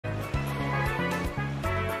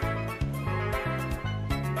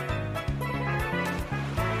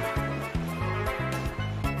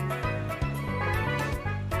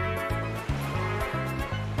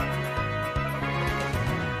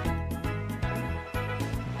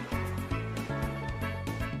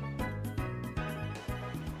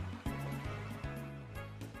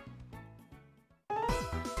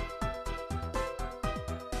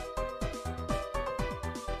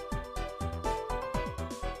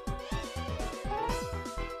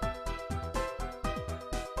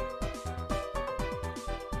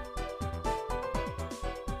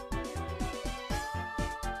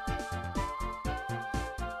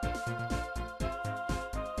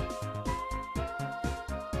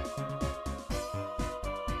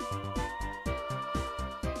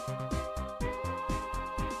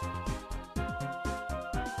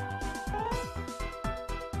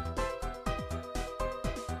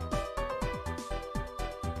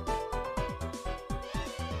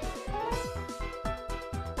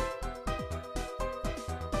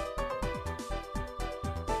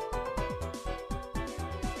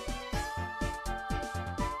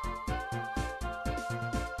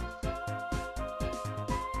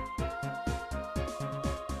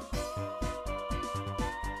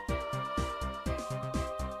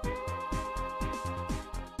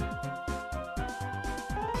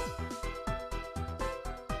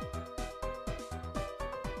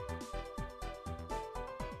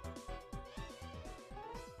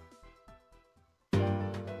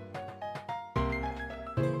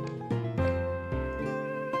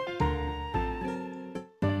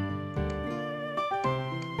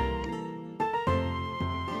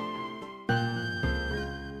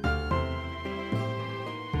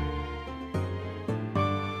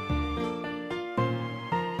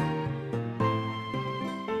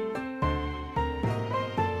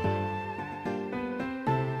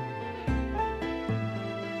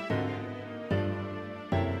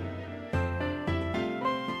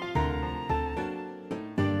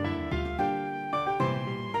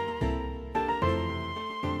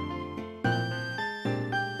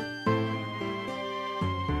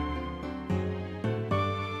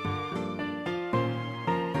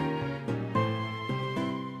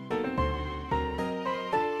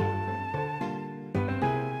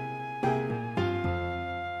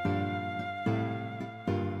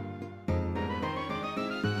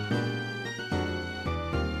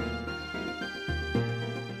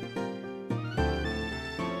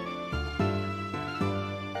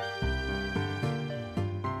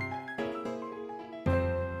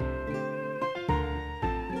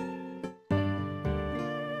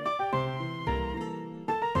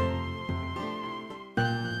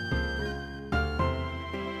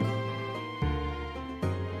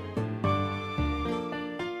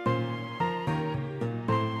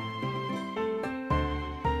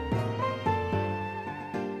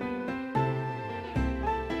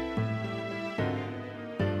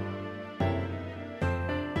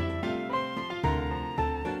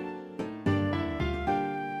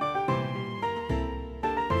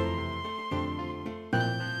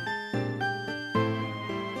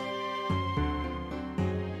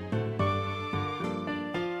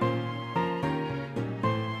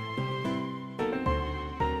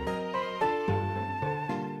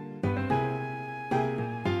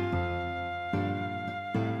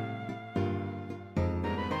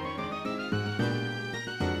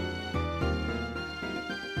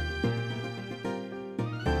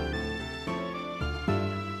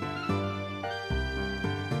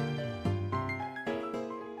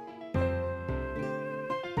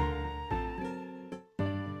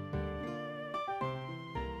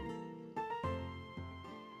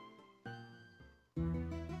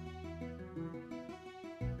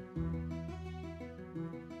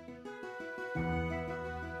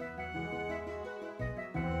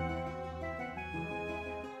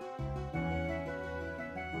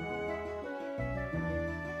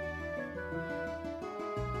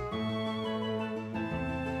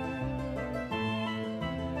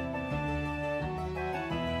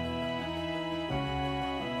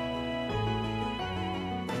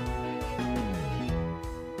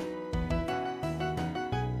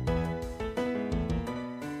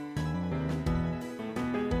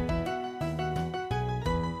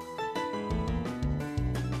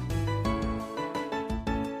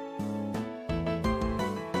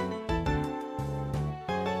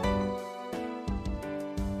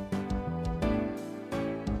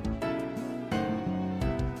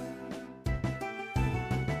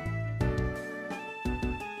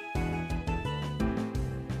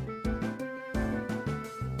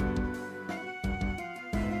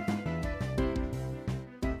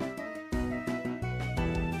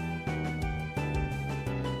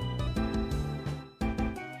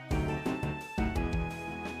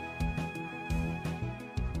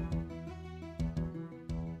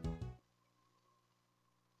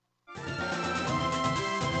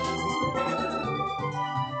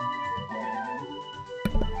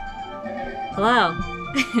Hello.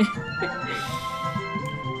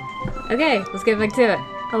 Okay, let's get back to it.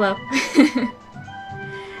 Hello.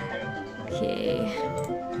 Okay.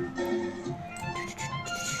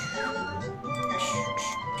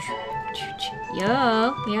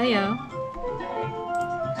 Yo.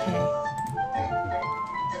 Okay.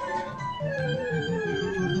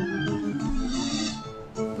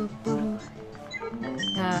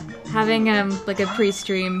 Having like a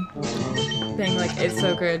pre-stream thing, like, it's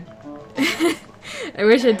so good. I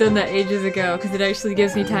wish I'd done that ages ago, because it actually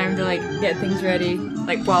gives me time to, like, get things ready,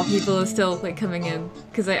 like, while people are still, like, coming in.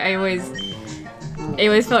 Because I always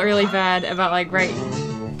felt really bad about, like,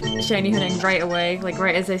 shiny hunting right away, like,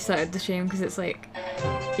 right as I started the stream, because it's like,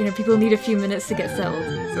 you know, people need a few minutes to get settled.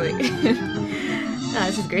 So, like,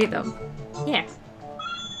 this is great, though. Yeah.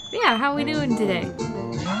 Yeah, how are we doing today?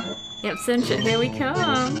 Yep, Sunshine, here we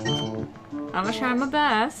come. I'm gonna try my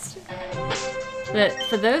best. But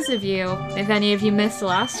for those of you, if any of you missed the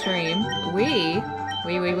last stream, we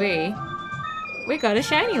got a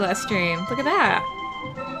shiny last stream. Look at that.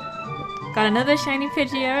 Got another shiny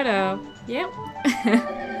Pidgeotto. Yep.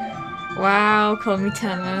 Wow, call me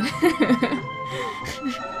Tana.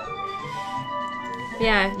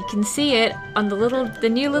 Yeah, you can see it on the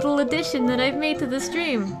new little addition that I've made to the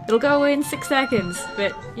stream. It'll go away in 6 seconds,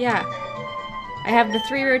 but yeah. I have the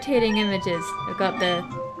 3 rotating images. I've got the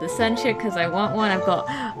sunship because I want one. I've got,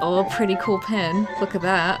 oh, a pretty cool pin. Look at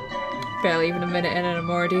that. Barely even a minute in and I'm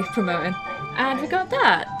already promoting. And we got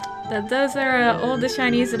that. Those are all the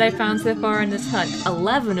shinies that I found so far in this hunt.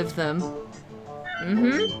 11 of them.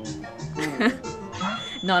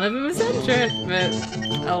 None of them are sunship, but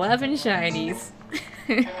 11 shinies.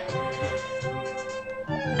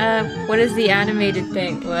 What is the animated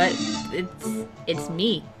thing? What? It's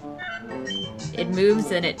me. It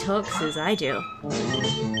moves and it talks as I do.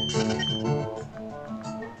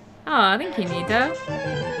 Aw, thank you, Nito.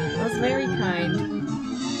 That's very kind.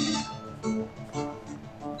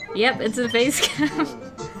 Yep, it's a face cam.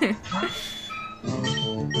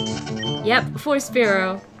 Yep, 4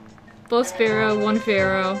 Spearow. 4 Spearow, 1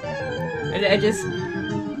 Fearow.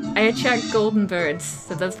 I attract golden birds,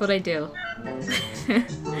 so that's what I do.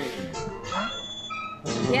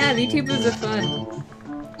 Yeah, VTubers are fun.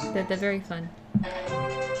 They're very fun.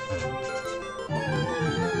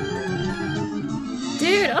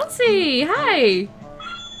 Dude, Otzi! Hi!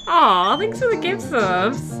 Aw, thanks for the gift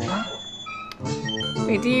subs!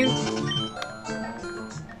 Wait, do you... I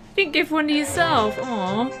think give one to yourself,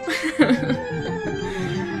 aw.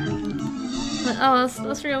 Oh,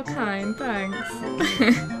 that's real kind, thanks.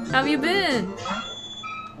 How have you been?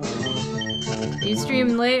 Are you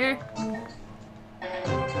streaming later?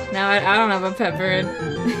 No, I don't have a pet bird.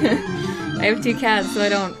 I have 2 cats, so I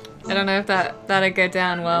don't know if that'd go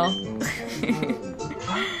down well.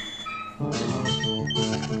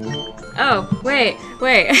 Oh, wait.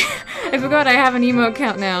 I forgot I have an emote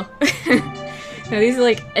count now. No, these are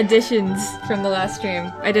like additions from the last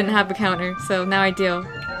stream. I didn't have a counter, so now I do.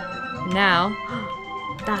 Now,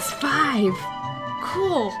 that's 5!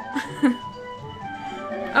 Cool!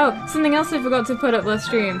 Oh, something else I forgot to put up last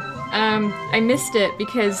stream. I missed it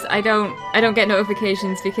because I don't get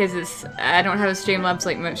notifications because I don't have a Streamlabs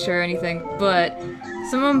like merch or anything, but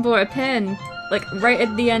someone bought a pin like right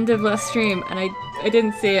at the end of last stream and I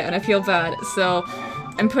didn't see it and I feel bad, so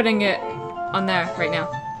I'm putting it on there right now.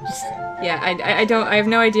 Just, yeah, I have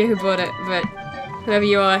no idea who bought it, but whoever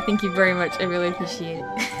you are, thank you very much, I really appreciate it.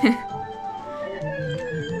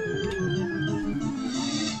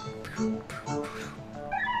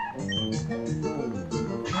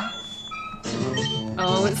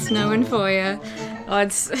 Oh, it's snowing for you. Oh,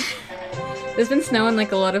 it's... There's been snow in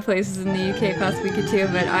like a lot of places in the UK past week or 2,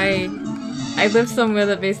 but I live somewhere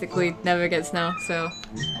that basically never gets snow, so...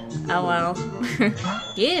 Oh well.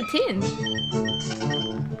 Yeah, pin!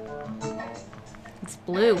 It's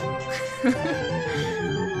blue.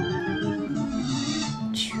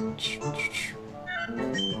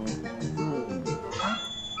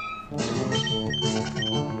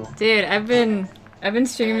 Dude, I've been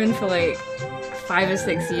streaming for like 5 or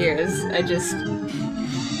 6 years. I just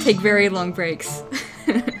take very long breaks.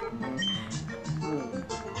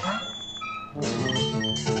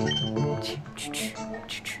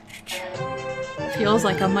 Feels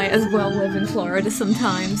like I might as well live in Florida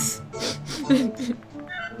sometimes.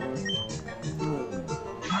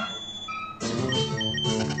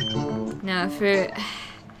 Now, for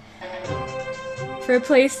a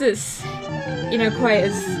place that's, you know, quite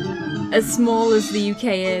as small as the UK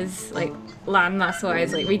is, like,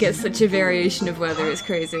 landmass-wise, like, we get such a variation of weather, it's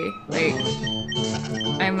crazy. Like,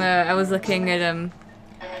 I was looking at,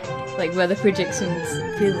 like weather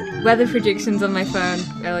predictions on my phone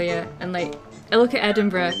earlier, and like I look at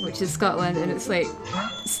Edinburgh, which is Scotland, and it's like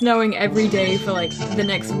snowing every day for like the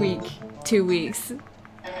next week, 2 weeks,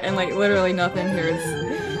 and like literally nothing here is.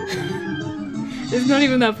 It's not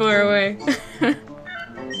even that far away.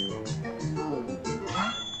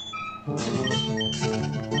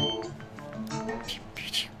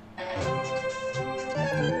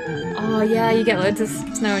 Oh yeah, you get loads of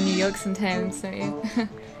snow in New York sometimes, don't you?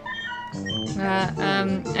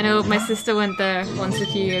 I know my sister went there once a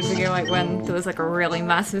few years ago, like when there was like a really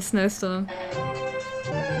massive snowstorm.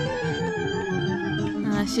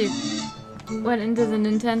 She went into the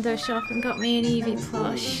Nintendo shop and got me an Eevee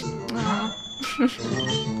plush. Aww.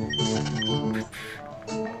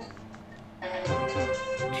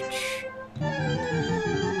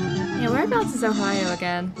 Yeah, whereabouts is Ohio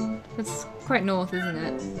again? It's quite north, isn't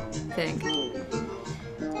it? I think.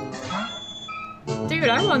 Dude,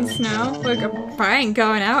 I want snow. Like, I ain't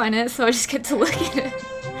going out in it, so I just get to look at it.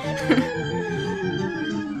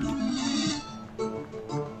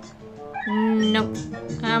 Nope.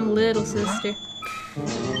 I'm little sister.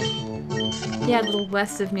 Yeah, a little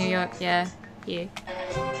west of New York, yeah. Yeah.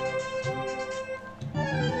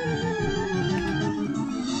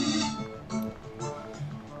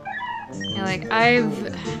 Yeah, like,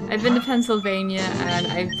 I've been to Pennsylvania, and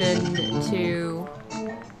I've been to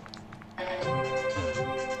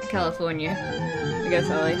California. I guess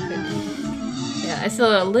LA. But yeah, I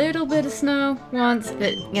saw a little bit of snow once,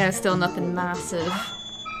 but yeah, still nothing massive.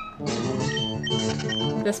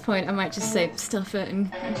 At this point, I might just say stuff it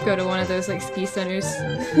and go to one of those like ski centers.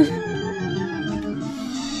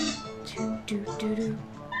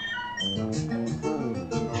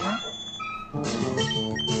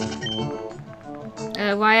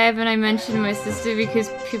 Why haven't I mentioned my sister? Because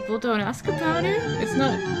people don't ask about her. It's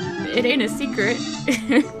not. It ain't a secret.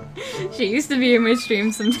 She used to be in my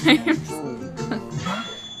stream sometimes.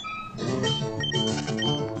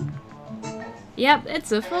 Yep,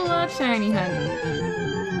 it's a full-on shiny hunt.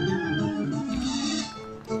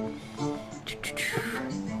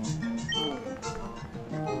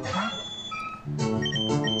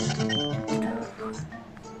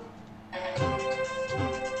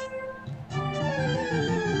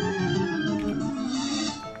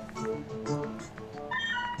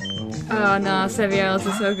 Oh no, Seviels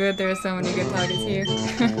is so good, there are so many good targets here.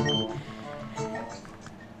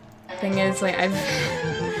 Thing is, like,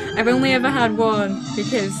 I've only ever had one,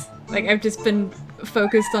 because, like, I've just been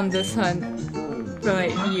focused on this hunt for,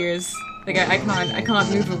 like, years. Like, I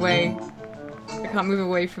can't move away. I can't move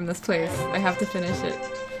away from this place. I have to finish it.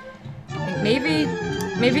 Like, maybe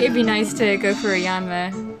it'd be nice to go for a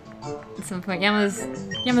Yanma at some point.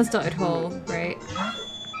 Yanma's dotted hole, right?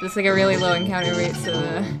 There's, like, a really low encounter rate,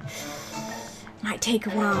 so, might take a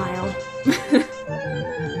while.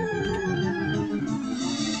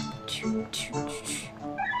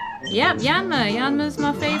 Yep, Yanma! Yanma's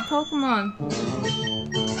my fave Pokemon.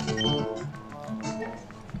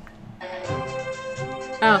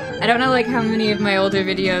 Oh, I don't know like how many of my older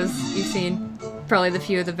videos you've seen. Probably the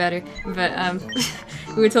fewer the better. But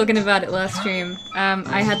we were talking about it last stream.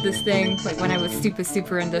 I had this thing, like when I was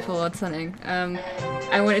super into full odds hunting.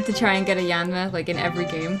 I wanted to try and get a Yanma, like in every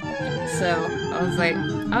game. So I was like,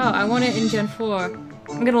 oh, I want it in Gen 4.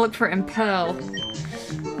 I'm gonna look for it in Pearl.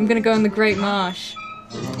 I'm gonna go in the Great Marsh.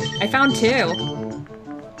 I found 2.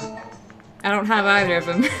 I don't have either of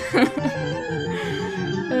them.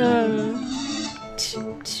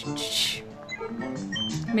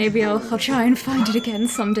 Maybe I'll try and find it again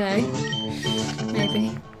someday.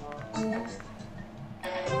 Maybe.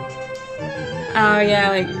 Oh yeah,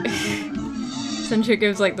 like Centric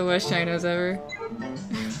gives like the worst Shinos ever.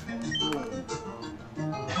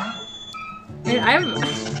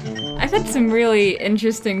 I've had some really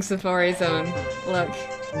interesting Safari Zone luck.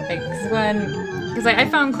 Like, cause I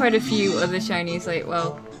found quite a few other shinies, like,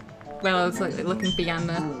 well, I was like looking for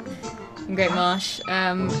Yanma in Great Marsh.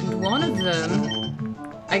 And one of them,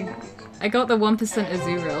 I got the 1%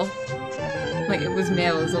 Azurill. Like, it was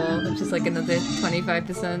male as well, which is like another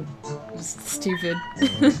 25%. Just stupid.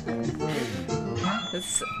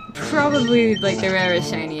 It's probably like the rarest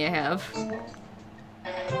shiny I have.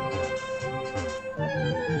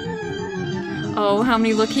 Oh, how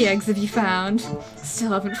many lucky eggs have you found?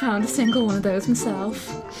 Still haven't found a single one of those myself.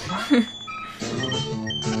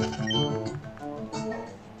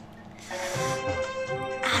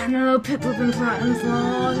 I don't know, Piplup Platinum's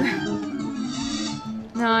long.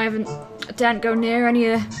 No, I didn't go near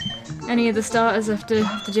any of the starters after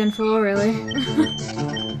Gen 4, really.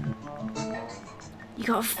 You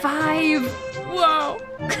got 5! Whoa!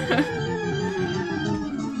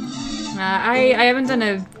 I haven't done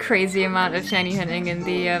a crazy amount of shiny hunting in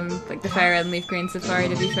the like the Firered and Leaf Green Safari,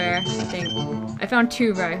 to be fair. I think I found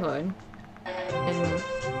 2 Rhyhorn,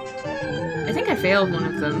 and I think I failed one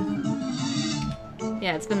of them.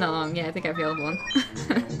 Yeah, it's been that long. Yeah, I think I failed one.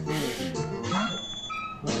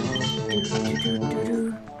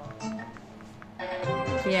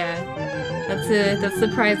 Yeah, that's the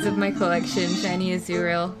prize of my collection, shiny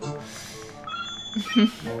Azurill.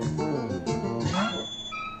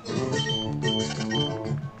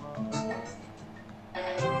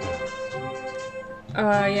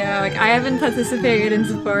 Yeah, like I haven't participated in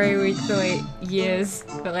Safari Week for like years,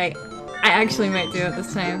 but like I actually might do it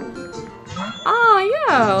this time. Oh,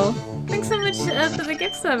 yo! Thanks so much for the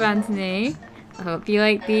gift sub, Anthony. I hope you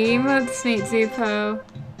like the emotes, mate Zupo.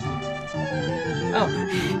 Oh,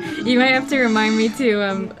 you might have to remind me to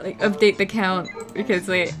like update the count because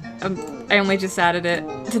like I only just added it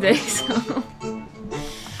today, so.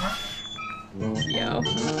 Yo.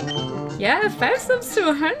 Yeah, 5 subs to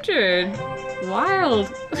 100. Wild.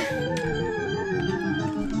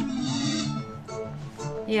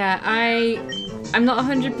 Yeah, I'm not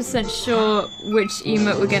 100% sure which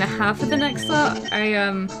emote we're gonna have for the next slot. I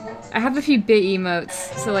have a few bit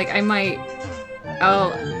emotes, so like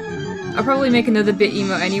I'll probably make another bit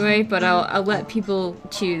emote anyway, but I'll let people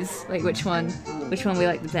choose like which one we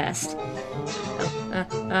like the best.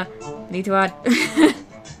 Need to add.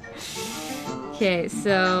 Okay,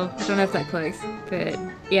 so I don't know if that clicks, but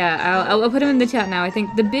yeah, I'll put them in the chat now. I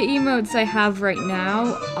think the bit emotes I have right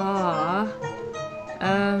now are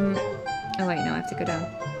oh wait, no, I have to go down.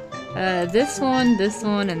 This one,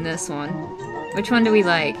 and this one. Which one do we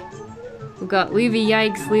like? We've got Luby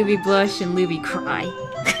Yikes, Luby Blush, and Luby Cry.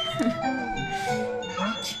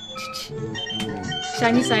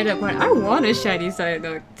 Shiny side up one. I want a shiny side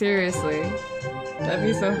up, seriously. That'd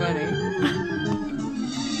be so funny.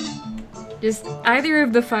 Just either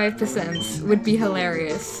of the 5% would be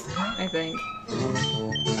hilarious, I think.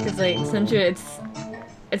 Cause like, Sentra,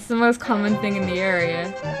 it's the most common thing in the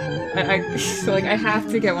area. So like, I have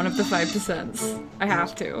to get one of the 5%. I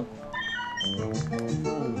have to.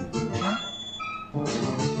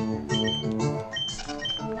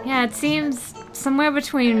 Yeah, it seems somewhere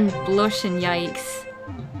between Blush and Yikes.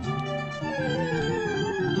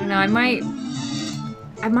 I don't know,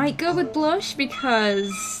 I might go with Blush because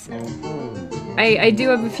I do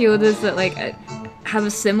have a few others that like have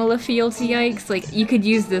a similar feel to Yikes. Like you could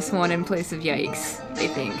use this one in place of Yikes, I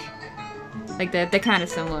think. Like they're kind of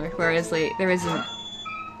similar, whereas like there isn't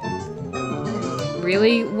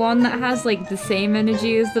really one that has like the same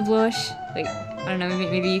energy as the Blush. Like I don't know,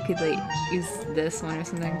 maybe you could like use this one or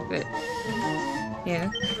something, but yeah.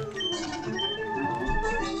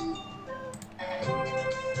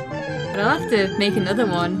 But I'll have to make another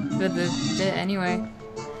one for the bit anyway.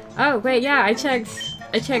 Oh wait, yeah, I checked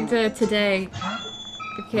today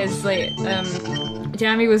because like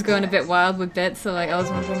Jamie was going a bit wild with bits, so like I was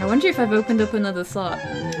wondering, I wonder if I've opened up another slot,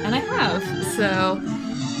 and I have. So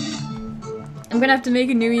I'm gonna have to make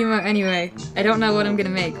a new emote anyway. I don't know what I'm gonna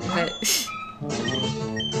make, but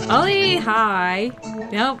Ollie, hi.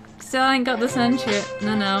 Nope, still ain't got the sunship.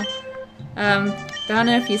 No. Don't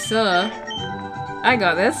know if you saw. I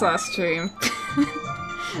got this last stream.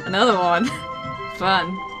 Another one.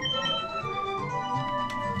 Fun.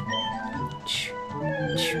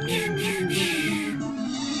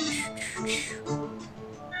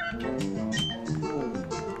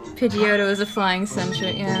 Pidgeotto is a flying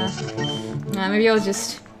Sentra, yeah. Nah, maybe I'll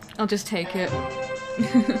just take it.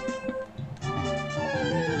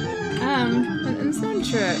 And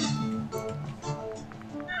Sentra.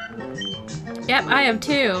 Yep, I have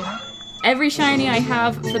 2. Every shiny I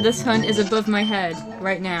have for this hunt is above my head,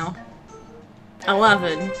 right now.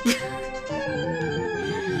 11.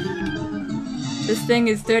 This thing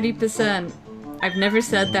is 30%. I've never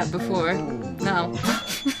said that before. No.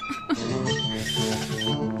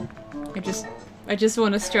 I just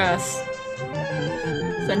want to stress.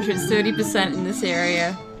 Sentra's 30% in this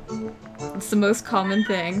area. It's the most common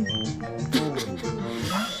thing.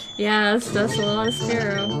 Yes, that's a lot of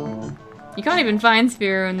Spearow. You can't even find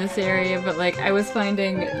Spearow in this area, but like I was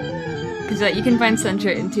finding, because like, you can find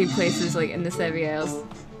Sentra in 2 places, like in this area, else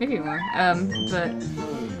maybe more. But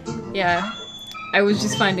yeah, I was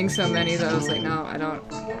just finding so many that I was like, no, I don't.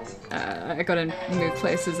 I gotta move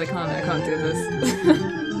places. I can't do this.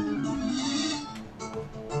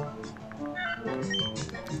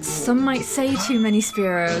 Some might say too many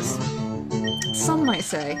Spearows. Some might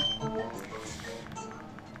say.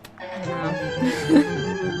 I don't know.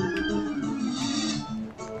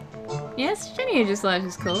 Yes, Jenny Aegislash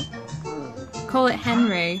is cool. Call it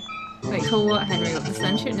Henry. Wait, call what Henry? What, the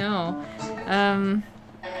Sentra? No.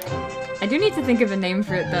 I do need to think of a name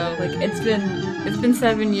for it though. Like it's been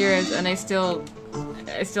 7 years and I still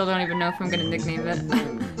don't even know if I'm gonna nickname it.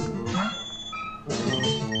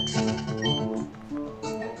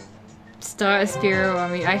 Start a Spiro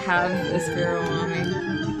Army. I have a Spiro Army.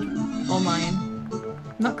 All mine.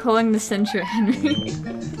 I'm not calling the Central Henry.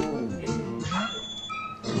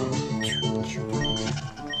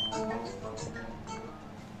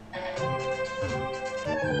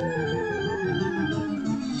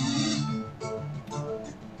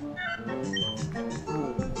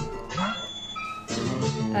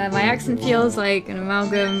 My accent feels like an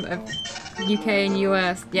amalgam of UK and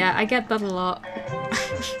US. Yeah, I get that a lot.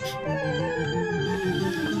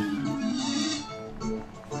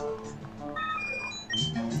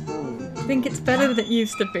 I think it's better than it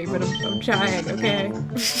used to be, but I'm trying, okay?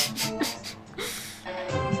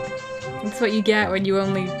 That's what you get when you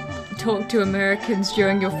only talk to Americans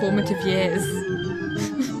during your formative years.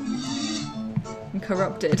 I'm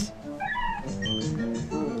corrupted.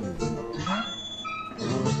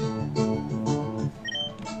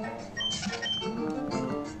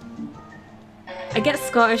 I get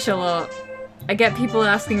Scottish a lot. I get people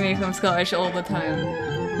asking me if I'm Scottish all the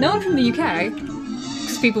time. No one from the UK,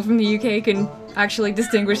 because people from the UK can actually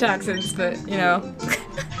distinguish accents, but, you know.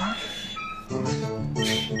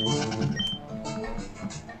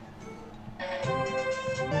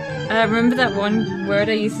 Remember that one word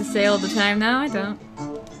I used to say all the time now? I don't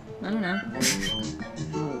know.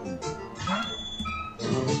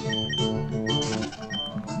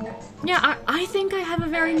 Yeah, I think I have a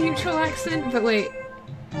very neutral accent, but wait.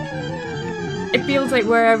 It feels like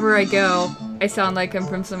wherever I go, I sound like I'm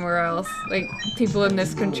from somewhere else. Like, people in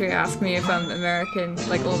this country ask me if I'm American,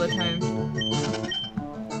 like, all the time.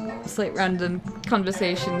 It's like random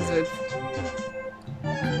conversations with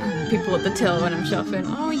people at the till when I'm shopping.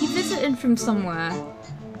 Oh, are you visiting from somewhere?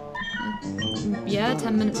 Yeah,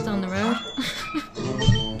 10 minutes down the road.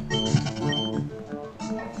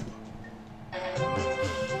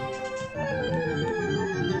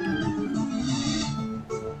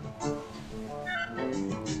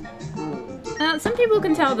 Some people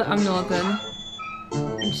can tell that I'm northern.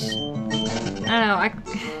 I don't know,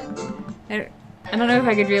 I don't know if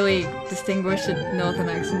I could really distinguish a northern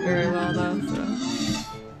accent very well though, so...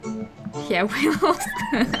 Yeah, we lost.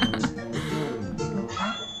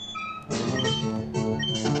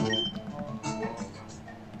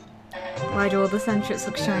 Why do all the centrics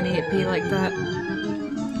look shiny? It'd be like that.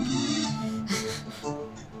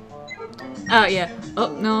 Oh yeah.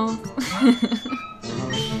 Oh no.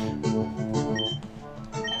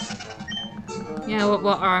 Yeah,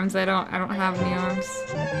 what arms? I don't have any arms.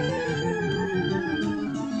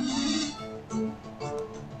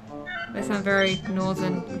 They sound very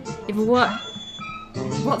northern. Yeah, but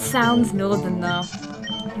what sounds northern though?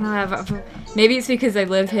 I don't know, maybe it's because I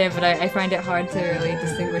live here, but I find it hard to really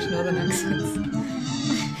distinguish northern accents.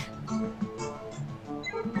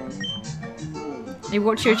 I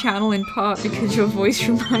watch your channel in part because your voice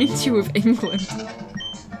reminds you of England.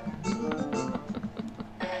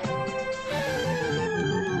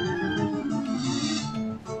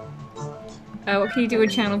 What can you do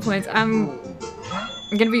with channel points? I'm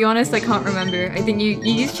gonna be honest, I can't remember. I think you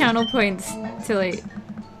use channel points to like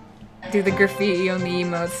do the graffiti on the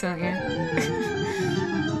emotes, don't you?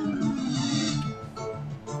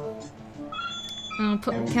 I'll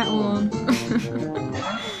put the kettle on.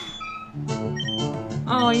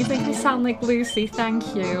 Oh, you think I sound like Lucy?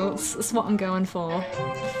 Thank you. That's what I'm going for.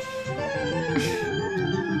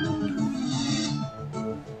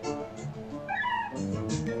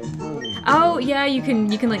 Oh yeah, you can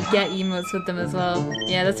like get emotes with them as well.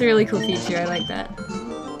 Yeah, that's a really cool feature. I like that.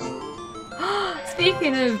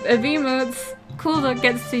 Speaking of emotes, Cool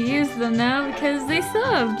gets to use them now because they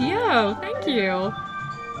subbed. Yo, thank you.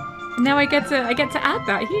 Now I get to add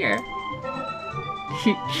that here.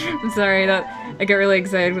 I'm sorry that I get really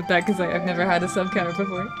excited with that because I've never had a sub counter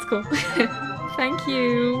before. It's cool. Thank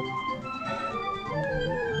you.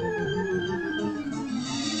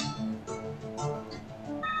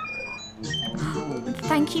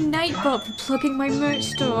 Thank you, Nightbot, for plugging my merch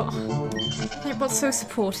store. Nightbot's so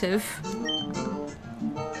supportive.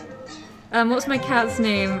 What's my cat's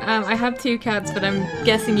name? I have 2 cats, but I'm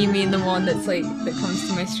guessing you mean the one that's like that comes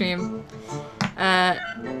to my stream.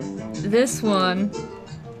 This one.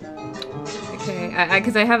 Okay,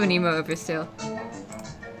 because I have an emote over still.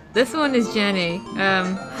 This one is Jenny.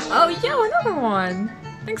 Oh, yo, another one.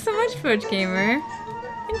 Thanks so much, Fudge Gamer.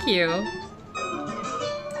 Thank you.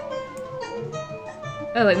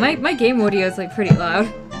 Oh, like, my game audio is, like, pretty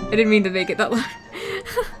loud. I didn't mean to make it that loud.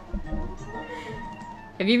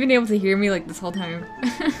 Have you been able to hear me like this whole time?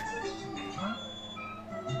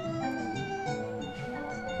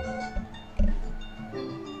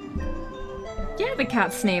 Yeah, the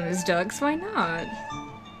cat's name is Dugs, why not?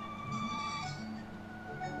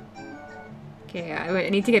 Okay, I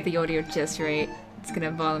need to get the audio just right. It's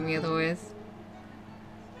gonna bother me otherwise.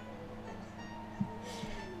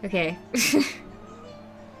 Okay.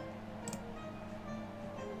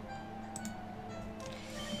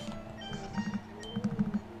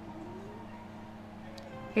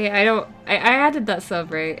 Hey, I added that sub,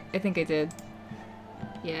 right? I think I did.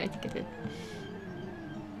 Yeah, I think I did.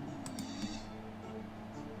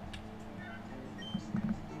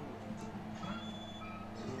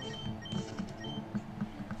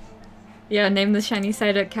 Yeah, name the shiny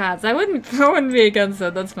side up cats. I wouldn't be against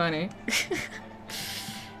it, that's funny.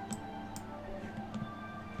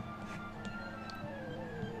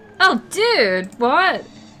 Oh, dude, what?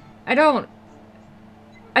 I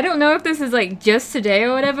don't know if this is like just today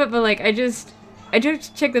or whatever, but like I just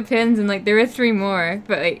checked the pins and like there are 3 more,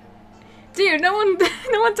 but like, dude, no one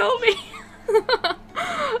told me.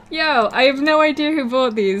 Yo, I have no idea who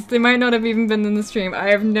bought these. They might not have even been in the stream. I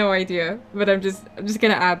have no idea, but I'm just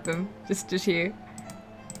gonna add them just here.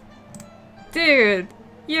 Dude,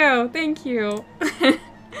 yo, thank you. That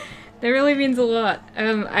really means a lot.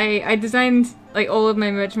 I designed like all of my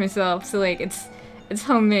merch myself, so like it's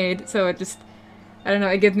homemade, so it just, I don't know,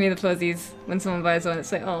 it gives me the fuzzies when someone buys one.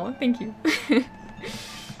 It's like, oh, thank you.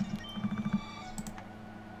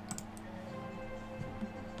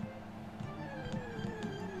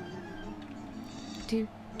 Do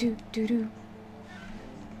do do do.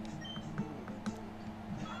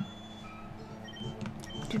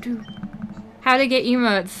 Do do. How to get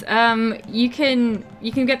emotes? You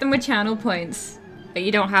can get them with channel points. But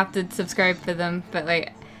you don't have to subscribe for them, but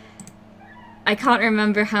like, I can't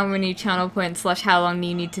remember how many channel points / how long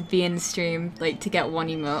you need to be in the stream, like, to get one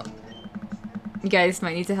emote. You guys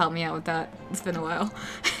might need to help me out with that. It's been a while.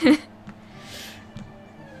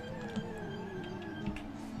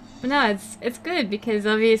 But no, it's good because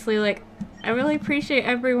obviously, like, I really appreciate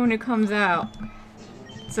everyone who comes out.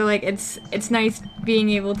 So like, it's nice being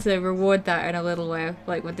able to reward that in a little way,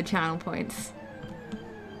 like with the channel points.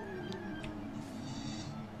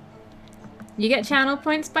 You get channel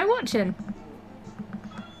points by watching.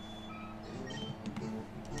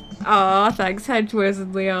 Aw, thanks,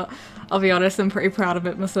 Hedgeworthedly. I'll be honest, I'm pretty proud of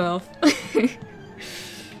it myself.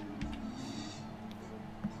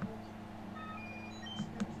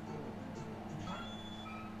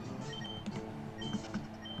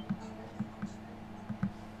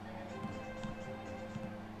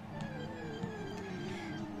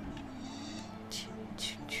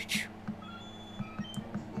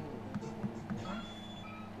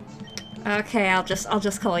 Okay, I'll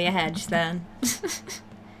just call you Hedge then.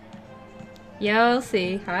 Yo,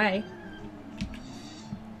 see, hi.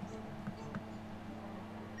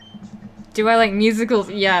 Do I like musicals?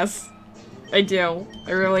 Yes, I do.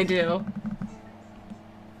 I really do.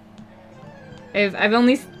 I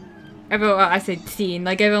say seen,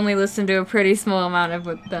 like I've only listened to a pretty small amount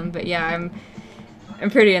of them, but yeah, I'm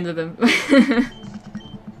pretty into them.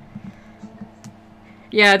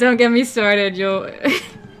 Yeah, don't get me started, you'll...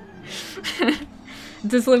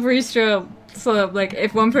 The slippery slope. Like,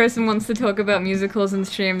 if one person wants to talk about musicals in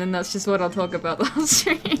stream, then that's just what I'll talk about the whole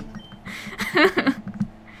stream.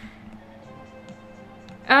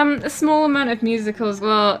 A small amount of musicals,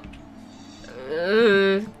 well...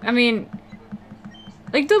 I mean...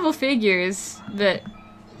 Like, double figures, but...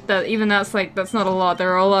 that's not a lot. There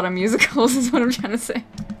are a lot of musicals, is what I'm trying to say.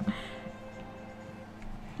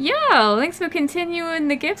 Yo, thanks for continuing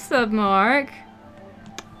the gift sub, Mark.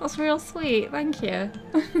 That's real sweet, thank you.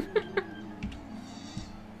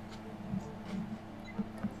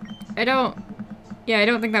 I don't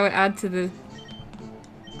think that would add to the...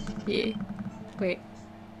 Yeah. Wait.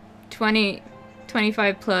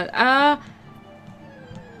 25 plus. I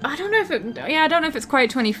don't know if it... Yeah, I don't know if it's quite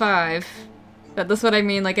 25. But that's what I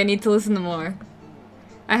mean, like, I need to listen to more.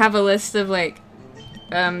 I have a list of, like,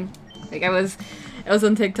 I was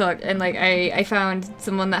on TikTok, and, like, I found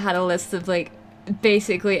someone that had a list of, like,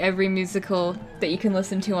 basically every musical that you can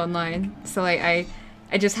listen to online. So like I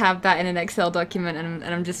just have that in an Excel document, and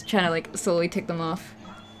I'm just trying to like slowly tick them off.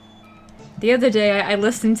 The other day I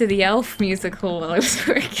listened to the Elf musical while I was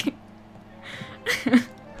working.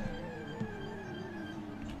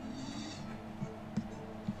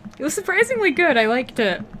 It was surprisingly good, I liked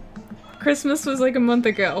it. Christmas was like a month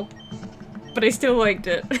ago, but I still liked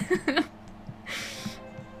it.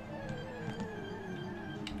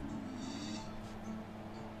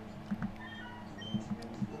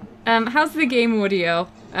 How's the game audio?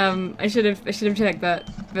 I should have checked that,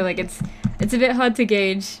 but like it's a bit hard to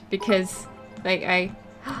gauge because like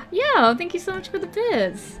yeah, thank you so much for the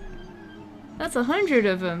bits. That's 100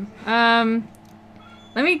 of them.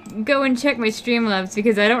 Let me go and check my Streamlabs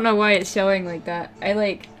because I don't know why it's showing like that.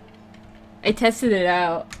 I tested it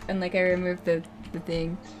out and like I removed the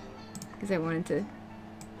thing because I wanted to.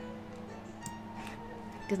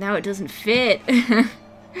 Because now it doesn't fit.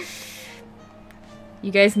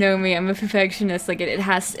 You guys know me. I'm a perfectionist. Like it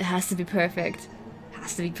has to be perfect. It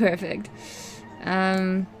has to be perfect.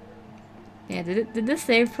 Yeah. Did this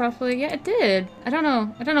save properly? Yeah, it did. I don't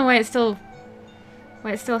know why it still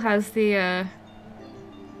has the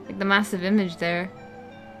like the massive image there.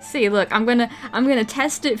 See, look, I'm gonna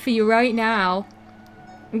test it for you right now.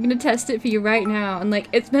 I'm gonna test it for you right now, and like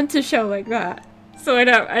it's meant to show like that. So I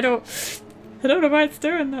don't know why it's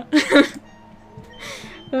doing that.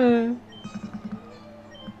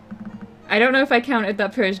 I don't know if I counted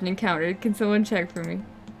that Persian encounter. Can someone check for me?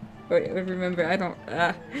 Wait, remember, I don't.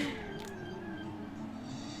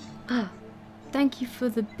 Thank you for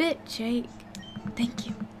the bit, Jake. Thank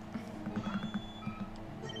you.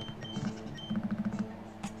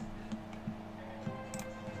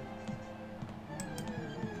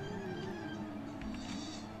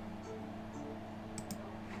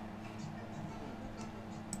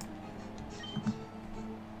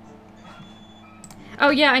 Oh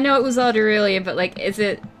yeah, I know it was odd earlier, but like, is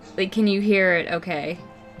it, like, can you hear it okay?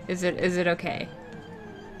 Is it okay?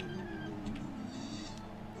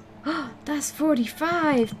 That's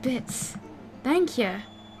 45 bits. Thank you.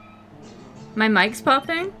 My mic's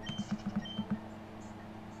popping?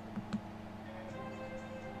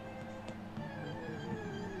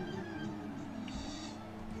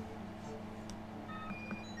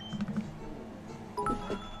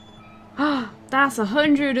 That's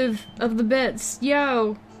 100 of the bits.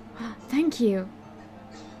 Yo! Thank you.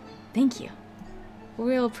 Thank you.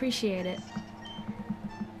 We'll appreciate it.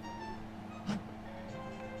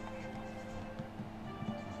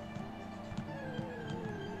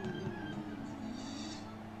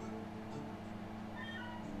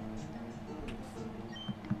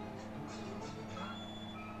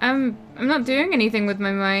 I'm not doing anything with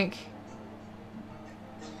my mic.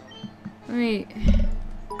 Let me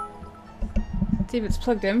see if it's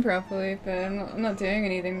plugged in properly, but I'm not doing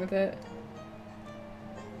anything with it.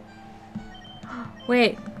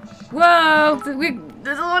 Wait. Whoa!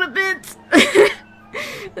 There's a lot of bits!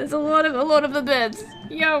 There's a lot of the bits.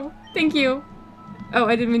 Yo, thank you. Oh,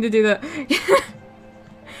 I didn't mean to do that.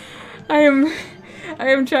 I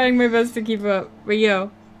am trying my best to keep up. But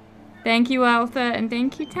yo. Thank you, Alpha, and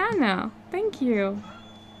thank you, Tano. Thank you.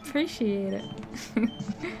 Appreciate it.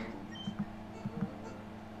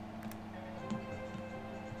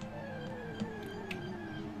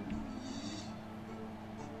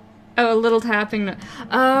 Oh, a little tapping. Oh,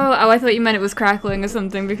 I thought you meant it was crackling or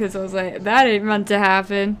something because I was like, that ain't meant to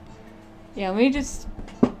happen. Yeah, let me just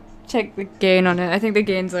check the gain on it. I think the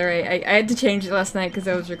gain's alright. I had to change it last night because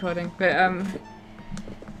I was recording, but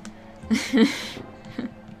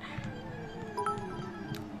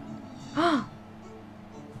Oh,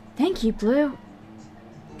 thank you, Blue.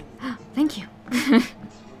 Thank you.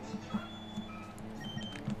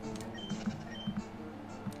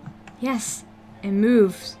 Yes, it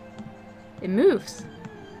moves. It moves.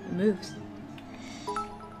 It moves.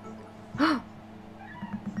 Oh,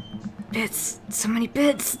 bits. So many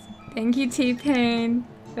bits. Thank you, T-Pain.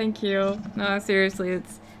 Thank you. No, seriously,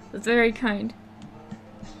 it's very kind.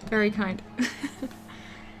 Very kind.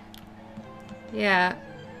 Yeah.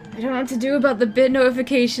 I don't know what to do about the bit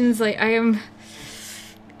notifications, like,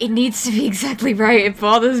 it needs to be exactly right. It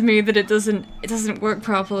bothers me that it doesn't work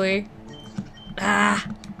properly. Ah!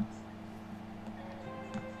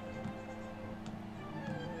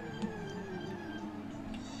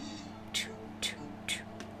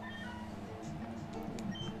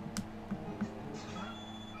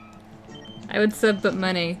 I would sub but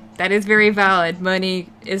money. That is very valid. Money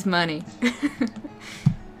is money.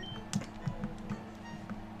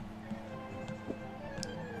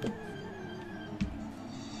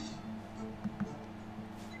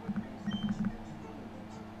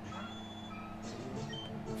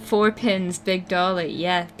 Four pins, big dollar.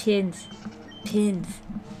 Yeah, pins. Pins.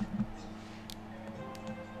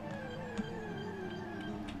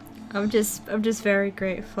 I'm just very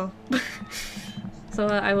grateful. So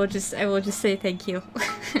I will just say thank you.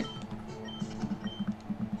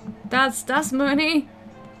 That's money.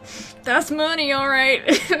 That's money, all right.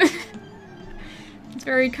 It's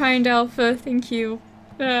very kind, Alpha. Thank you.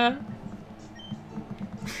 Yeah,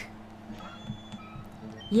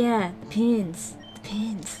 the pins. The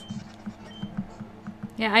pins.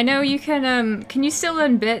 Yeah, I know you can you still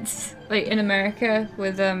earn bits, like, in America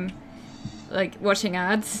with, like, watching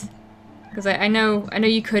ads? Because I know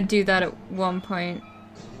you could do that at one point.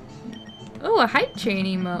 Oh, a hype train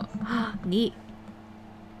emote. Neat.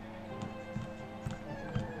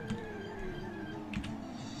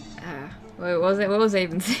 Wait, what was I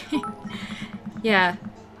even saying? Yeah.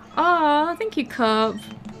 Aw, thank you, Cup.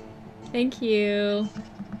 Thank you.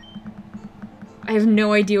 I have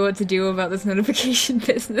no idea what to do about this notification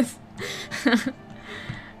business.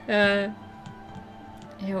 Yeah,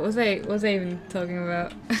 what was I even talking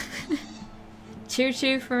about? Choo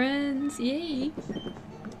choo friends, yay!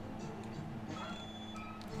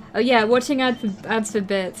 Oh yeah, watching ads for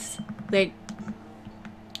bits. Like,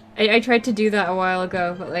 I tried to do that a while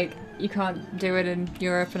ago, but like, you can't do it in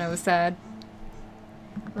Europe and I was sad.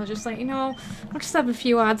 I was just like, you know, I'll just have a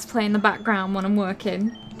few ads play in the background when I'm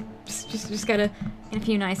working. Just get a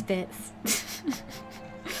few nice bits.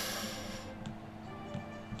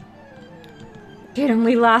 It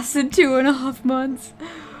only lasted 2.5 months.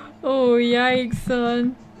 Oh, yikes,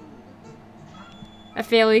 son. A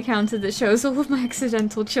failure counter that shows all of my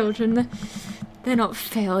accidental children. They're not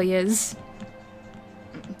failures.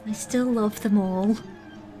 I still love them all.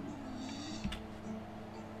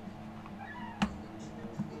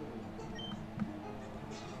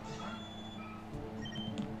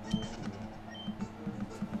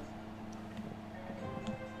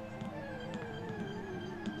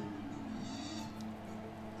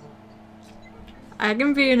 I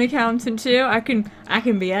can be an accountant too. I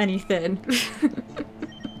can be anything.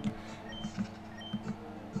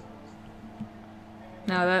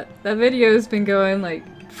 No, that video's been going like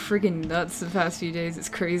friggin' nuts the past few days. It's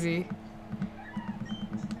crazy.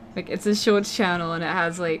 Like, it's a shorts channel and it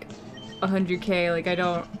has like 100k. Like, I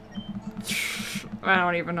don't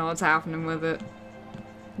even know what's happening with it.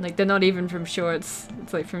 Like, they're not even from shorts.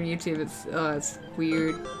 It's like from YouTube. It's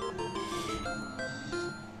weird.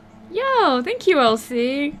 Yo, thank you,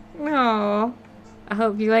 Elsie. Oh, I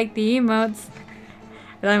hope you like the emotes.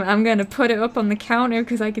 And I'm gonna put it up on the counter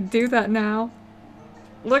because I can do that now.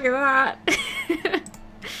 Look at that.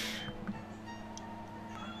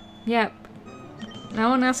 Yep.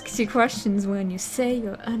 No one asks you questions when you say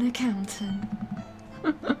you're an accountant.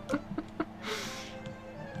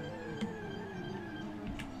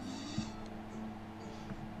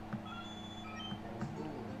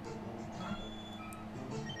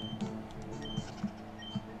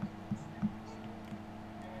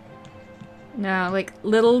 No, like,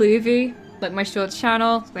 Little Livie, like my shorts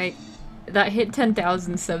channel, like, that hit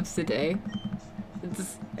 10,000 subs today.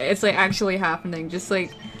 It's like actually happening. Just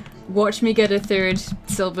like, watch me get a 3rd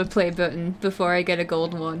silver play button before I get a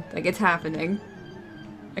gold one. Like, it's happening.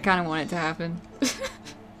 I kind of want it to happen.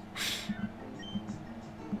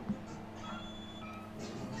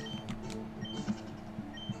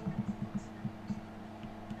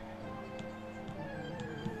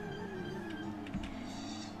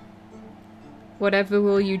 Whatever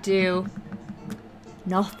will you do?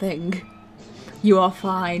 Nothing. You are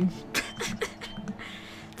fine.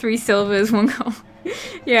 3 silvers, 1 gold.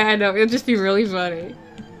 Yeah, I know. It'll just be really funny.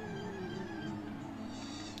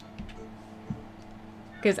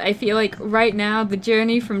 Because I feel like right now the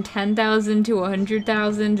journey from 10,000 to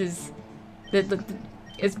 100,000 is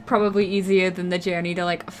probably easier than the journey to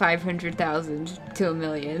like 500,000 to 1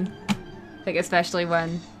 million. Like, especially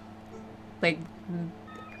when like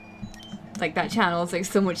that channel is like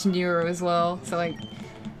so much newer as well. So like,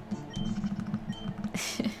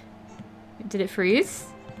 did it freeze?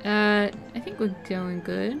 I think we're going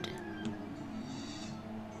good.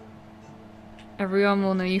 Everyone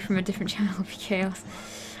will know you from a different channel. It'll be chaos.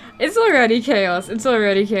 It's already chaos. It's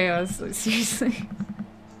already chaos. Like, seriously.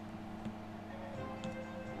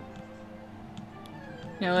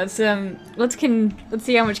 Now let's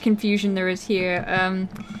see how much confusion there is here.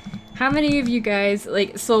 How many of you guys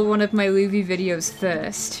like saw one of my Luvi videos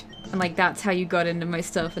first? And like that's how you got into my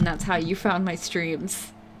stuff and that's how you found my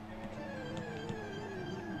streams?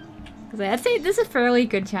 Because I'd say there's a fairly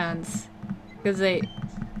good chance. Because like,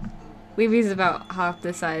 Luvi's about half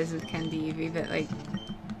the size of CandyEvie, but like,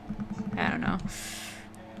 I don't know.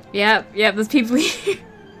 Yeah, there's people here.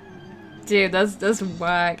 Dude, that's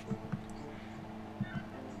whack.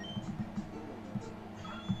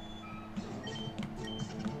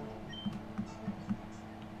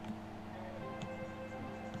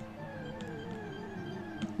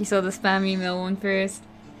 You saw the spam email one first.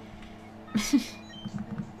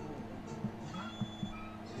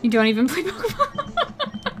 You don't even play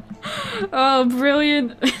Pokemon? Oh,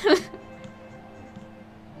 brilliant.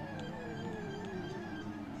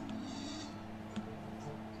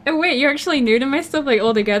 Oh wait, you're actually new to my stuff like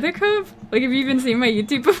altogether, Cove? Like have you even seen my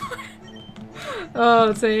YouTube before? Oh,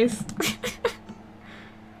 it's ace.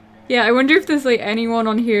 Yeah, I wonder if there's like anyone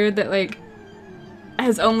on here that like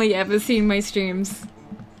has only ever seen my streams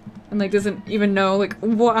and like doesn't even know like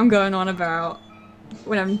what I'm going on about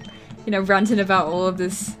when I'm, you know, ranting about all of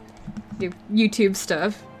this YouTube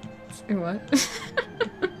stuff. What?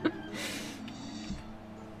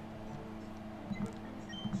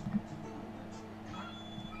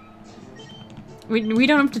 We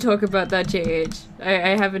don't have to talk about that, JH.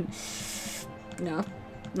 I haven't... No.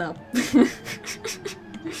 No.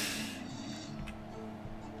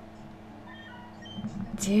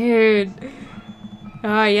 Dude.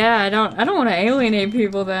 Oh yeah, I don't want to alienate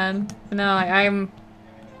people then. No, I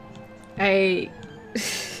kind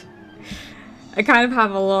of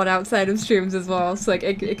have a lot outside of streams as well, so like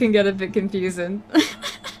it can get a bit confusing.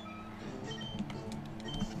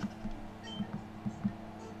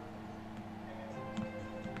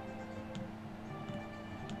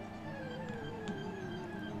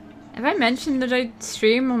 Have I mentioned that I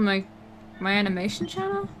stream on my animation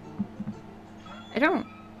channel? I don't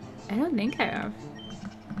think I have.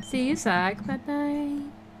 See you, Zach. Bye bye.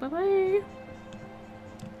 Bye bye.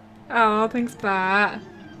 Oh, thanks, Bat.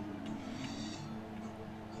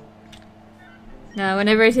 No,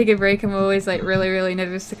 whenever I take a break, I'm always like really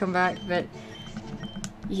nervous to come back, but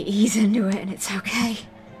he's into it and it's okay.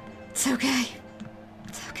 It's okay.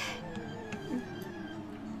 It's okay.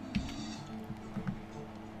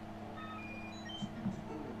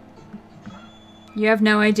 You have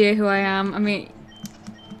no idea who I am. I mean,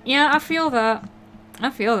 yeah, I feel that. I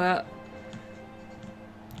feel that.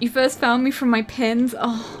 You first found me from my pins.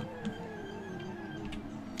 Oh.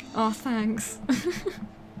 Oh, thanks.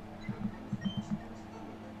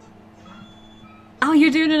 Oh,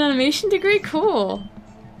 you're doing an animation degree? Cool.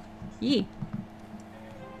 Yee.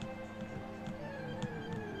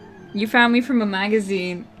 You found me from a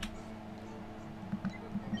magazine.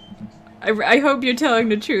 I hope you're telling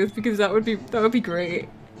the truth because that would be great.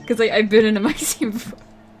 Because like I've been in a magazine before.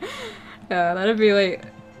 Yeah, that'd be like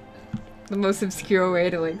the most obscure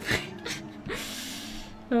way to like.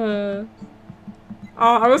 Oh,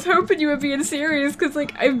 I was hoping you were being serious because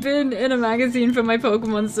like I've been in a magazine for my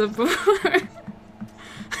Pokemon stuff before.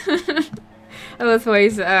 Oh, that's why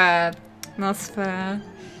he's that's fair.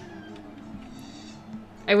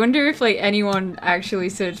 I wonder if like anyone actually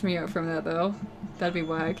searched me up from that though. That'd be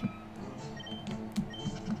whack.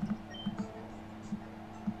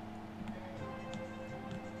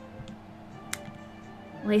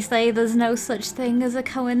 They say there's no such thing as a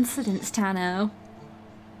coincidence, Tano.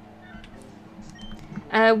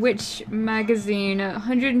 Which magazine?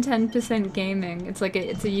 110% Gaming. It's like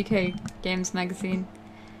it's a UK games magazine.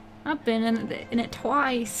 I've been in it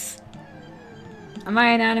twice. Am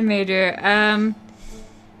I an animator?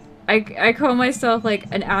 I call myself like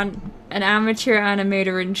an amateur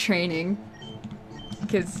animator in training.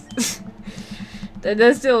 Because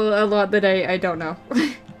there's still a lot that I don't know.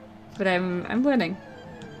 But I'm learning.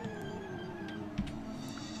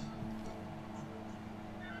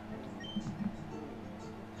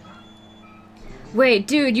 Wait,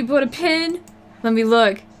 dude, you bought a pin? Let me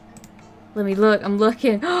look. Let me look. I'm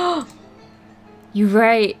looking. Oh, you're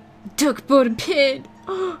right. Duck bought a pin.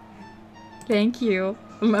 Oh, thank you.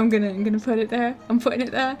 I'm gonna put it there. I'm putting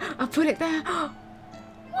it there. I'll put it there.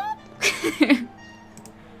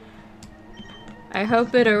 I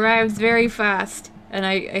hope it arrives very fast, and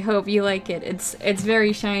I hope you like it. It's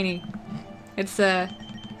very shiny. It's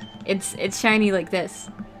shiny like this.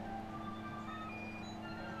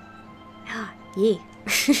 Yeah.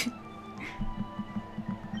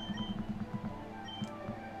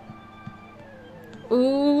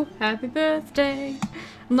 Ooh, happy birthday.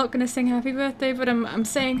 I'm not gonna sing happy birthday, but I'm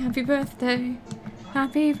saying happy birthday.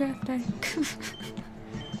 Happy birthday.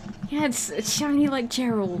 Yeah, it's shiny like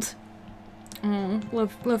Gerald. Oh,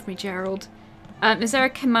 love me, Gerald. Is there a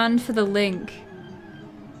command for the link?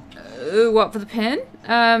 What, for the pin?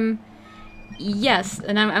 Yes,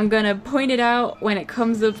 and I'm gonna point it out when it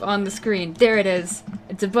comes up on the screen. There it is.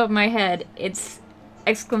 It's above my head. It's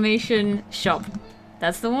exclamation shop.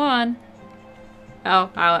 That's the one.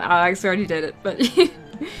 Oh, I actually already did it, but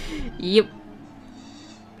yep.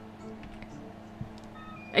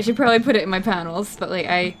 I should probably put it in my panels, but like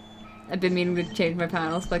I've been meaning to change my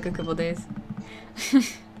panels for like a couple days.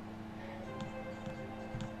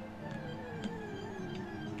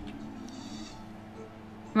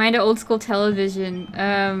 Mind old school television.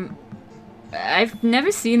 I've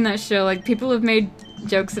never seen that show. Like people have made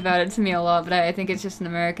jokes about it to me a lot, but I think it's just an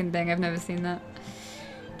American thing. I've never seen that.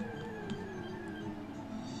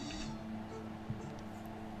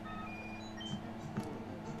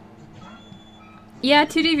 Yeah,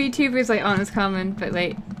 2D VTubers like aren't as common, but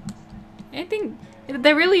like I think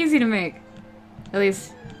they're really easy to make. At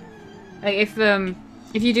least, like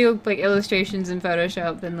if you do like illustrations in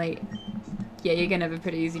Photoshop, then like yeah, you're gonna have a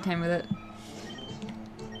pretty easy time with it.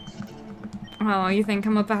 Oh, you think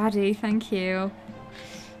I'm a baddie? Thank you.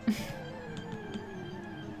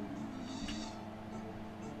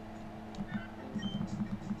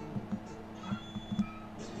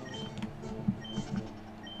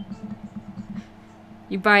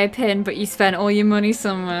 You buy a pin, but you spent all your money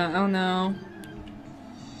somewhere. Oh no.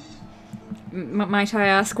 Might I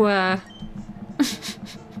ask where?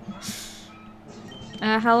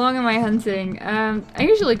 How long am I hunting? I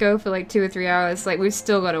usually go for like 2 or 3 hours. Like, we've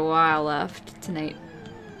still got a while left tonight.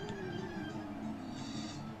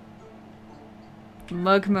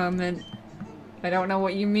 Mug moment. I don't know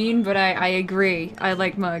what you mean, but I agree. I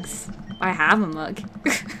like mugs. I have a mug.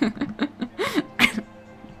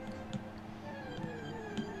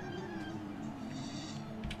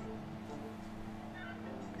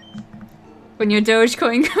 When your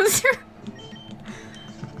Dogecoin comes through.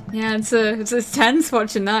 Yeah, it's tense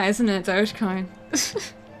watching that, isn't it, Dogecoin?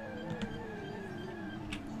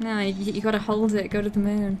 No, you gotta hold it, go to the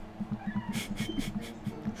moon.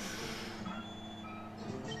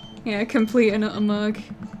 Yeah, complete and utter mug.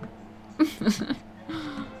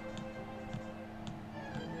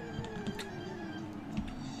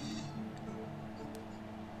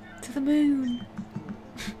 To the moon.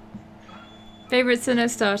 Favorite Sinnoh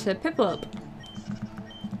starter, Piplup.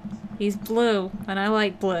 He's blue, and I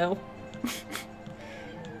like blue.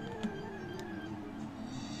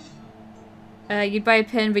 You'd buy a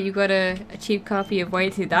pin, but you got a cheap copy of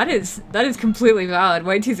Whitey. That is completely valid.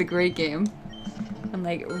 Whitey's a great game. And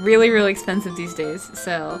like, really, really expensive these days,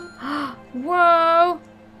 so... Whoa!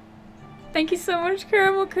 Thank you so much,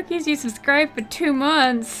 Caramel Cookies. You subscribed for 2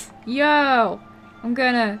 months. Yo! I'm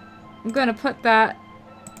gonna put that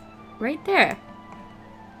right there.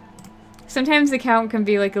 Sometimes the count can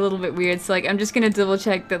be like a little bit weird, so like I'm just gonna double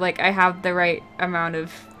check that like I have the right amount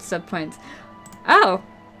of sub points. Oh!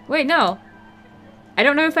 Wait, no. I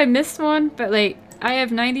don't know if I missed one, but like I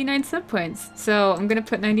have 99 sub points, so I'm gonna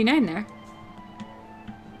put 99 there.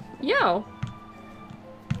 Yo!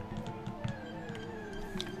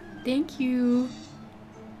 Thank you.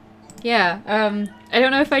 Yeah, I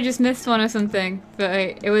don't know if I just missed one or something,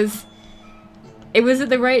 but it was at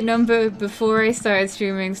the right number before I started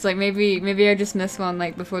streaming, so like maybe I just missed one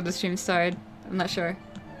like before the stream started. I'm not sure.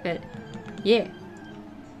 But yeah.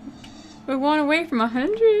 We're 1 away from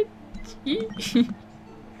 100.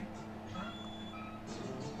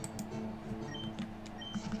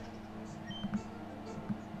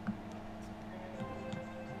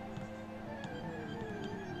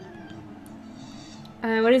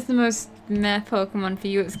 What is the most meh Pokemon for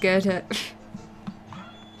you? It's Gerda.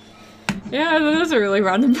 Yeah, those are really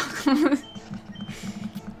random Pokemon.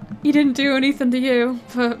 He didn't do anything to you,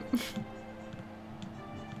 but...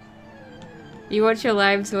 You watch your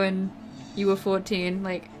lives when you were 14,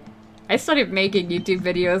 like... I started making YouTube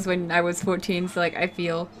videos when I was 14, so like, I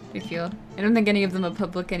feel. I don't think any of them are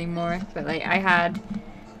public anymore, but like, I had...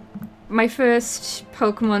 My first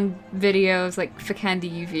Pokemon videos, like, for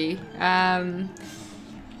CandyEvie. I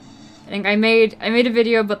think I made a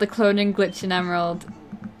video about the cloning glitch in Emerald.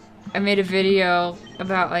 I made a video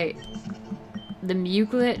about, like, the Mew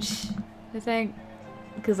glitch, I think.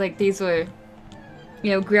 Because, like, these were,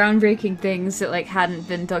 you know, groundbreaking things that, like, hadn't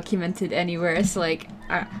been documented anywhere, so, like,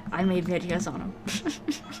 I made videos on them.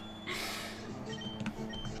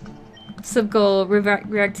 Subgoal,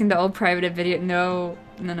 reacting to old private video. No,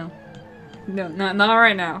 not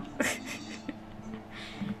right now.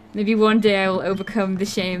 Maybe one day I will overcome the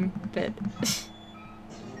shame, but...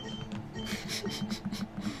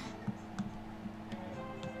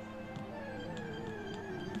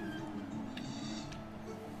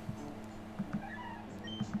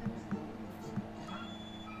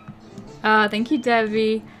 thank you,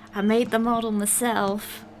 Debbie. I made the model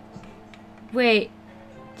myself. Wait,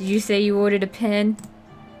 did you say you ordered a pin?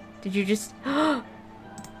 Did you just...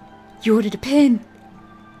 You ordered a pin!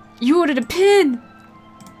 You ordered a pin!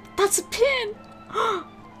 That's a pin!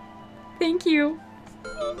 Thank you.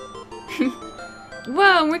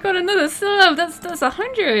 Wow, we got another sub! That's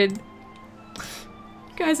 100!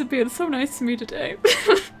 You guys are being so nice to me today.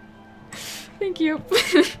 Thank you.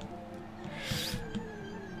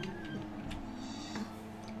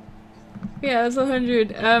 Yeah, that's 100.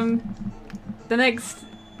 The next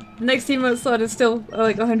emote slot is still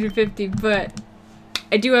like 150, but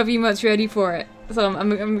I do have emotes ready for it, so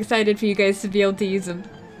I'm excited for you guys to be able to use them.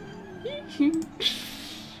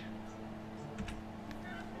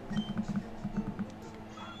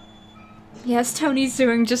 Yes, Tony's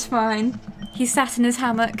doing just fine. He's sat in his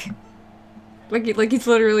hammock. Like he's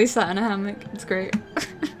literally sat in a hammock. It's great.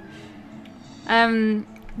 The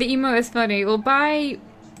emote is funny. Well, by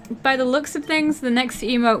the looks of things, the next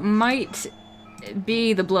emote might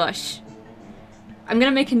be the blush. I'm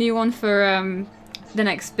gonna make a new one for the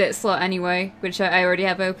next bit slot anyway, which I already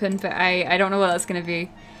have open, but I don't know what that's gonna be.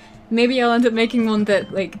 Maybe I'll end up making one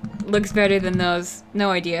that like looks better than those. No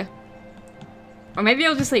idea. Or maybe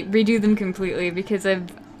I'll just like redo them completely, because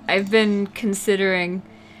I've been considering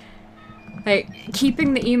like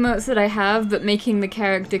keeping the emotes that I have but making the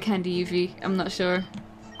character CandyEvie. I'm not sure.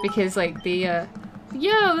 Because like the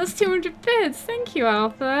yo, that's 200 bits! Thank you,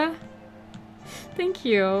 Alpha! Thank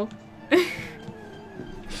you.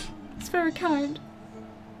 It's very kind.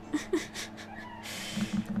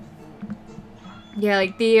 Yeah,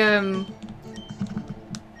 like the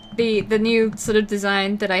new sort of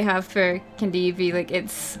design that I have for CandyEvie, like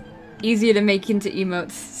it's easier to make into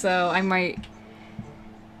emotes, so I might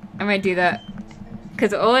do that.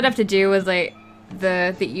 Cause all I'd have to do was like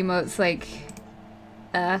the emotes like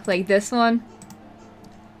this one.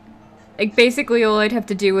 Like basically all I'd have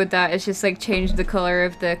to do with that is just like change the color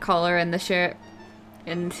of the collar and the shirt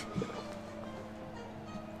and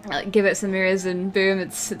like give it some mirrors and boom,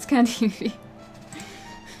 it's CandyEvie.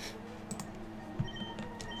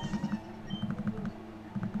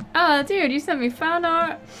 Oh, dude, you sent me fan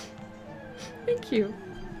art. Thank you.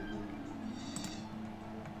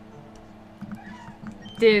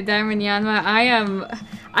 Dude, Diamond Yanma, I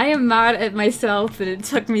am mad at myself that it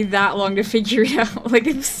took me that long to figure it out. Like,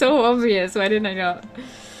 it was so obvious, why didn't I know?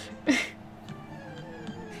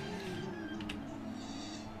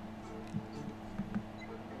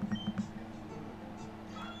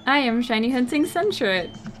 I am shiny hunting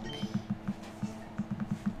Sunshine.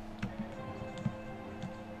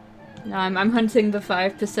 No, I'm hunting the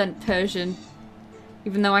 5% Persian.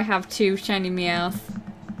 Even though I have 2 shiny Meowth.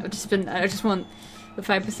 I just want the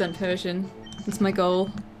 5% Persian. That's my goal.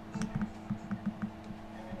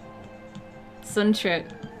 Sunshine.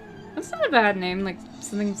 That's not a bad name, like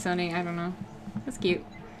something sunny, I don't know. That's cute.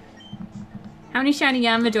 How many shiny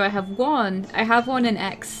Yama do I have? 1. I have 1 in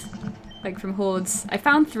X. Like from Hordes. I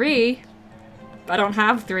found 3. But I don't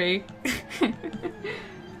have 3.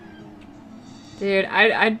 Dude,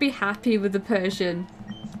 I'd be happy with the Persian.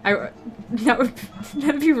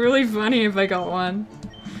 That'd be really funny if I got 1.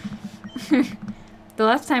 The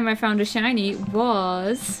last time I found a shiny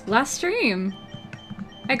was last stream.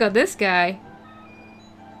 I got this guy.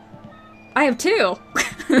 I have 2.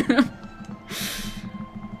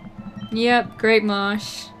 Yep, great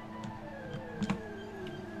mosh.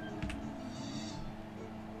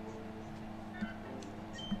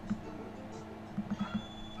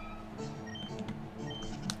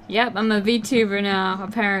 Yep, I'm a VTuber now,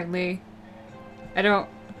 apparently. I don't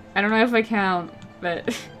know if I count,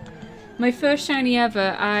 but my first shiny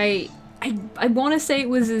ever, I want to say it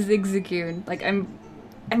was a Zigzagoon. Like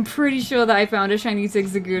I'm pretty sure that I found a shiny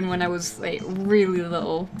Zigzagoon when I was like really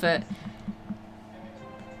little, but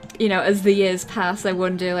you know, as the years pass, I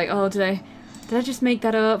wonder like, oh, did I just make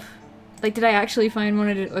that up? Like, did I actually find one,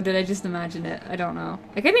 or did I just imagine it? I don't know.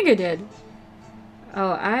 Like, I think I did.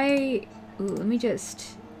 Oh, ooh, let me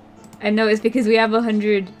just. I know it's because we have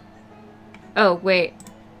 100. Oh, wait.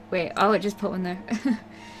 Oh, I just put one there.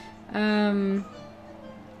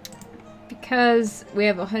 Because we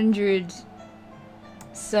have 100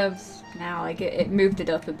 subs now, like it moved it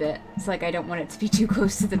up a bit. It's like I don't want it to be too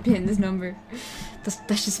close to the pins number.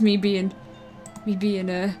 That's just me being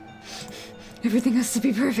everything has to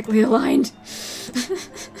be perfectly aligned.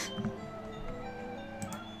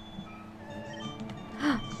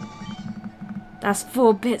 That's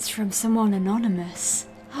 4 bits from someone anonymous.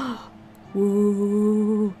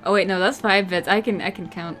 Woo. Oh wait, no, that's 5 bits. I can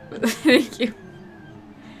count. Thank you.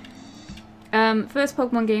 First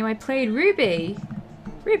Pokemon game I played, Ruby.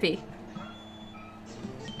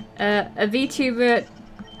 A VTuber.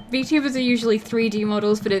 VTubers are usually 3D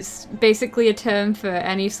models, but it's basically a term for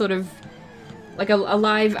any sort of like a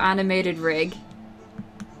live animated rig.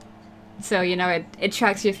 So you know it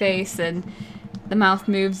tracks your face and the mouth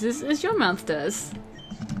moves as your mouth does.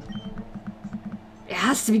 It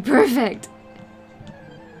has to be perfect!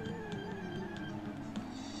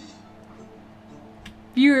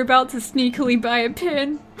 You're about to sneakily buy a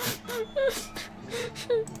pin.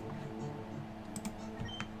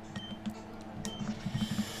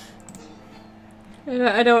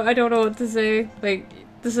 I don't know what to say. Like,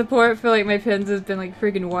 the support for like my pins has been like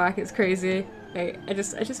friggin' whack, it's crazy. I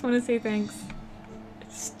just wanna say thanks.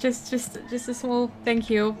 It's just a small thank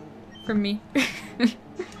you from me.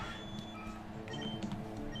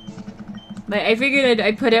 Like, I figured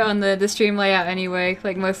I'd put it on the stream layout anyway,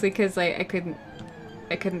 like, mostly because, like, I couldn't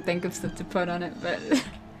think of stuff to put on it, but...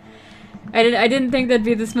 I didn't think there'd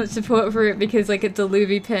be this much support for it because, like, it's a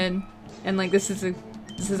Luvi pin, and, like, this is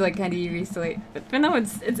like, CandyEvie, so, like... But no,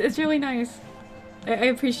 it's really nice. I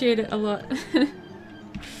appreciate it a lot.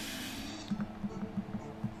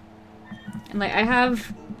 And, like,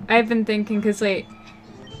 I've been thinking, because, like...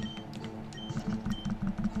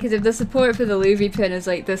 Because if the support for the Luvi pin is,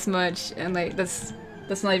 like, this much, and, like, that's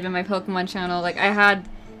not even my Pokemon channel, like, I had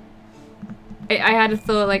a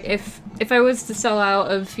thought, like, if I was to sell out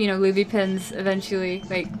of, you know, Luvi pins eventually,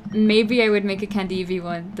 like, maybe I would make a CandyEvie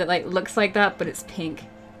one that, like, looks like that, but it's pink.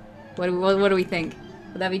 What do we think?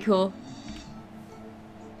 Would that be cool?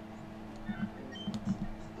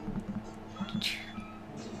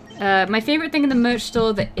 My favorite thing in the merch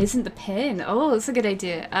store that isn't the pin. Oh, that's a good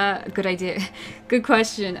idea. Good idea. Good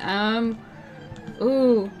question.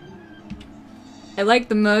 Ooh. I like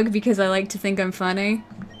the mug because I like to think I'm funny.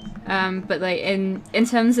 But like in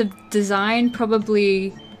terms of design, probably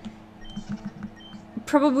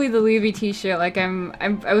the Luvi t-shirt. Like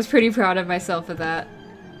I was pretty proud of myself for that.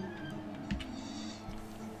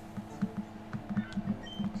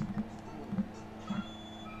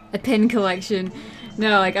 A pin collection.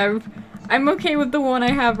 No, like I'm okay with the one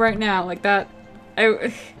I have right now. Like that,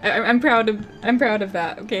 I'm proud of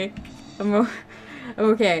that. Okay, I'm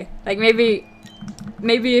okay. Like maybe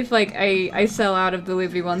if like I sell out of the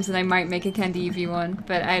Luvi ones, then I might make a CandyEvie one.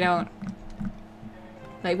 But I don't.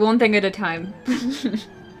 Like one thing at a time.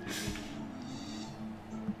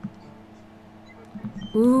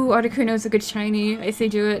 Ooh, Articuno's a good shiny. I say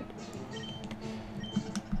do it.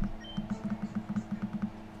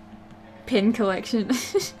 Pin collection.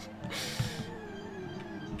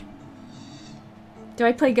 Do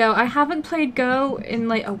I play Go? I haven't played Go in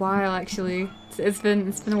like a while actually. It's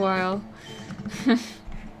been a while.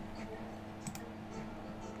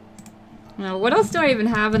 Now, what else do I even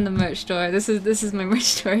have in the merch store? This is my merch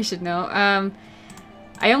store, I should know.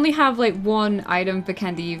 I only have like one item for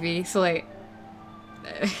CandyEvie, so like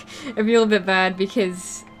I feel a bit bad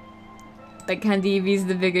because like CandyEvie's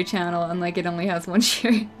the bigger channel and like it only has one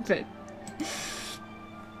shirt, but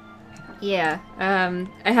yeah,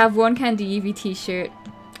 I have one CandyEvie t-shirt,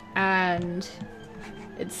 and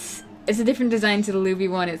it's a different design to the Luvi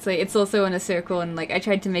one. It's like it's also in a circle, and like I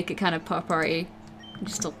tried to make it kind of pop arty,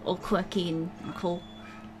 just all quirky and cool.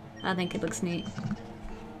 I think it looks neat.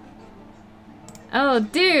 Oh,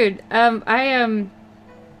 dude, I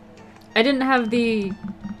didn't have the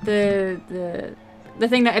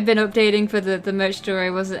thing that I've been updating for the merch store.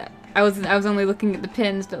 I was only looking at the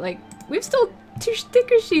pins, but like we've still 2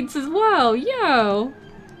 sticker sheets as well. Yo!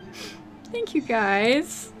 Thank you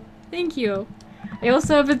guys. Thank you. I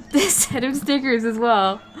also have this set of stickers as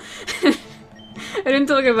well. I didn't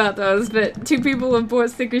talk about those, but 2 people have bought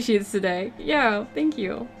sticker sheets today. Yo, thank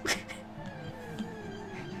you.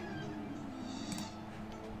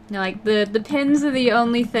 No, like the pins are the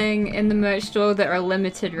only thing in the merch store that are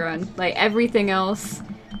limited run. Like everything else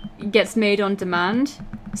gets made on demand.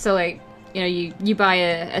 So like, you know, you buy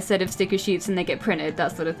a set of sticker sheets and they get printed,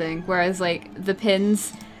 that sort of thing. Whereas, like, the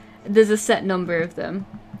pins, there's a set number of them.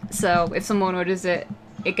 So, if someone orders it,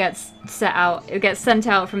 it gets sent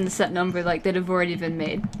out from the set number, like, that have already been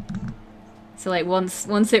made. So, like, once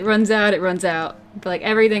it runs out, it runs out. But, like,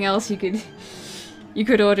 everything else you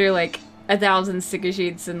could order, like, 1,000 sticker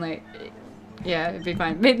sheets and, like, yeah, it'd be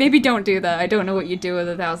fine. Maybe don't do that. I don't know what you do with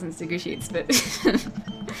 1,000 sticker sheets, but...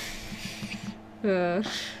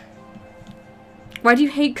 Why do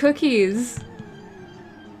you hate cookies?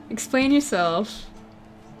 Explain yourself.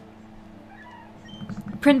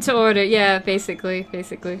 Print to order, yeah, basically.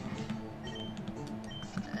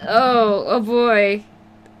 Oh boy.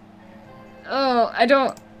 Oh,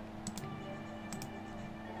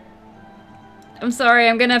 I'm sorry,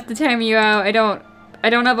 I'm gonna have to time you out. I don't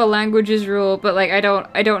have a languages rule, but like I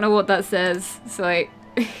don't know what that says. So like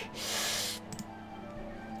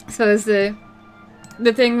so there's the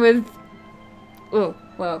thing with oh,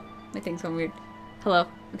 whoa, my thing's gone weird. Hello.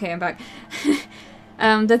 Okay, I'm back.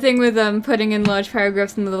 The thing with putting in large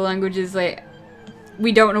paragraphs in other languages, like,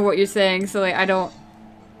 we don't know what you're saying, so like I don't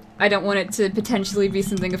want it to potentially be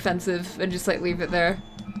something offensive and just like leave it there.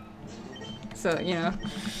 So, you know.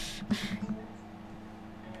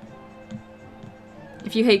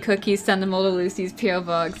 If you hate cookies, send them all to Lucy's P.O.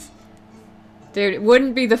 Box. Dude, it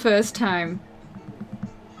wouldn't be the first time.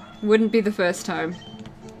 Wouldn't be the first time.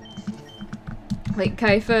 Like,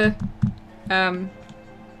 Kaifa,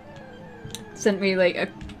 sent me, like,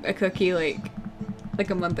 a cookie, like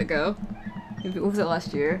a month ago. Was it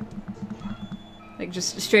last year? Like,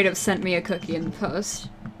 just straight up sent me a cookie in the post.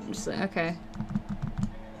 I'm just like, okay.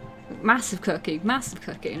 Massive cookie, and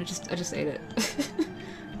I just ate it.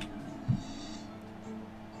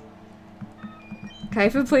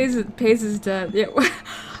 Kaifa pays his debt. Yeah.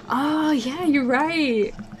 Oh, yeah, you're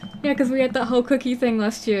right. Yeah, because we had that whole cookie thing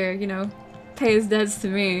last year, you know. Pay his debts to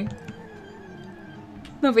me.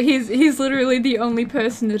 No, but he's literally the only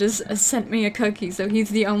person that has sent me a cookie, so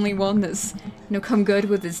he's the only one that's, you know, come good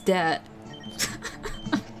with his debt.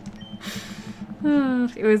 Oh,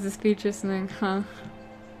 it was a speech or something, huh?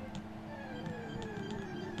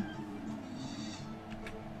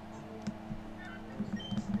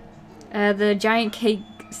 The giant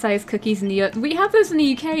cake-sized cookies in the we have those in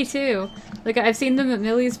the UK too. Like, I've seen them at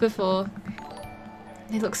Millie's before.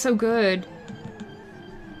 They look so good.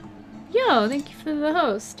 Yo, thank you for the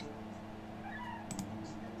host.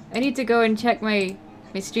 I need to go and check my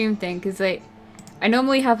stream thing, because, like, I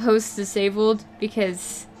normally have hosts disabled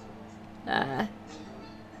because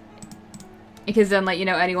then, like, you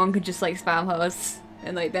know, anyone could just, like, spam hosts,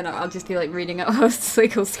 and, like, then I'll just be, like, reading out hosts,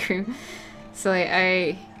 like, I'll scream. So,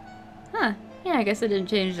 like, huh, yeah, I guess I didn't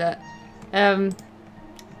change that.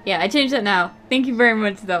 Yeah, I changed that now. Thank you very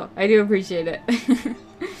much, though. I do appreciate it.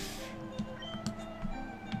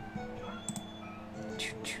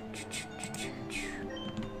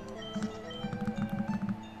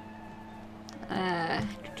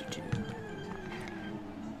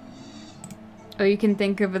 Oh, you can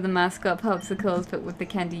think of the mascot popsicles, but with the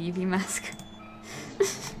CandyEvie mask.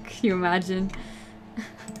 Can you imagine?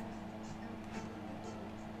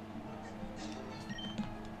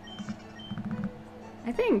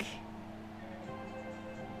 I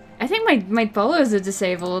think my followers are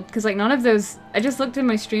disabled, because, like, none of those... I just looked at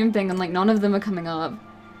my stream thing and, like, none of them are coming up.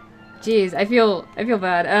 Jeez, I feel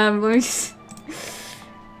bad. Let me just...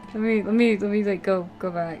 let me, like, go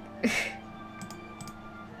back.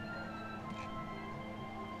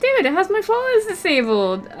 Dude, it has my followers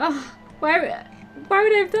disabled! Oh, why would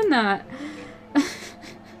I have done that?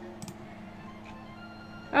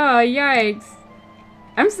 Oh, yikes.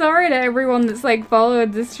 I'm sorry to everyone that's, like,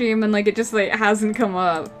 followed the stream and, like, it just, like, hasn't come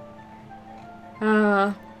up.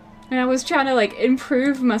 And I was trying to, like,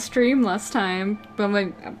 improve my stream last time,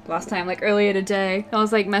 like, earlier today. I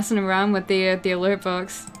was, like, messing around with the alert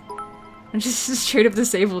box. And just straight up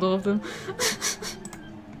disabled all of them.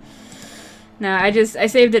 No, I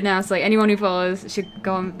saved it now, so, like, anyone who follows should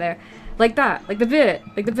go on there. Like that, like the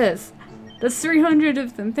bits. That's 300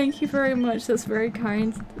 of them. Thank you very much, that's very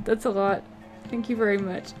kind. That's a lot. Thank you very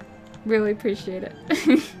much. Really appreciate it.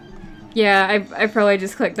 Yeah, I probably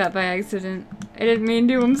just clicked that by accident. I didn't mean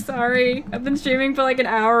to, I'm sorry. I've been streaming for like an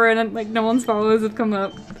hour and like no one's followers have come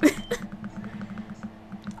up.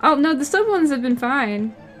 Oh no, the sub ones have been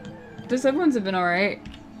fine. The sub ones have been alright.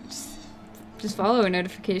 Just follow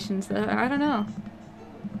notifications. I don't know.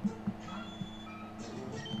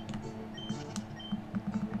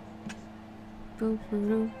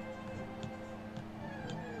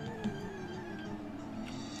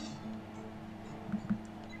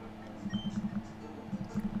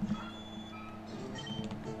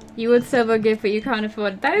 You would sub a gift, but you can't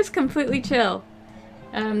afford. That is completely chill.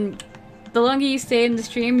 The longer you stay in the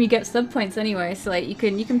stream, you get sub points anyway. So like you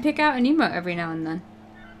can pick out an emote every now and then.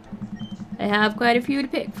 I have quite a few to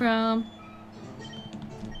pick from.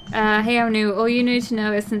 Hey, I'm new. All you need to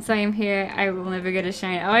know is since I am here, I will never get a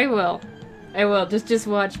shine. Oh, I will. I will. Just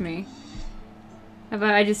watch me. How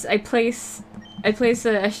about I place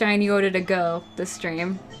a shiny order to go this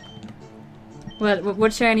stream.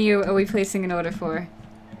 What shiny are we placing an order for?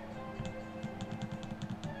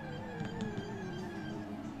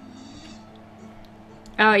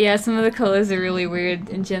 Oh yeah, some of the colors are really weird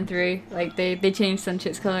in Gen 3. Like they changed some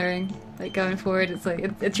shit's coloring. Like going forward, it's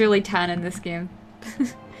like it's really tan in this game.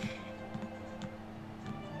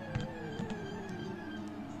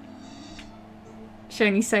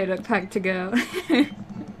 Shiny Psyduck pack to go.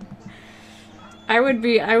 I would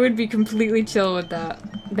be completely chill with that.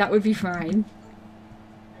 That would be fine.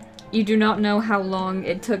 You do not know how long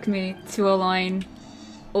it took me to align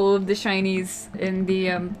all of the shinies in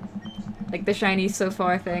the like the shiny so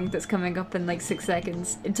far thing that's coming up in like 6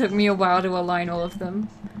 seconds. It took me a while to align all of them.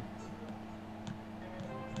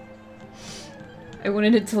 I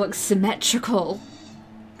wanted it to look symmetrical,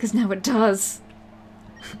 because now it does.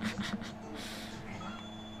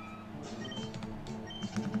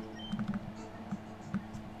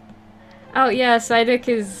 Oh yeah, Psyduck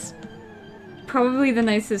is probably the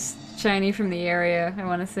nicest shiny from the area, I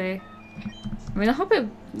want to say. I mean, the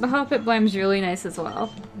Hoppip Blime's really nice as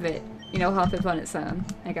well, but, you know, Hoppip on its own,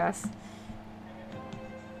 I guess.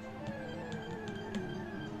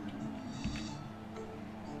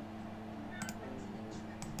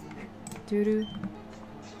 Dude,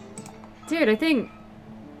 I think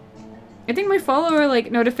my follower, like,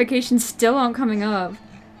 notifications still aren't coming up.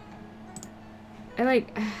 I,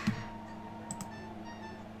 like...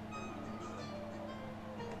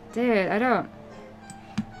 Dude, I don't...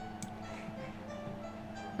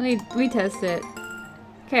 Let me test it.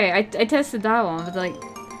 Okay, I tested that one, but, like...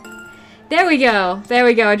 There we go! There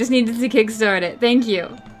we go, I just needed to kickstart it. Thank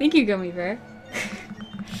you. Thank you, Gummy Bear.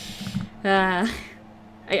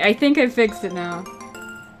 I think I fixed it now.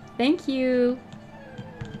 Thank you.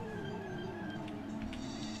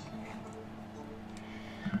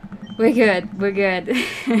 We're good. We're good.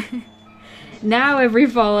 Now every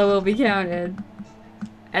follow will be counted.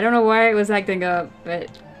 I don't know why it was acting up, but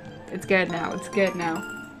it's good now. It's good now.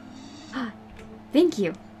 Thank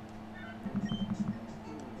you.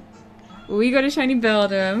 We got a shiny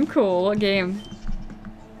Beldum. Cool. What game?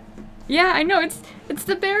 Yeah, I know. It's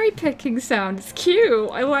the berry picking sound. It's cute.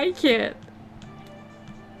 I like it.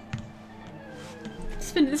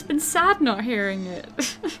 It's been sad not hearing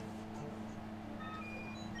it.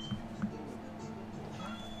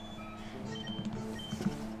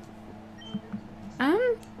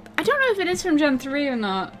 I don't know if it is from Gen 3 or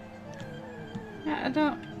not. Yeah, I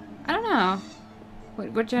don't know.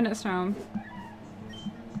 What gen it's from?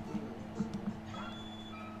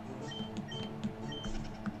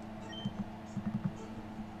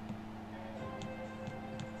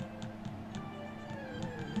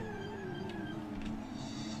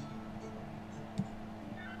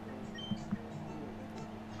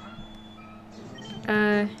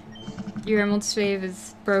 Your Emerald Stave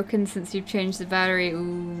is broken since you've changed the battery.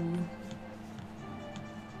 Ooh.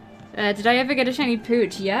 Did I ever get a shiny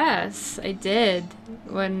Pooch? Yes, I did.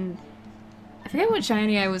 When... I forget what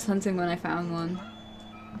shiny I was hunting when I found one.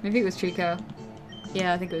 Maybe it was Trico.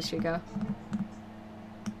 Yeah, I think it was Trico.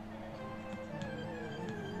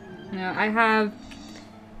 No, I have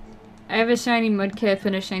a shiny Mudkip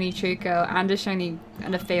and a shiny Trico and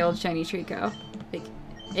a failed shiny Trico. Like,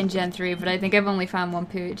 in Gen 3, but I think I've only found one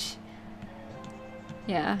Pooch.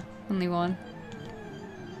 Yeah, only one.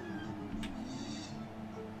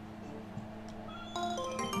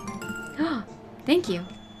 Thank you.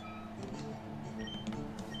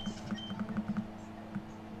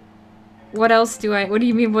 What else do I- what do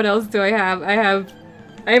you mean what else do I have? I have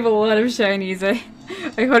a lot of shinies.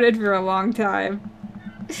 I hunted for a long time.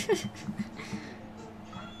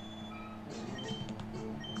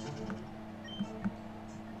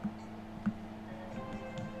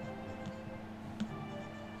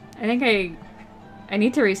 I think I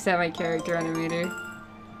need to reset my character animator.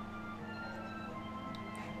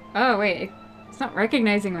 Oh wait, it's not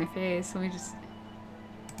recognizing my face. Let me just...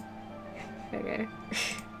 Okay.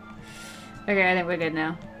 Okay, I think we're good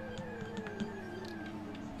now.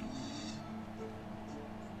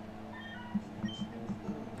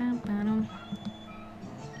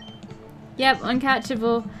 Yep,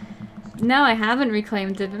 uncatchable. No, I haven't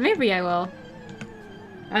reclaimed it, but maybe I will.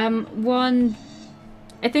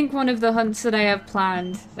 I think one of the hunts that I have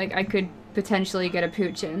planned, like, I could potentially get a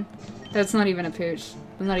Pooch in. That's not even a Pooch. It's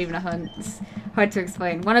not even a hunt. It's hard to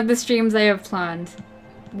explain. One of the streams I have planned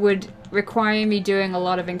would require me doing a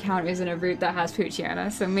lot of encounters in a route that has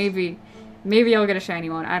Poochiana, so maybe I'll get a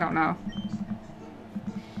shiny one. I don't know.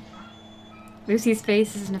 Lucy's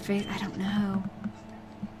face isn't a face. I don't know.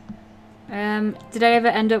 Did I ever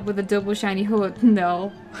end up with a double shiny hood?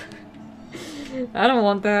 No. I don't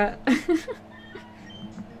want that.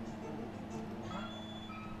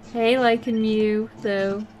 Hey, Lycan Mew,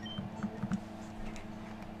 though.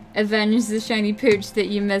 Avenge the shiny Pooch that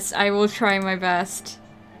you missed. I will try my best.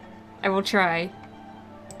 I will try.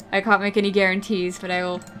 I can't make any guarantees, but I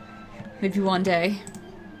will. Maybe one day.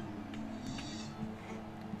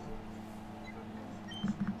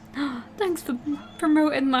 Thanks for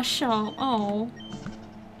promoting my shop. Oh.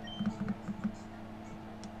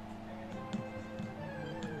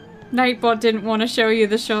 Nightbot didn't want to show you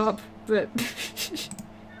the shop, but...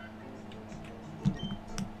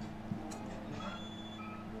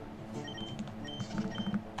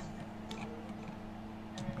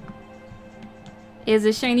 Is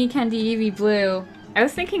a shiny CandyEvie blue. I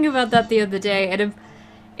was thinking about that the other day.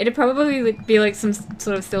 It'd probably be like some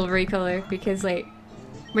sort of silvery color because like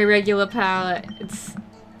my regular palette,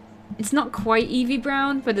 it's not quite Eevee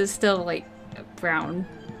brown, but it's still like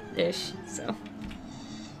brown-ish. So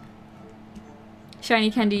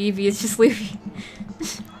shiny CandyEvie is just leaving.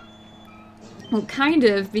 Well, kind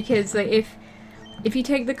of, because like if you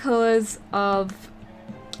take the colors of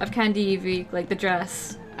CandyEvie, like the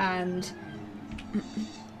dress and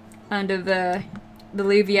of the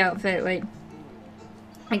Leafy outfit, like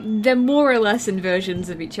Like, they're more or less inversions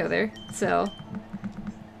of each other, so...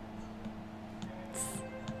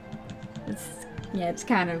 yeah, it's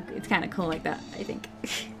kind of cool like that, I think.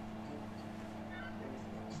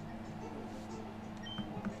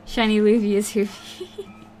 Shiny Luffy is who.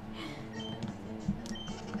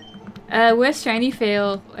 Worst shiny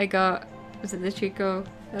fail I got, was it the Trico?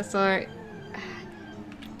 That's alright.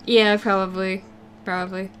 Yeah, probably.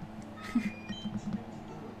 Probably.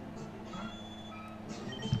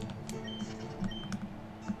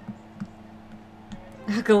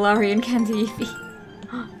 Galarian CandyEvie.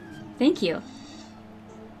 Thank you.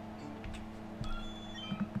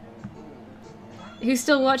 Who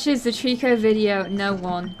still watches the Trico video? No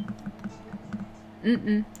one.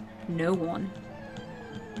 No one.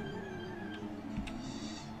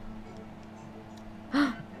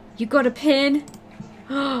 You got a pin?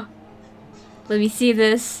 Let me see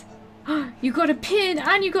this. You got a pin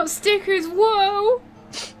and you got stickers. Whoa!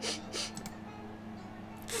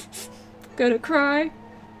 Gonna cry.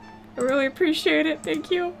 I really appreciate it.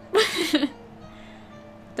 Thank you.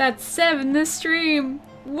 That's 7 this stream.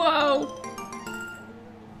 Whoa!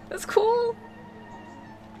 That's cool.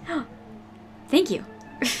 Thank you.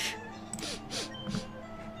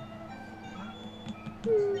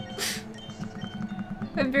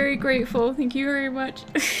 I'm very grateful. Thank you very much.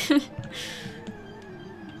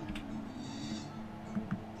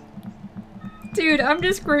 Dude, I'm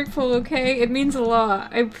just grateful, okay? It means a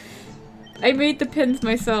lot. I made the pins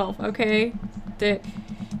myself, okay? They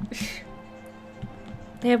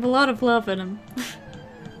have a lot of love in them.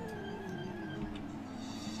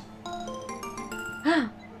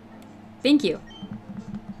 Thank you.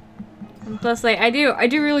 And plus, like, I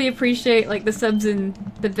do really appreciate, like, the subs and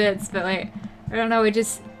the bits, but, like, I don't know,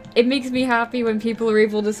 it makes me happy when people are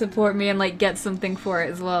able to support me and, like, get something for it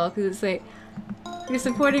as well, because it's like, you're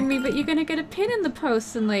supporting me, but you're gonna get a pin in the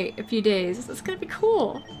post in, like, a few days. That's gonna be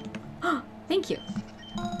cool. Thank you.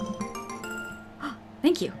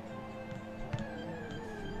 Thank you.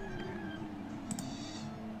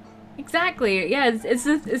 Exactly, yeah, it's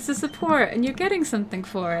the support, and you're getting something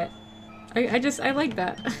for it. I like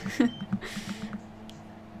that.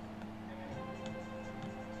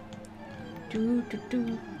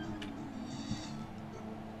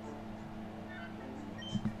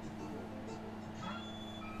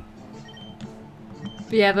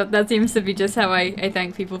 But yeah, that seems to be just how I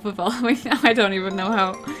thank people for following now. I don't even know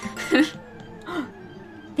how.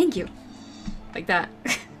 Thank you. Like that.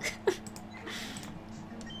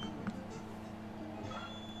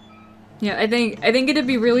 Yeah, I think it'd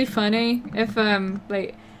be really funny if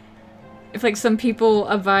like some people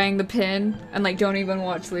are buying the pin and like don't even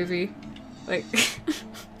watch Luffy. Like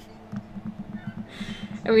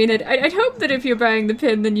I mean, I'd hope that if you're buying the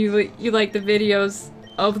pin then you like the videos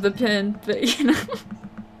of the pin, but you know.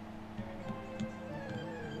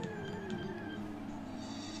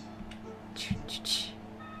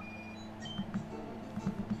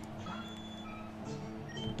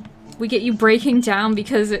 We get you breaking down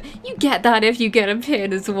because you get that if you get a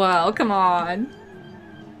pin as well. Come on.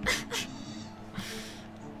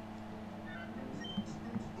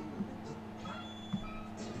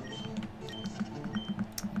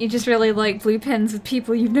 You just really like blue pins with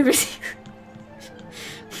people you've never seen.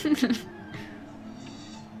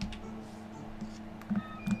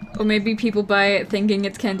 Or maybe people buy it thinking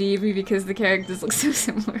it's CandyEvie because the characters look so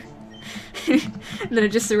similar. And then it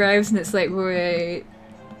just arrives and it's like, wait.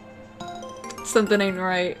 Something ain't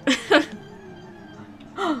right.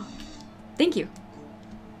 Thank you.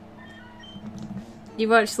 You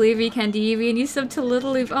watched Leavy, CandyEvie, and you subbed to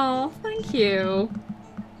Little Leaf. Oh, thank you.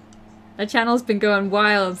 Our channel's been going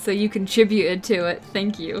wild, so you contributed to it.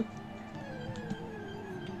 Thank you.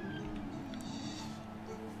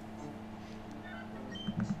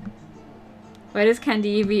 Why does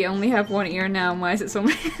CandyEvie only have one ear now, and why is it so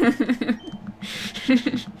many?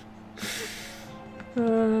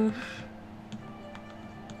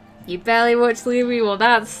 You barely watch Leavy? Well,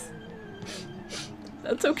 that's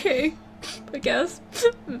okay, I guess.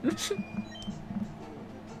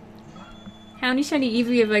 How many shiny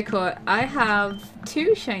Eevee have I caught? I have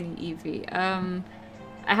 2 shiny Eevee. I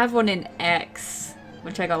have one in X,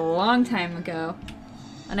 which I got a long time ago.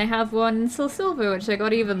 And I have one in Soul Silver, which I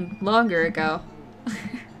got even longer ago.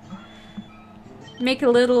 Make a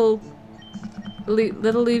little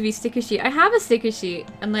Luffy sticker sheet. I have a sticker sheet,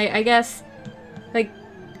 and like, I guess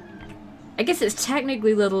it's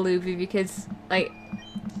technically Little Luffy because, like,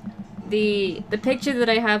 the picture that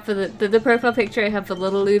I have for the profile picture I have for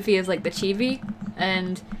Little Luffy is, like, the chibi,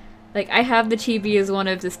 and, like, I have the chibi as one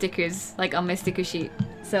of the stickers, like, on my sticker sheet.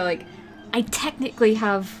 So, like, I technically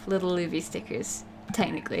have Little Luffy stickers,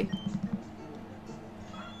 technically.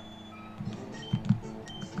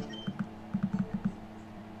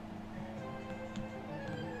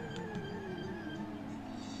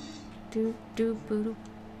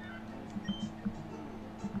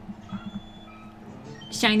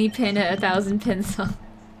 Shiny pin at 1,000 pins.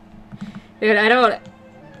 Dude, I don't...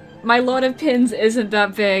 My lot of pins isn't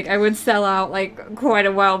that big. I would sell out, like, quite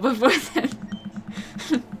a while before then.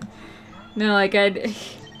 No, like, I'd...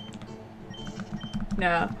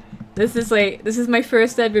 No. This is, like, this is my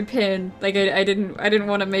first ever pin. Like, I didn't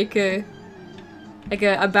want to make a... Like,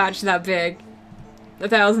 a batch that big.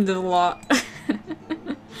 1,000 is a lot.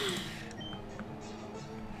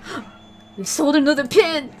 We sold another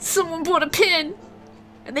pin! Someone bought a pin!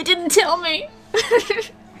 And they didn't tell me!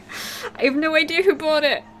 I have no idea who bought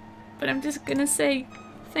it. But I'm just gonna say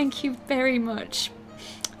thank you very much.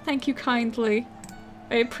 Thank you kindly.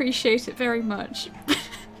 I appreciate it very much.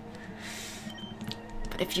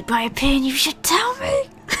 But if you buy a pin, you should tell me!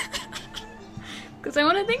 Because I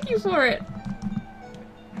want to thank you for it.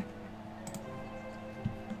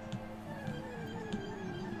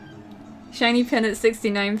 Shiny pin at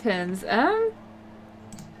 69 pins. I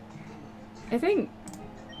think...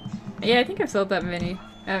 Yeah, I think I've sold that many.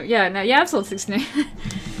 Yeah, no, yeah, I've sold 69.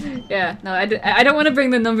 Yeah, no, I don't want to bring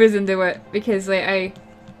the numbers into it because, like, I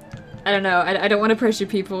don't know, I don't want to pressure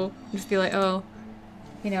people. Just be like, oh,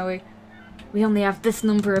 you know, we only have this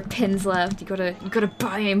number of pins left. You gotta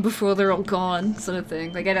buy them before they're all gone, sort of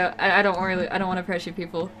thing. Like, I don't want to pressure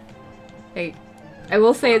people. Like, I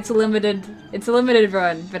will say it's a limited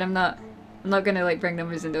run, but I'm not gonna, like, bring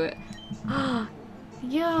numbers into it.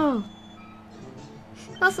 Yo!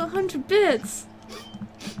 That's 100 bits!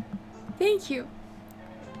 Thank you.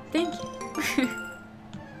 Thank you.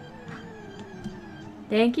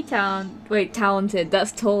 Thank you, talented.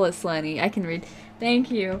 That's Tollus, Lenny. I can read.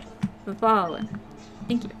 Thank you for following.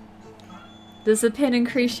 Thank you. Does the pin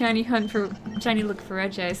increase shiny look for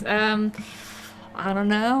Regice? I don't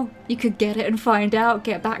know. You could get it and find out.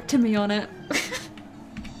 Get back to me on it.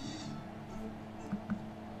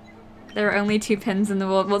 There are only 2 pins in the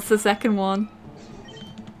world. What's the second one?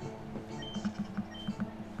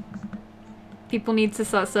 People need to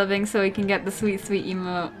start subbing so we can get the sweet, sweet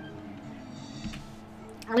emote.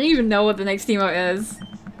 I don't even know what the next emote is.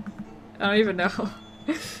 I don't even know.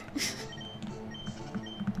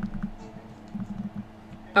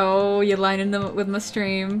 Oh, you're lining them up with my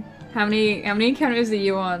stream. How many encounters are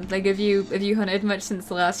you on? Like, have you hunted much since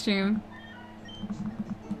the last stream?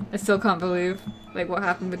 I still can't believe, like, what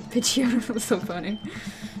happened with Pidgeotto. It was so funny.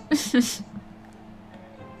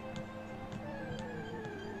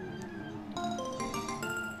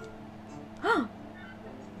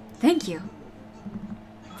 Thank you.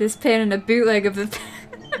 This pin and a bootleg of the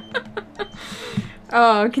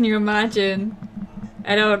Oh, can you imagine?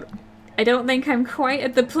 I don't think I'm quite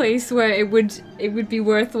at the place where it would be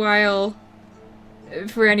worthwhile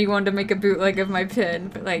for anyone to make a bootleg of my pin,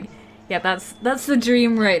 but, like, yeah, that's the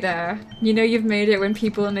dream right there. You know you've made it when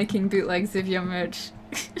people are making bootlegs of your merch.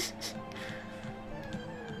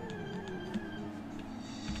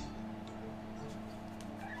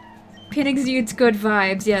 Pin exudes good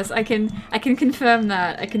vibes. Yes, I can confirm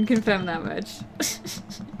that. I can confirm that much.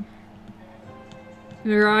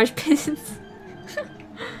 Mirage pins.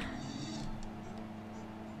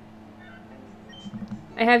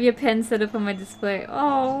 I have your pen set up on my display.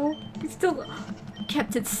 Oh, you still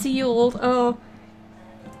kept it sealed. Oh,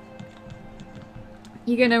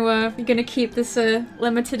 you're gonna keep this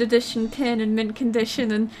limited edition pin in mint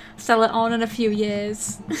condition and sell it on in a few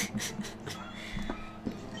years.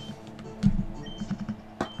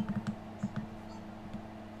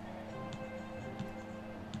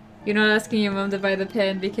 You're not asking your mom to buy the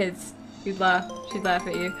pin because she'd laugh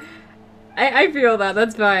at you. I feel that,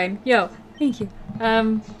 that's fine. Yo, thank you.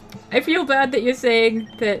 I feel bad that you're saying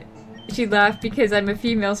that she'd laugh because I'm a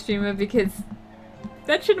female streamer because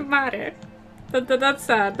that shouldn't matter. That's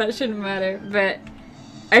sad, that shouldn't matter, but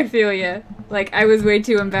I feel ya. Like, I was way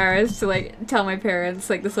too embarrassed to, like, tell my parents,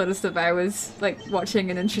 like, the sort of stuff I was, like,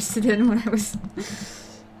 watching and interested in when I was...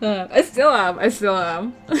 I still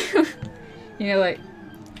am. You know, like,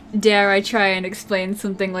 dare I try and explain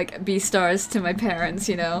something like B-stars to my parents,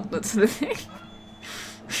 you know? That sort of thing.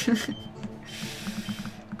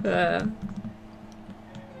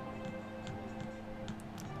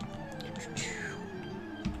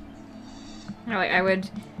 Like,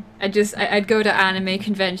 I'd go to anime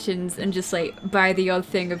conventions and just, like, buy the odd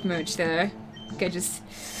thing of merch there. Like,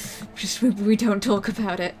 we don't talk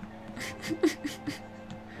about it.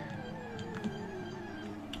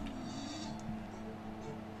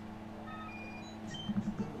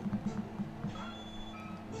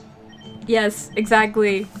 Yes,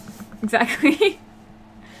 exactly. Exactly.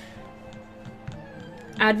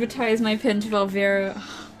 Advertise my pin to Valvera.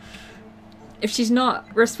 If she's not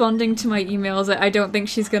responding to my emails, I don't think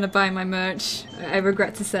she's gonna buy my merch. I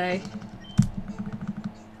regret to say.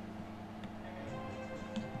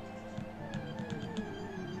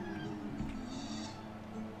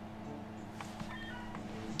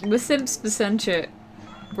 We're simps for Century.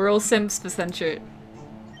 We're all simps for Century.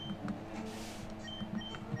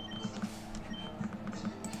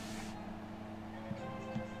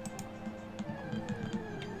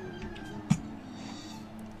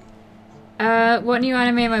 What new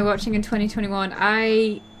anime am I watching in 2021?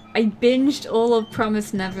 I binged all of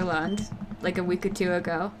Promised Neverland like a week or two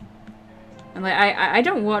ago. And like I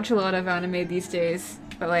don't watch a lot of anime these days,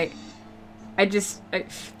 but like I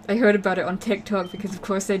heard about it on TikTok because of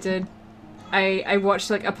course I did. I watched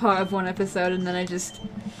like a part of one episode and then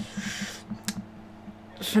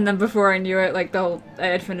and then before I knew it, like I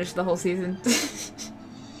had finished the whole season.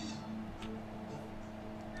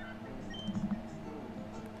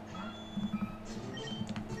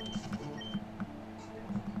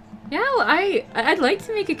 Yeah, well, I'd like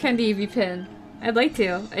to make a CandyEvie pin. I'd like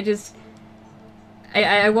to. I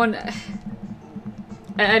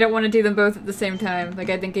don't want to do them both at the same time. Like,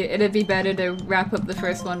 I think it'd be better to wrap up the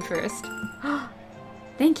first one first.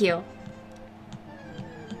 Thank you.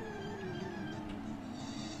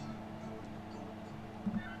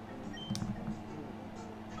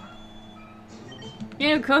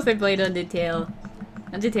 Yeah, of course I played Undertale.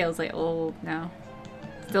 Undertale's like old now.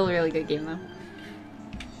 Still a really good game though.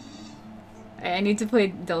 I need to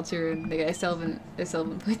play Deltarune. Like, I still haven't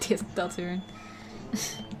played Deltarune.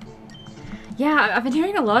 Yeah, I've been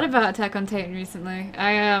hearing a lot about Attack on Titan recently.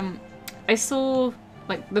 I saw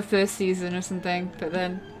like the first season or something, but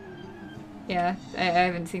then yeah, I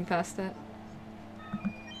haven't seen past it.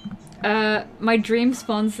 My dream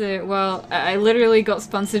sponsor, well, I literally got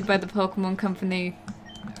sponsored by the Pokemon company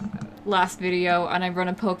last video, and I run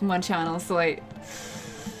a Pokemon channel, so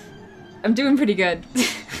I'm doing pretty good.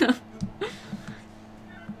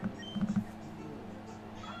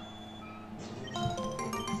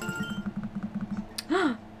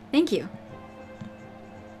 Thank you.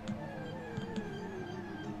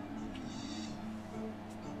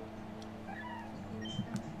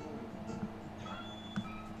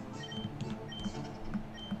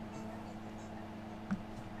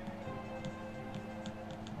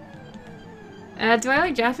 Do I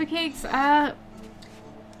like Jaffa Cakes? From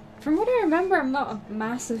what I remember, I'm not a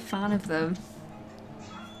massive fan of them.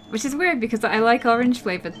 Which is weird because I like orange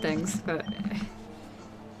flavored things, but...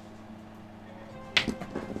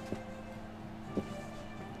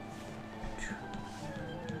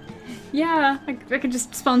 Yeah, I could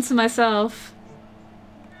just sponsor myself.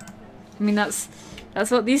 I mean, that's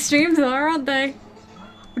what these streams are, aren't they?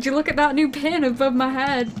 Would you look at that new pin above my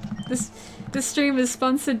head? This stream is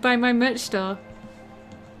sponsored by my merch store.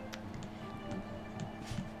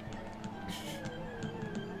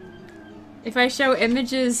 If I show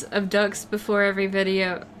images of ducks before every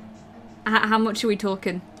video, how much are we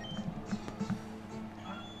talking?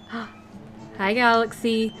 Hi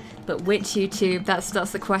Galaxy, but which YouTube? That's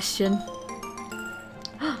the question.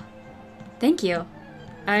 Thank you.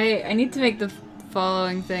 I need to make the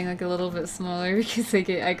following thing like a little bit smaller because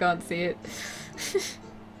I can't see it.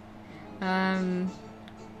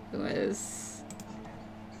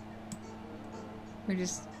 We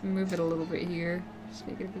just move it a little bit here. Just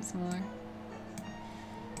make it a bit smaller.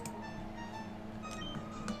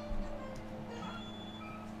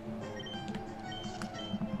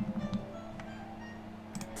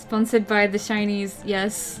 Sponsored by the Shinies,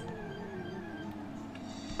 yes.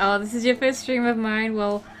 Oh, this is your first stream of mine?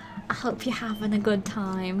 Well, I hope you're having a good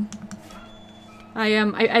time.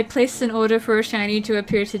 I placed an order for a shiny to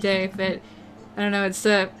appear today, but I don't know, it's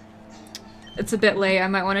a bit late. I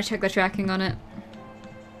might want to check the tracking on it.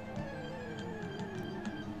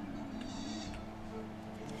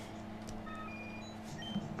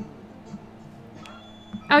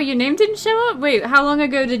 Oh, your name didn't show up? Wait, how long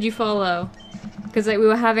ago did you follow? Because like, we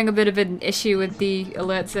were having a bit of an issue with the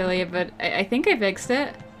alerts earlier, but I think I fixed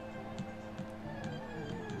it.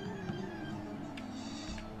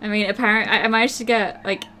 I mean, apparently, I managed to get,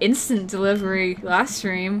 like, instant delivery last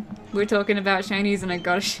stream. We were talking about shinies and I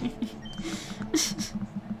got a shiny.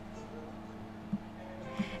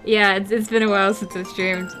 Yeah, it's been a while since I've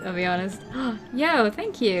streamed, I'll be honest. Yo,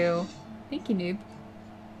 thank you. Thank you, noob.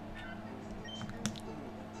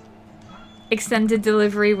 Extended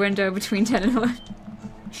delivery window between 10 and 11.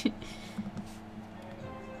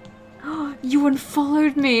 You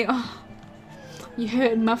unfollowed me! Oh, you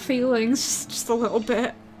hurted my feelings just a little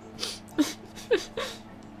bit.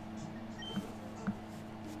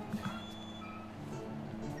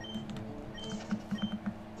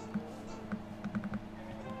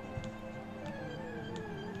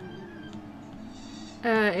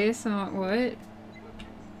 ASMR, what?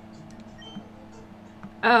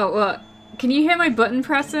 Oh, well, can you hear my button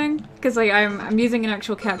pressing? Because, like, I'm using an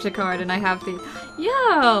actual capture card and I have the...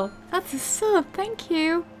 Yo! That's a sub, thank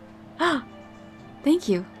you! Thank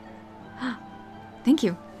you. Thank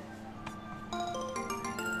you.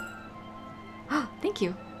 Thank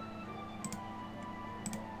you.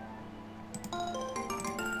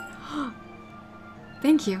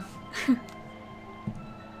 Thank you.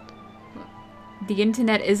 The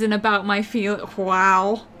internet isn't about my feel-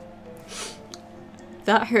 Wow.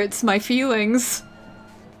 That hurts my feelings.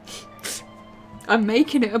 I'm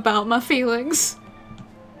making it about my feelings.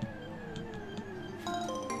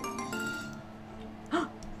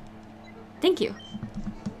 Thank you.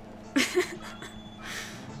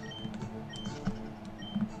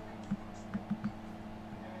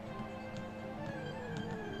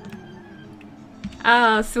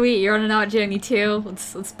 Ah, sweet, you're on an art journey too.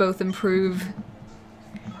 Let's both improve.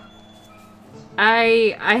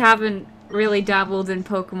 I haven't really dabbled in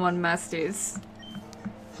Pokemon Masters.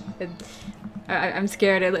 I'm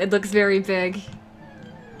scared. It looks very big.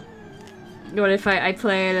 What if I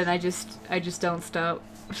play it and I just don't stop?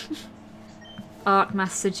 Art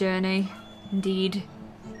Master Journey, indeed.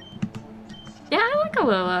 Yeah, I like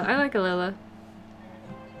Alola. I like Alola.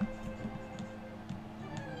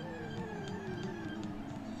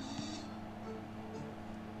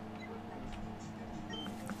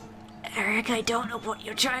 Eric, I don't know what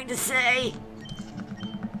you're trying to say.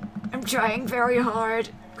 I'm trying very hard.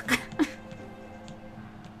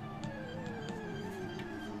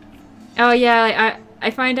 Oh yeah, like,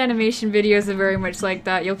 I find animation videos are very much like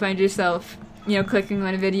that. You'll find yourself, you know, clicking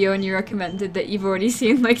on a video and you recommended that you've already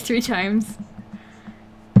seen like 3 times.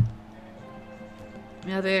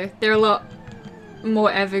 Yeah, they're a lot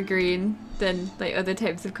more evergreen than like other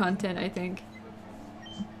types of content, I think.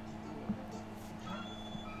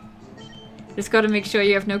 Just gotta make sure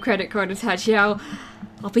you have no credit card attached. Yeah,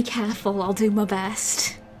 I'll be careful. I'll do my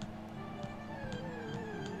best.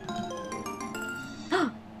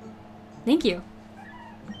 Thank you.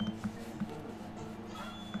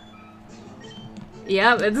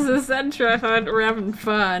 Yep, it's the Sentra hunt. We're having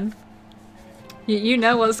fun. You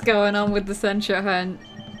know what's going on with the Sentra hunt.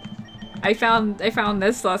 I found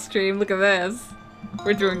this last stream. Look at this.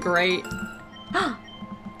 We're doing great.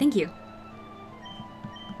 Thank you.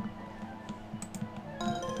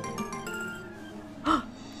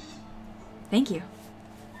 Thank you.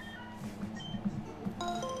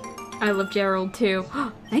 I love Gerald too.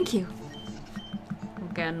 Thank you. I'm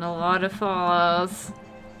getting a lot of follows.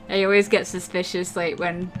 I always get suspicious like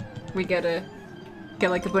when we get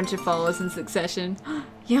like a bunch of follows in succession.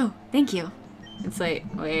 Yo, thank you. It's like,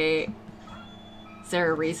 wait, is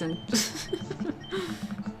there a reason?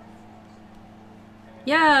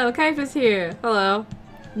 Yeah, Kaifa's here. Hello.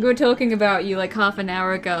 We were talking about you like half an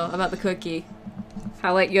hour ago about the cookie.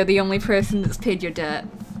 How like you're the only person that's paid your debt.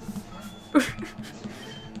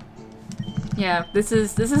 Yeah, this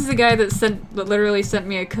is the guy that literally sent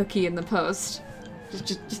me a cookie in the post.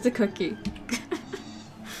 Just a cookie.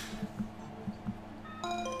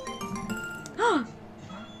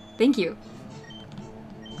 Thank you.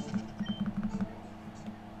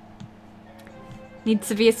 Needs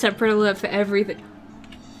to be a separate alert for everything.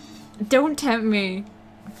 Don't tempt me.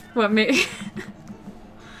 What me?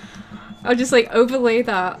 I'll just like overlay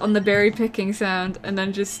that on the berry picking sound and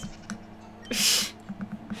then just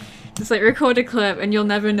like record a clip and you'll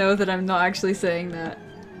never know that I'm not actually saying that.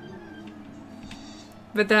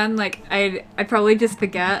 But then like I probably just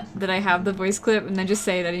forget that I have the voice clip and then just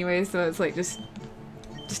say it anyway, so it's like just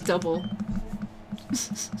double.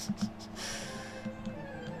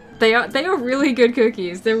 They are really good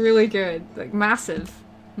cookies. They're really good. Like massive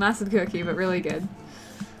cookie, but really good.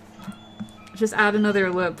 Just add another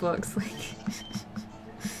alert box, like.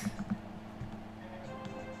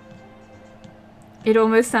 It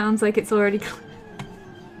almost sounds like it's already.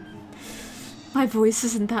 My voice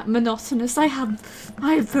isn't that monotonous. I have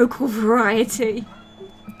vocal variety.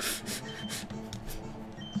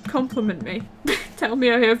 Compliment me. Tell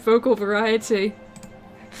me I have vocal variety.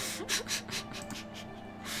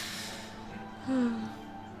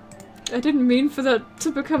 I didn't mean for that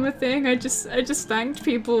to become a thing. I just thanked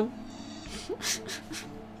people.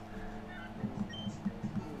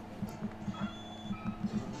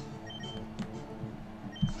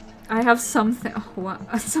 I have something. Oh, wow.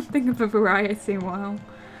 Something of a variety. Wow.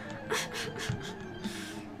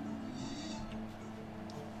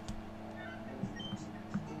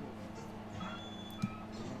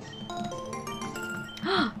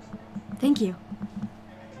 Thank you.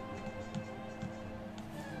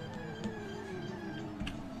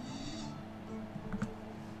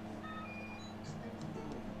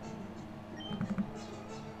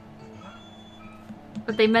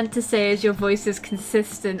 What they meant to say is your voice is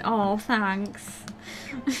consistent. Oh, thanks.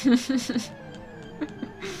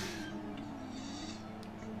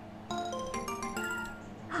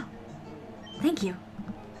 Thank you.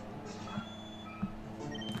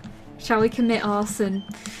 Shall we commit arson?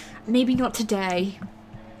 Maybe not today.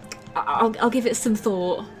 I'll give it some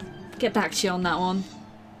thought. Get back to you on that one.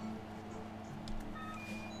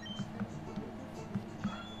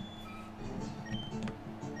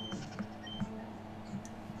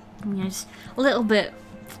 Yeah, just a little bit.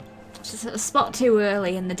 Just a spot too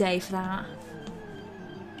early in the day for that.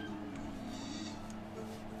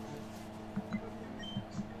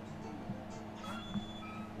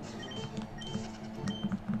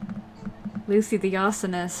 Lucy the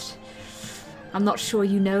arsonist. I'm not sure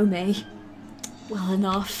you know me well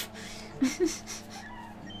enough.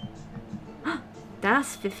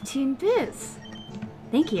 That's 15 bits.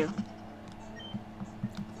 Thank you.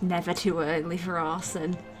 Never too early for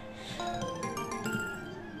arson.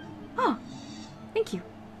 Oh, thank you.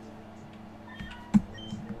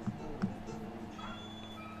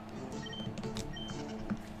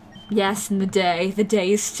 Yes, in the day. The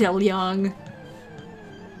day is still young.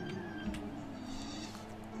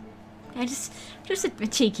 Yeah, just a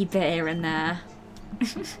cheeky bit here and there.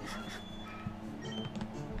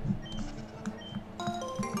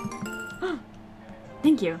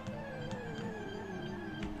 Thank you.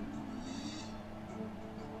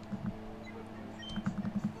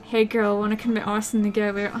 Hey girl, wanna commit arson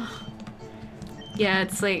together? Oh. Yeah,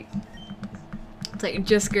 it's like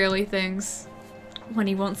just girly things when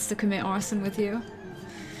he wants to commit arson with you.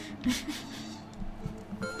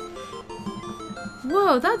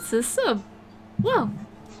 Whoa, that's a sub. Whoa.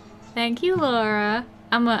 Thank you, Laura.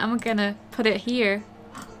 I'm gonna put it here.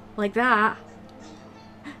 Like that.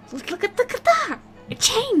 Look at that! It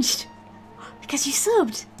changed! Because you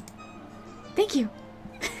subbed. Thank you.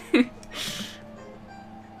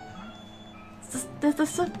 the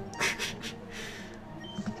sub.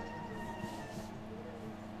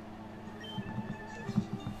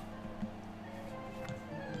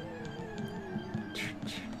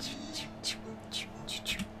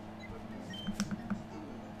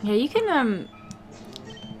 Yeah, you can,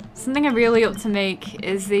 something I really ought to make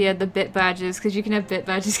is the bit badges, because you can have bit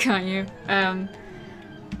badges, can't you?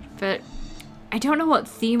 But I don't know what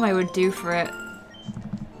theme I would do for it.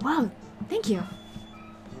 Wow, thank you.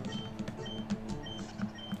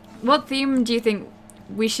 What theme do you think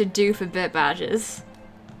we should do for bit badges?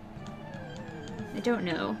 I don't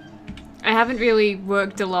know. I haven't really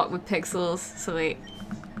worked a lot with pixels, so like,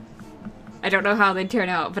 I don't know how they'd turn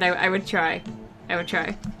out, but I would try. I would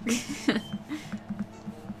try.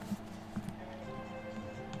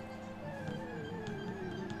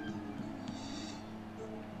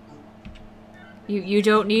 You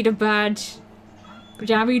don't need a badge.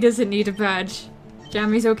 Jammy doesn't need a badge.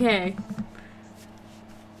 Jammy's okay.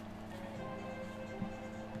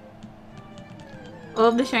 All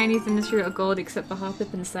of the shinies in this route are gold except for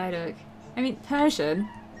Hoppip and Psyduck. I mean, Persian.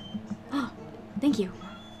 Oh, thank you.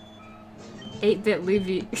 8-bit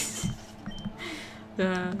Luby.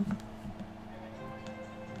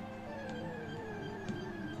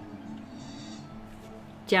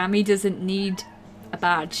 Jammy doesn't need a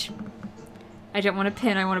badge. I don't want a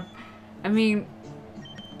pin, I want a... I mean...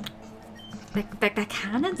 They're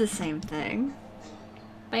kind of the same thing.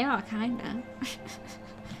 They are, kinda.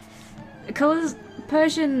 Colors...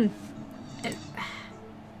 Persian...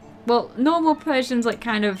 Well, normal Persian's like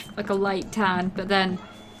kind of like a light tan, but then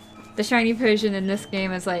the shiny Persian in this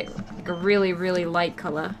game is like a really, really light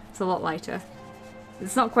color. It's a lot lighter.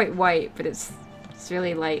 It's not quite white, but it's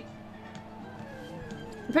really light.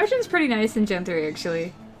 Persian's pretty nice in Gen 3,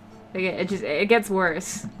 actually. Like, it gets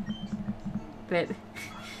worse. But,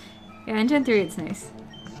 yeah, in Gen 3 it's nice.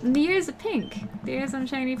 And the ears are pink. The ears on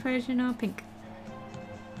shiny Persian are pink.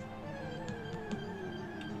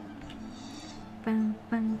 Bum,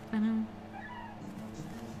 bum, bum.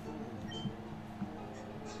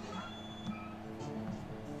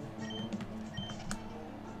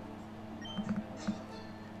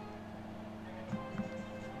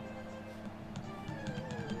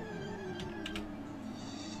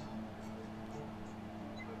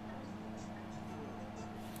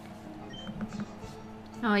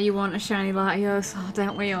 Oh, you want a shiny Latios? Oh,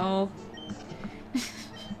 don't we all?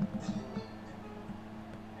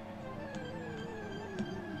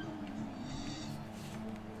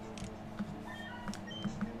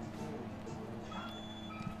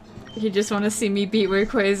 You just want to see me beat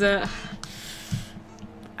Rayquaza?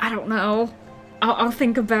 I don't know. I'll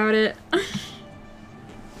think about it.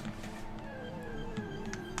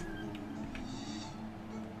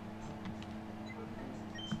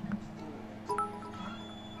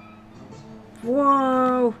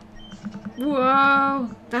 Whoa,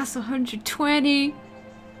 that's 120.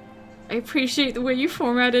 I appreciate the way you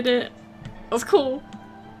formatted it. That's cool.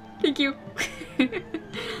 Thank you.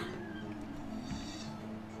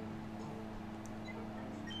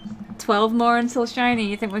 12 more until shiny.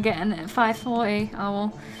 You think we're getting it at 540? Oh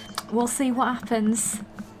well, we'll see what happens.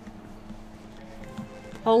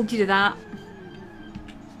 Hold you to that.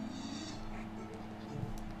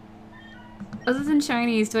 Other than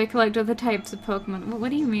shinies, do I collect other types of Pokemon?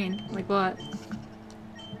 What do you mean? Like what?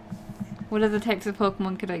 What other types of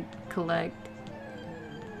Pokemon could I collect?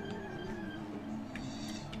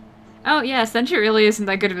 Oh yeah, Sentry really isn't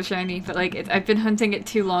that good of a shiny, but like I've been hunting it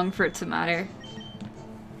too long for it to matter.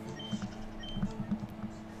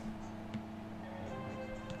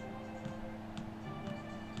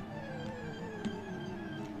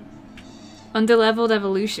 Underleveled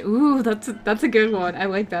evolution. Ooh, that's a good one. I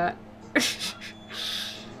like that.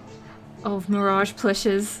 Oh, Mirage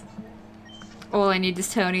plushes. All I need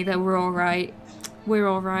is Tony, though. We're alright. We're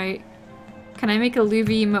alright. Can I make a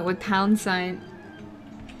Luby emote with pound sign?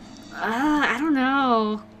 I don't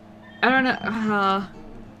know. I don't know.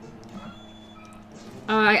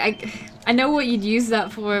 I know what you'd use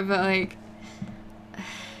that for, but like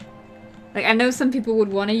I know some people would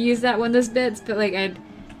want to use that when there's bits, but like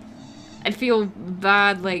I'd feel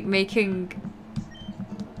bad like making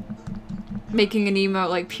an emote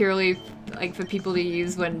like purely like for people to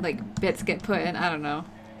use when like bits get put in. I don't know.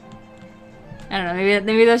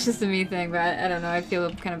 Maybe that's just a me thing, but I don't know. I feel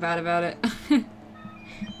kind of bad about it.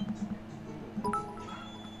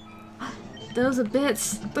 Those are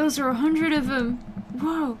bits. Those are 100 of them.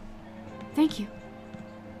 Whoa. Thank you.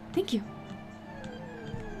 Thank you.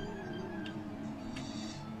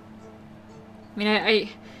 I mean, I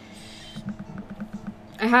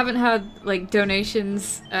haven't had like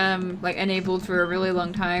donations like enabled for a really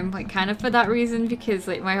long time, like kind of for that reason, because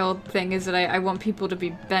like my whole thing is that I want people to be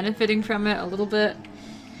benefiting from it a little bit,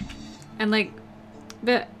 and like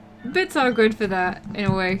bits are good for that in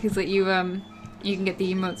a way, because like you can get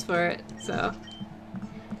the emotes for it. So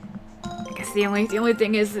I guess the only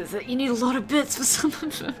thing is that you need a lot of bits for some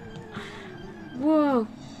of them. Whoa!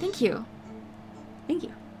 Thank you. Thank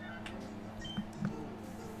you.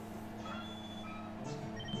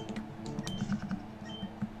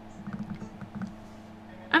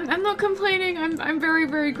 I'm not complaining. I'm very,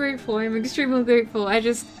 very grateful. I'm extremely grateful. I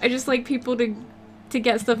just like people to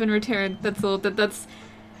get stuff in return. That's all. That's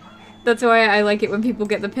why I like it when people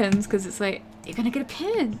get the pins, because it's like, you're gonna get a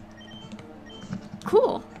pin.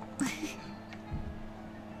 Cool.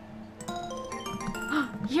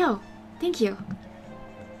 Yo, thank you.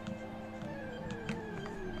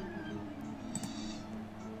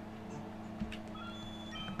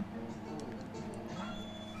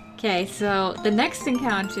 Okay, so the next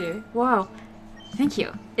encounter, wow, thank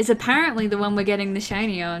you, is apparently the one we're getting the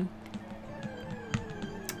shiny on.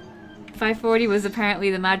 540 was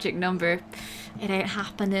apparently the magic number. It ain't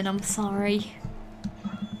happening, I'm sorry.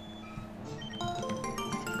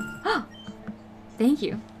 Oh, thank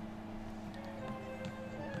you.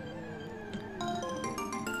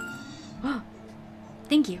 Oh,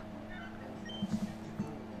 thank you.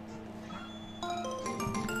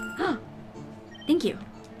 Oh, thank you.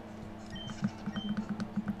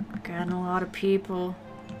 Getting a lot of people.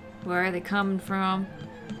 Where are they coming from?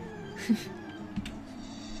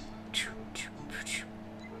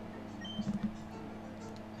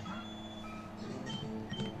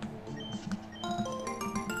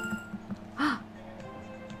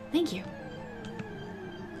 Thank you.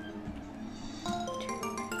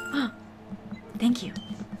 Thank you.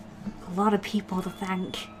 A lot of people to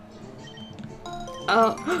thank.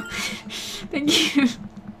 Oh, thank you.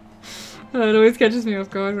 Oh, it always catches me off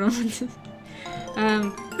guard when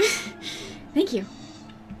I'm thank you.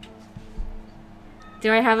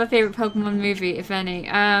 Do I have a favorite Pokemon movie, if any?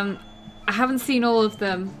 I haven't seen all of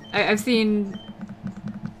them. I've seen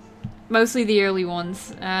mostly the early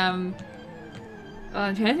ones. I'm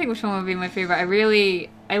trying to think which one would be my favorite.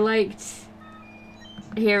 I liked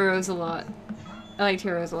Heroes a lot. I liked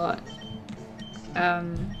Heroes a lot.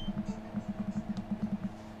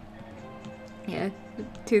 Yeah,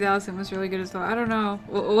 2000 was really good as well. I don't know.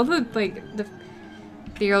 All the like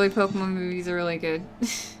the early Pokemon movies are really good.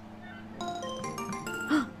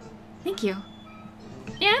 Thank you.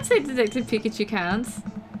 Yeah, I'd say Detective Pikachu counts.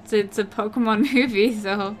 It's a Pokemon movie,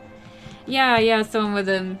 so yeah, it's the one with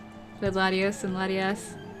Latios and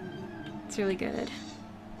Latias. It's really good.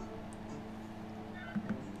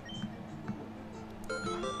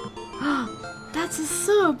 That's a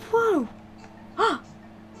sub! Whoa!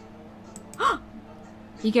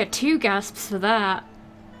 You get 2 gasps for that.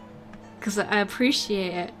 Because I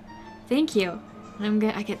appreciate it. Thank you. And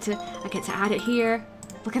I get to add it here.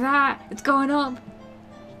 Look at that. It's going up.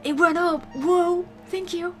 It went up. Whoa.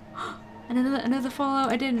 Thank you. And another follow.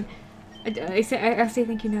 I didn't. I say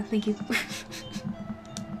thank you now. Thank you.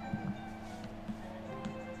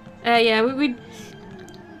 Yeah,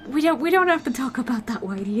 we don't have to talk about that,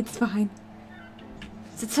 Whitey. It's fine.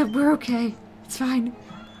 We're okay. It's fine.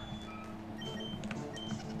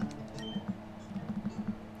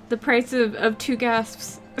 The price of 2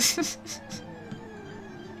 gasps.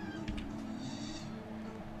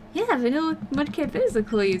 Yeah, Vanilla Mudkip is a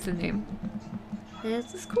cool username.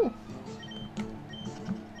 This is cool.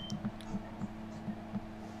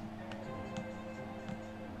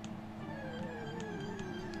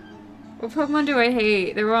 What Pokemon do I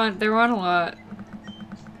hate? They're on a lot.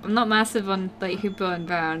 I'm not massive on like Hoopa and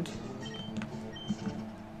Bound.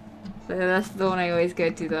 But that's the one I always go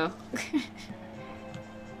to though.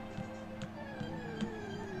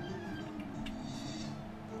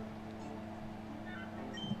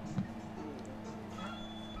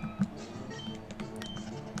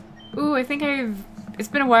 Ooh, I think it's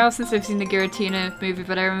been a while since I've seen the Giratina movie,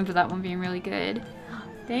 but I remember that one being really good.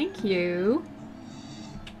 Thank you.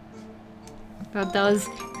 Well,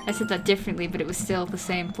 I said that differently, but it was still the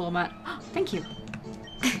same format. Thank you.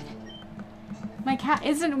 My cat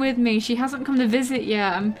isn't with me. She hasn't come to visit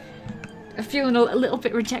yet. I'm feeling a little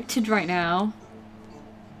bit rejected right now.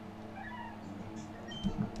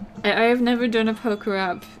 I have never done a poker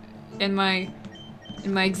app in my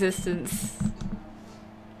existence.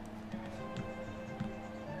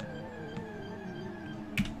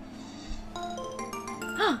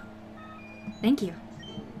 Thank you.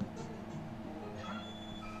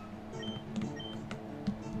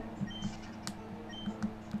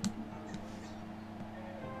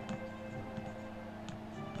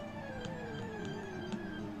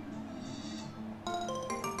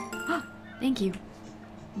 Thank you.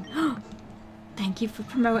 Thank you for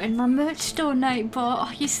promoting my merch store, Nightbot.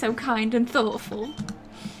 Oh, you're so kind and thoughtful.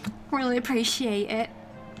 Really appreciate it.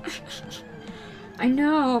 I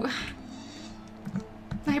know.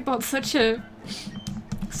 Nightbot's such a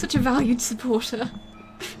valued supporter.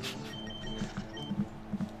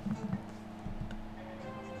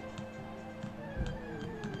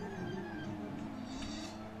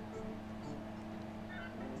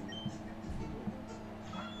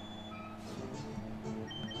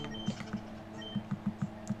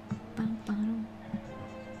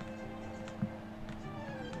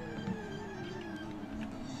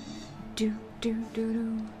 Do do do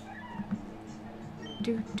do.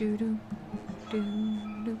 Do do do do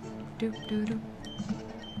do do do do.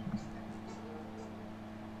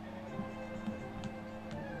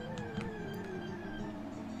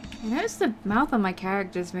 I noticed the mouth on my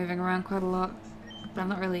character is moving around quite a lot, but I'm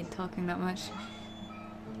not really talking that much.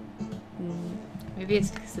 Maybe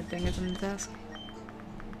it's because the thing is on the desk.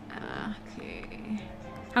 Okay.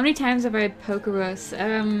 How many times have I Pokerus?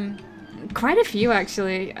 Quite a few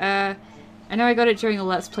actually. I know I got it during a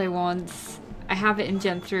Let's Play once. I have it in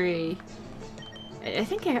Gen 3. I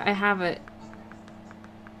think I have it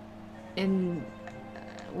in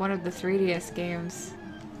one of the 3DS games.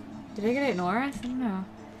 Did I get it in Oris? I don't know.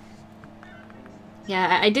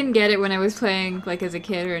 Yeah, I didn't get it when I was playing like as a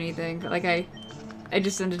kid or anything, but like I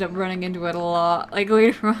just ended up running into it a lot, like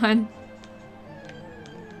later on.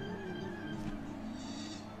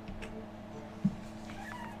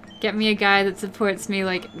 Get me a guy that supports me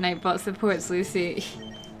like Nightbot supports Lucy.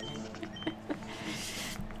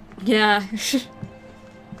 Yeah.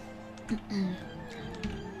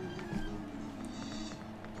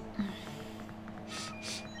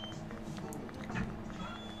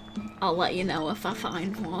 I'll let you know if I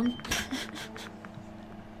find one.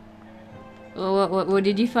 Well, what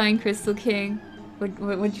did you find, Crystal King?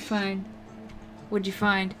 What'd you find? What'd you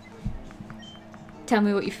find? Tell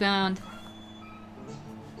me what you found.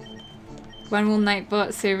 When will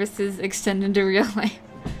Nightbot services extend into real life?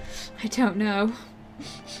 I don't know.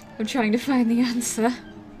 I'm trying to find the answer.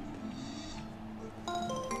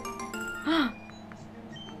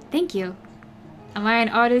 Thank you. Am I an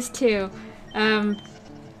artist too? I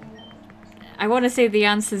want to say the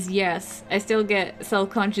answer's yes. I still get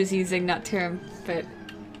self-conscious using that term, but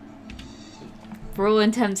for all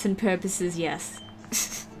intents and purposes, yes.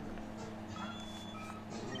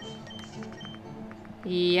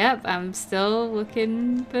 Yep, I'm still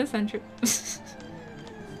looking for Centric.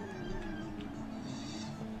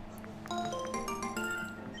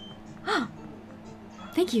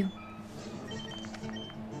 Thank you.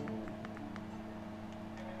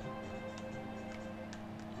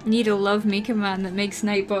 Need a love me command that makes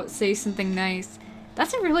Nightbot say something nice.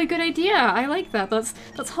 That's a really good idea. I like that. That's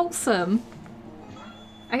wholesome.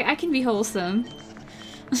 I can be wholesome.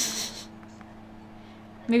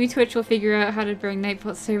 Maybe Twitch will figure out how to bring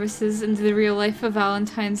Nightbot services into the real life of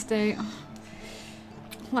Valentine's Day. Oh,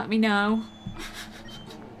 let me know.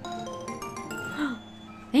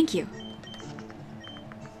 Thank you.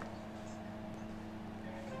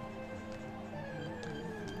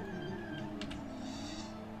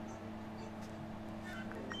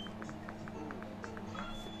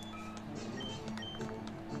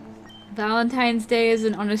 Valentine's Day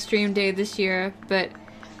isn't on a stream day this year, but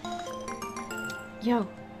yo,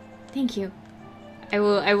 thank you. I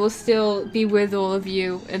will still be with all of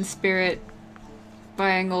you in spirit,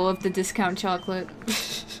 buying all of the discount chocolate.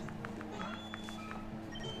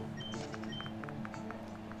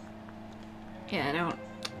 Yeah,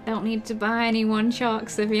 don't need to buy anyone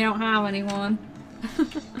chocks if you don't have anyone.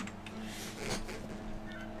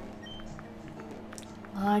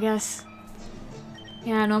 Well, I guess.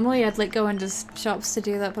 Yeah, normally I'd like go into shops to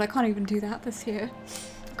do that, but I can't even do that this year.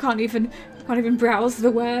 I can't even browse the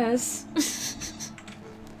wares.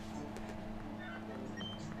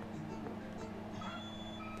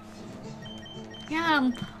 Yeah,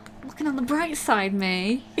 I'm looking on the bright side,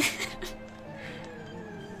 May.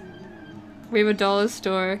 We have a dollar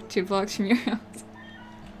store 2 blocks from your house.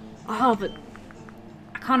 Oh, but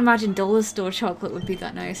I can't imagine dollar store chocolate would be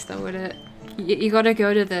that nice, though, would it? You gotta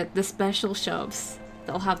go to the special shops.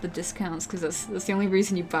 They'll have the discounts, because that's the only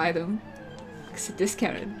reason you buy them. Because they're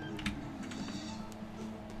discounted.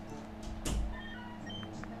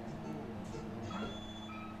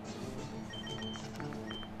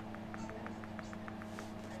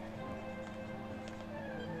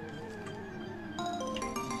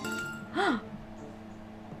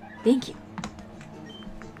 Thank you.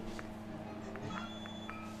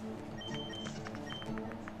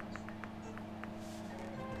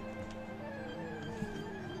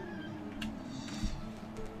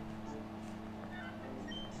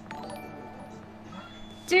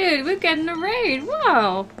 Dude, we're getting a raid.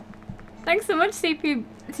 Wow. Thanks so much, CPU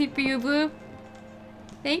Blue.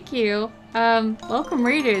 Thank you. Welcome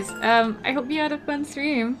raiders. I hope you had a fun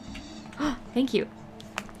stream. Thank you.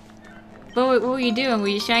 What were you doing? Were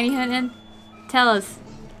you shiny hunting? Tell us.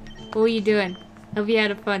 What were you doing? Hope you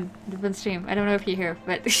had a fun stream. I don't know if you're here,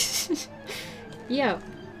 but yo.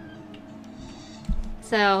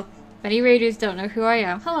 So, many raiders don't know who I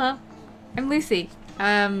am. Hello, I'm Lucy.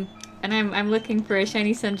 And I'm looking for a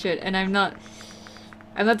shiny Sunshine, and I'm not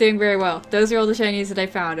doing very well. Those are all the shinies that I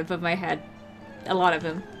found above my head. A lot of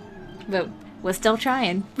them. But we're still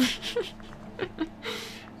trying.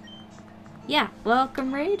 Yeah,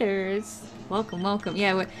 welcome raiders. Welcome, welcome.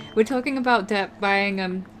 Yeah, we're talking about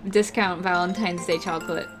buying discount Valentine's Day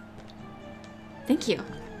chocolate. Thank you,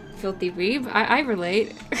 filthy weeb. I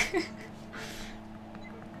relate.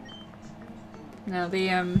 No,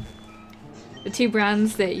 the 2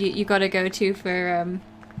 brands that you gotta go to for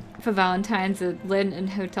Valentine's are Lin and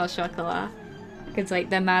Hotel Chocolat. It's like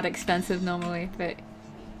they're mad expensive normally, but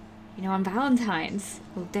you know, on Valentine's,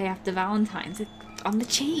 well, day after Valentine's, it's on the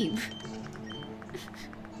cheap.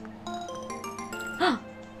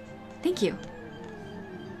 Thank you.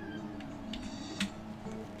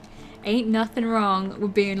 Ain't nothing wrong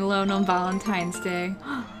with being alone on Valentine's Day.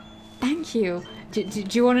 Thank you. Do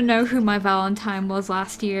you want to know who my Valentine was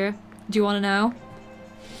last year? Do you want to know?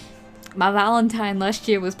 My Valentine last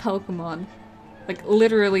year was Pokemon. Like,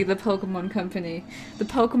 literally the Pokemon Company. The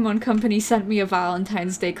Pokemon Company sent me a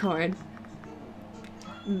Valentine's Day card.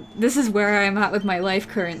 This is where I am at with my life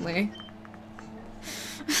currently.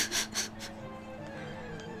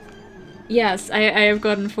 Yes, I have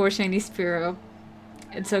gotten 4 shiny Spearow.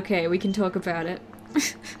 It's okay, we can talk about it.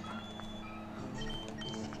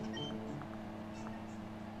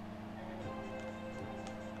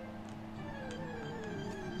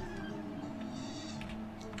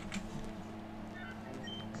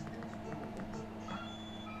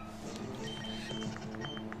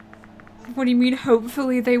 What do you mean,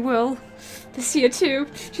 hopefully they will? This year too?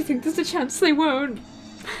 Do you think there's a chance they won't?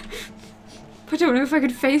 I don't know if I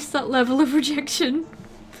could face that level of rejection.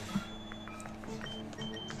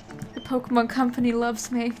 The Pokemon Company loves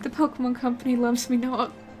me. The Pokemon Company loves me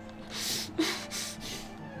not.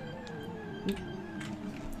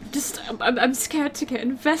 Just, I'm scared to get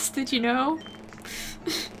invested, you know?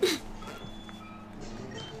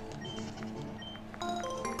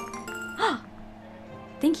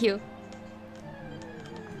 Thank you.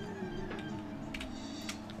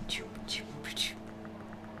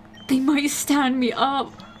 They might stand me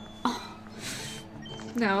up. Oh.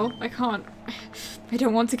 No, I can't. I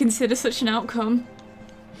don't want to consider such an outcome.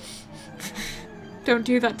 Don't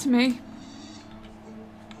do that to me.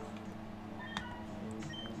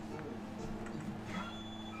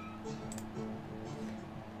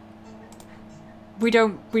 We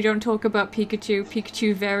don't talk about Pikachu.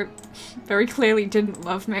 Pikachu very clearly didn't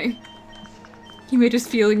love me. He made his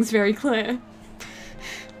feelings very clear.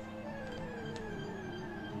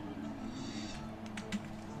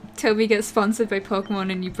 Toby gets sponsored by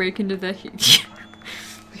Pokemon and you break into the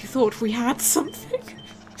we thought we had something.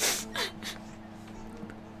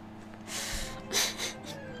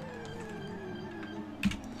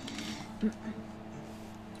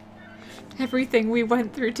 Everything we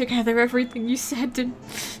went through together, everything you said, did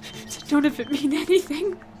none of it mean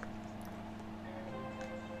anything.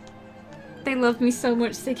 They loved me so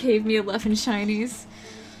much they gave me 11 shinies.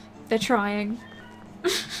 They're trying.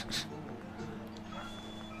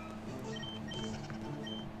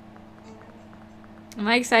 Am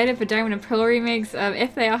I excited for Diamond and Pearl remakes?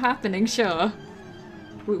 If they are happening, sure.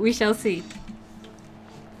 We shall see.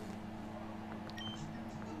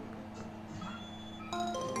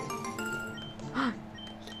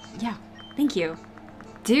 Yeah, thank you.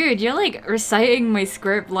 Dude, you're like reciting my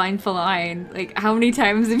script line for line. Like, how many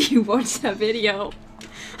times have you watched that video?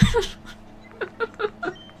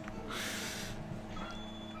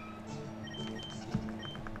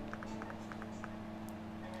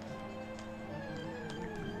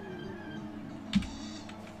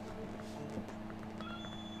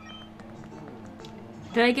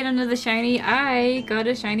 Did I get another shiny? I got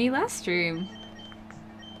a shiny last stream.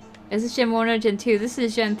 Is this Gen 1 or Gen 2? This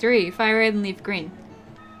is Gen 3. Firered and Leaf Green.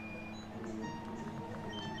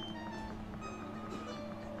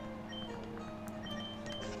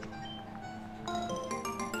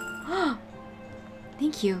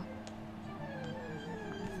 Thank you.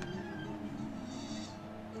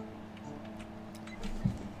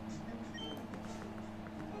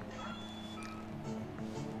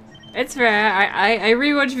 It's rare. I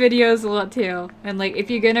rewatch videos a lot too. And like, if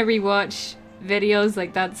you're gonna rewatch videos,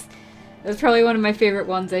 like that's probably one of my favorite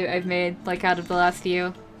ones I've made, like out of the last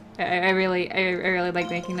few. I really like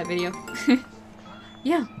making that video.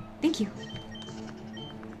 Yeah, thank you.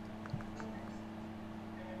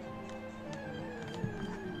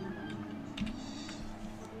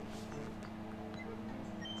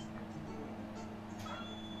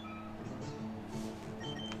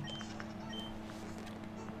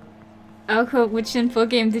 Oh cool, which info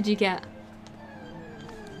game did you get?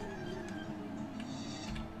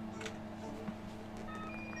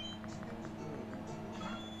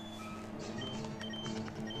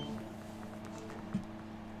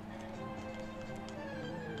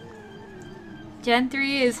 Gen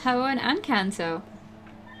 3 is Hoenn and Kanto.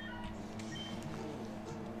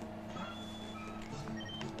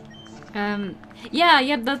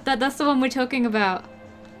 Yeah, that's the one we're talking about.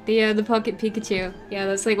 The Pocket Pikachu. Yeah,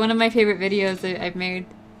 that's like one of my favorite videos I've made,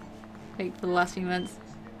 like, for the last few months.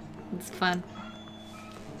 It's fun.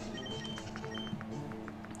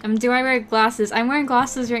 Do I wear glasses? I'm wearing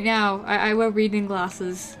glasses right now. I wear reading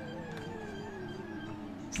glasses.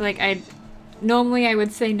 So, like, normally I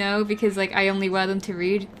would say no because, like, I only wear them to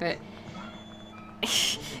read, but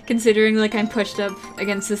considering, like, I'm pushed up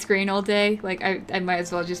against the screen all day, like, I might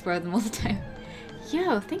as well just wear them all the time.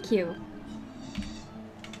 Yo, thank you.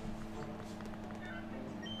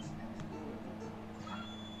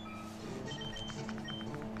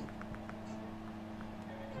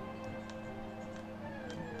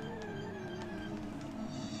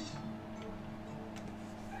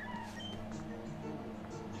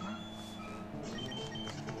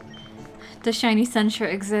 Does shiny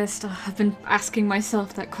Sentra exist? Oh, I've been asking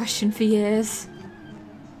myself that question for years.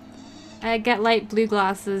 I get light blue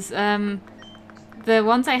glasses. The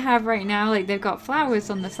ones I have right now, like, they've got flowers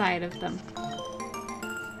on the side of them.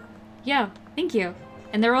 Yeah, thank you.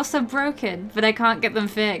 And they're also broken, but I can't get them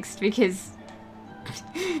fixed because...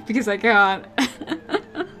 because I can't.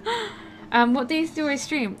 What days do I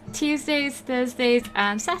stream? Tuesdays, Thursdays,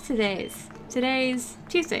 and Saturdays. Today's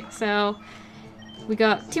Tuesday, so we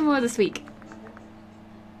got 2 more this week.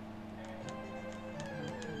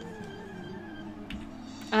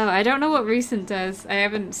 Oh, I don't know what recent does. I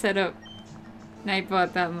haven't set up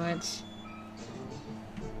Nightbot that much.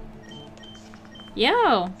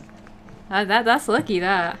 Yo! That's lucky,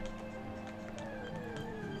 that.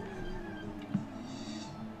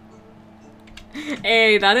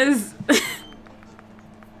 Hey, that is...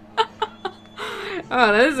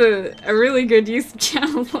 Oh, that is a really good use of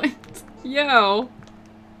channel points. Yo!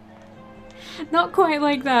 Not quite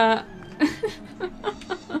like that.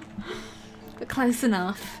 But close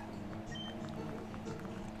enough.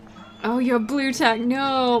 Oh, your blue tag.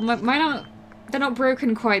 No, mine aren't they're not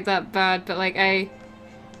broken quite that bad, but like I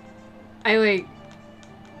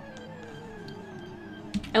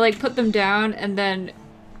put them down and then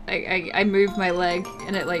I moved my leg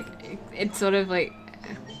and it sort of like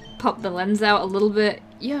popped the lens out a little bit.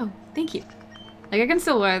 Yo, thank you. Like I can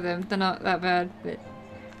still wear them, they're not that bad, but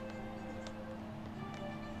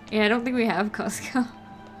yeah, I don't think we have Costco.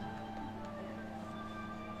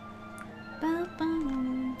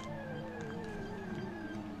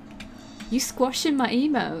 You squashing my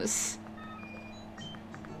emos.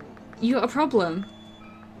 You got a problem?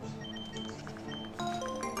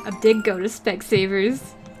 I did go to Specsavers.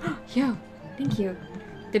 Yo, thank you.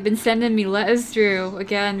 They've been sending me letters through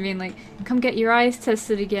again, being like, come get your eyes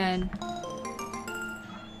tested again.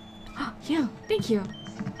 Yo, thank you.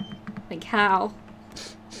 Like how?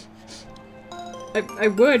 I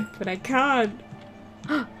would, but I can't.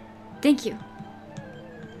 Thank you.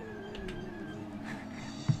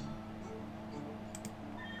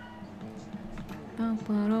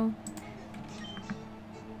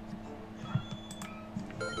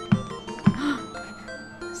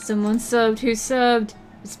 Someone subbed. Who subbed?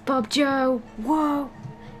 It's Bob Joe. Whoa!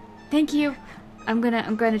 Thank you. I'm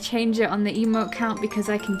gonna change it on the emote count because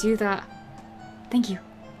I can do that. Thank you.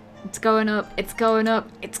 It's going up. It's going up.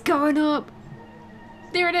 It's going up.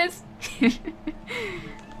 There it is.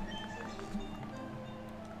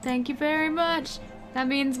 Thank you very much. That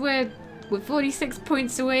means we're 46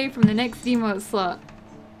 points away from the next emote slot.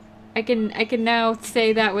 I can now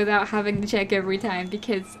say that without having to check every time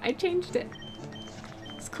because I changed it.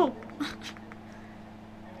 It's cool.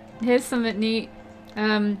 Here's something neat.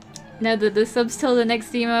 Now the subs till the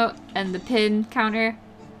next emote and the pin counter.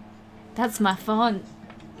 That's my font.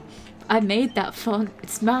 I made that font.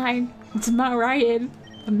 It's mine. It's my writing.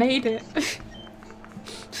 I made it.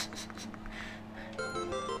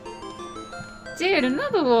 Dude,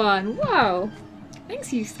 another one! Wow!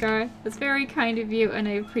 Thanks you, Scar. That's very kind of you and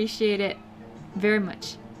I appreciate it very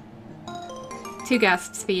much. 2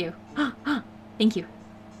 gasps for you. Thank you.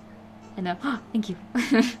 And thank you.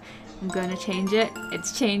 I'm gonna change it.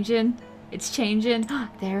 It's changing. It's changing.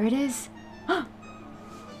 There it is.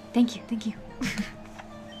 Thank you, thank you.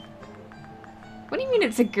 What do you mean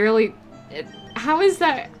it's a girly... How is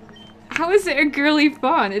that... How is it a girly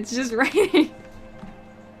font? It's just writing.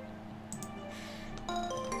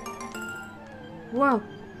 Whoa.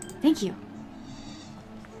 Thank you.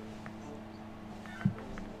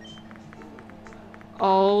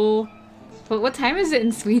 Oh. But what time is it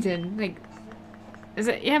in Sweden? Like... Is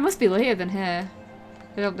it? Yeah, it must be later than here.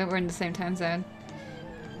 I don't think we're in the same time zone.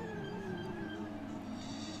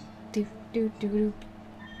 Do do do do.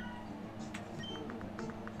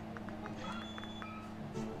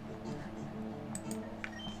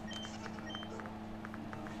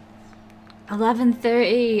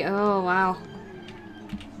 $11:30. Oh wow.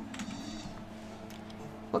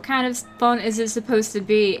 What kind of font is it supposed to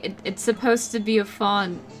be? It's supposed to be a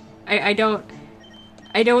font. I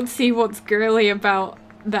don't see what's girly about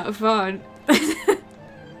that font.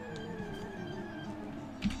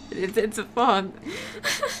 It's a font.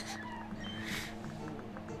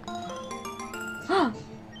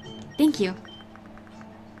 Thank you.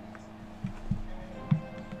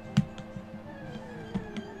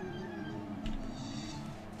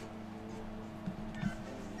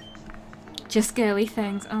 Just girly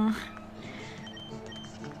things. Oh.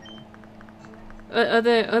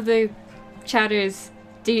 Other chatters.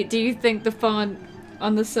 Do you think the font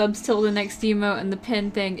on the subs till the next emote and the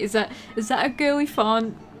pin thing is that a girly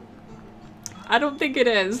font? I don't think it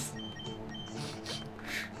is.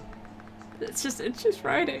 It's just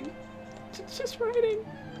writing. It's just writing.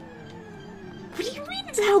 What do you mean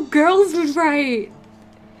it's how girls would write?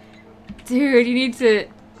 Dude, you need to...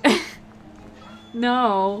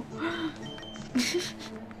 No.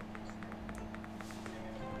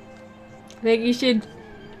 Like you should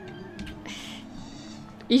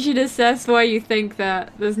assess why you think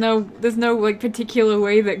that. There's no like particular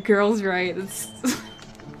way that girls write. It's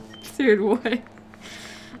dude, what?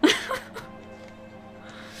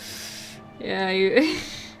 Yeah, you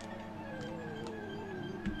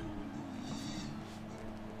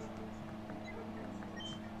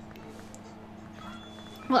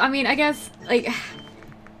Well, I mean, I guess like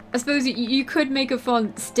I suppose you could make a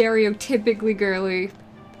font stereotypically girly,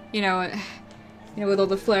 you know, with all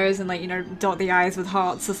the flares and like, you know, dot the I's with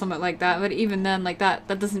hearts or something like that. But even then, like that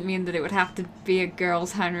doesn't mean that it would have to be a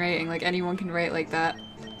girl's handwriting. Like anyone can write like that.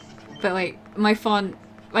 But like my font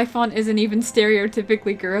isn't even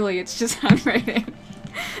stereotypically girly. It's just handwriting.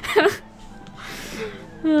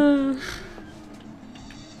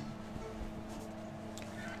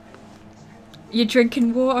 you're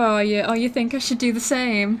drinking water, are you? Oh, you think I should do the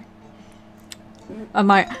same? I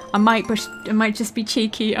might just be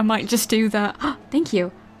cheeky. I might just do that. Thank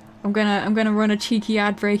you. I'm gonna run a cheeky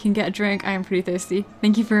ad break and get a drink. I am pretty thirsty.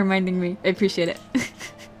 Thank you for reminding me. I appreciate it.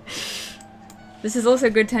 This is also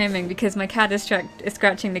good timing because my cat is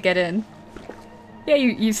scratching to get in. Yeah,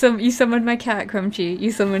 you summoned my cat, Crunchy.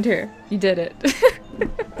 You summoned her. You did it.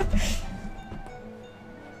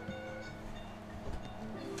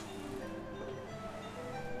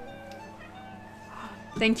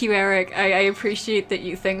 Thank you, Eric. I appreciate that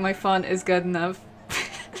you think my font is good enough.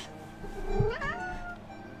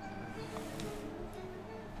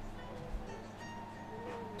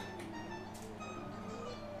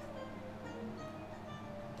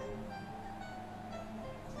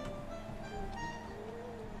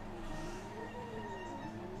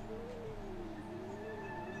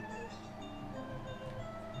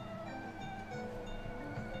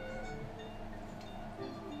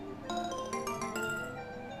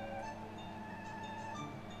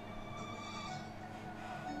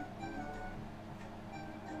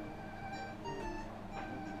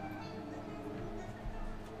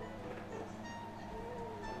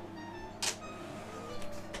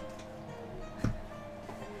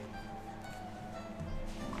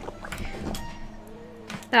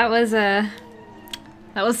 That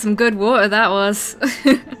was some good water, that was.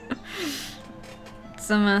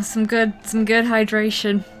 some good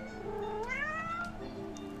hydration.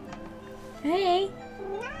 Hey.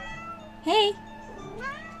 Hey.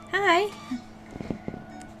 Hi.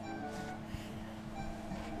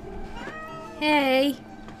 Hey.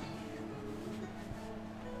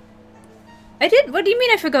 What do you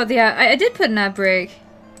mean I forgot the ad? I did put an ad break.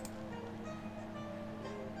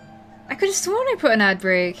 I could have sworn I put an ad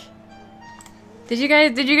break. Did you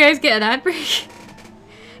guys get an ad break?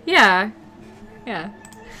 Yeah. Yeah.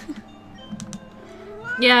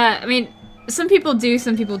 Yeah, I mean, some people do,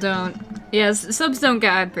 some people don't. Yes, subs don't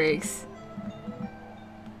get ad breaks.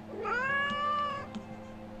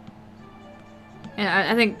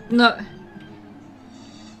 Yeah, I think, no.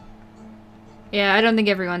 Yeah, I don't think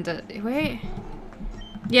everyone did. Wait.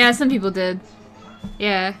 Yeah, some people did.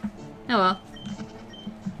 Yeah. Oh well.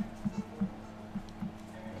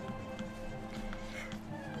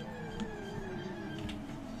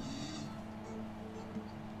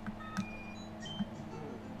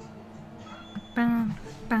 Bam,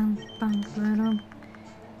 bam, bam, bam.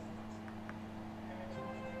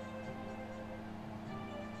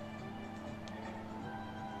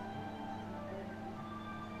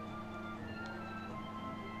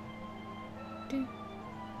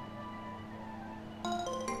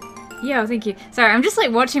 Yeah, thank you. Sorry, I'm just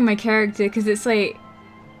like watching my character because it's like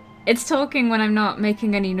it's talking when I'm not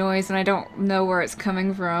making any noise and I don't know where it's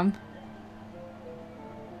coming from.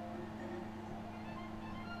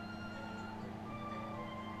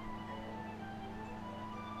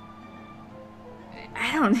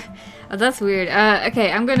 I don't... Oh, that's weird.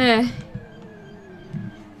 Okay, I'm gonna...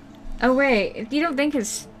 Oh wait, you don't think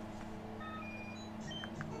it's...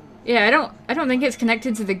 Yeah, I don't think it's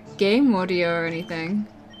connected to the game audio or anything.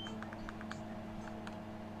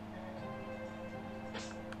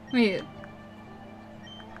 Wait.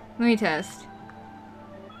 Let me test.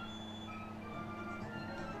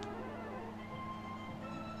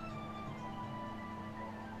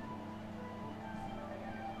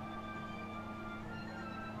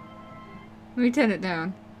 Let me turn it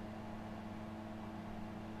down.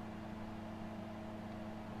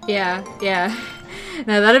 Yeah, yeah.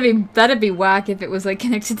 No, that'd be whack if it was like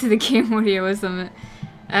connected to the game audio or something.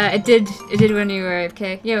 It did when you were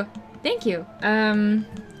AFK. Yo, thank you.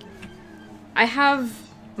 I have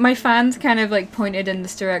my fans kind of like pointed in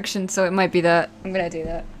this direction, so it might be that. I'm gonna do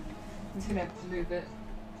that. I'm just gonna move it.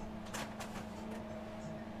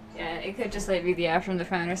 Yeah, it could just like be the air from the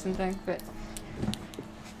fan or something, but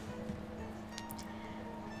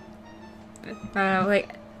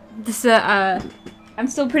like this. I'm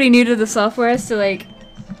still pretty new to the software, so like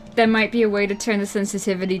there might be a way to turn the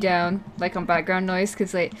sensitivity down, like on background noise,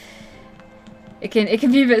 because like it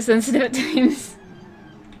can be a bit sensitive at times.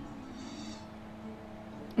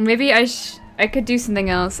 Maybe I could do something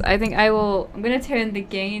else. I think I'm gonna turn the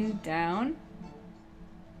gain down,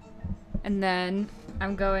 and then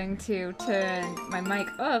I'm going to turn my mic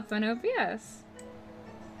up on OBS.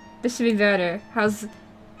 This should be better. How's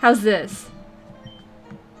this?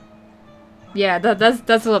 Yeah,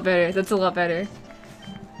 that's a lot better. That's a lot better.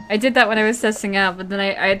 I did that when I was testing out, but then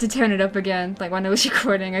I had to turn it up again, like when I was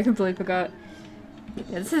recording. I completely forgot.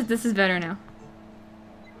 Yeah, this is better now.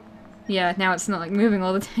 Yeah, now it's not like moving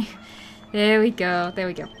all the time. There we go. There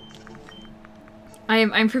we go.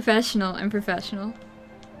 I'm professional. I'm professional.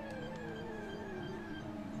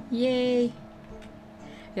 Yay.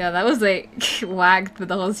 Yeah, that was like wagged for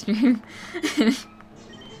the whole stream.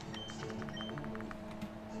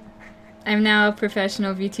 I'm now a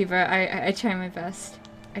professional VTuber. I try my best.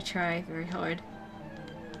 I try very hard.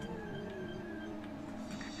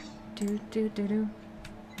 Do do do do.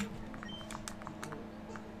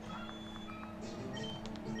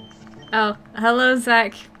 Oh, hello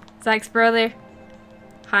Zach. Zach's brother.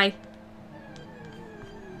 Hi.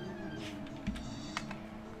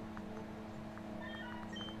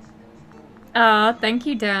 Oh, thank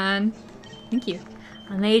you, Dan. Thank you.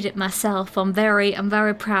 I made it myself. I'm very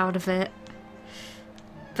proud of it.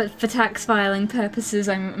 But for tax filing purposes,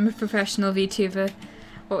 I'm a professional VTuber.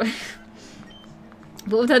 What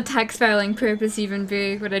would that tax filing purpose even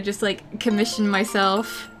be? Would I just like commission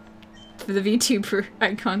myself for the VTuber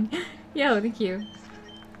icon? Yeah, thank you.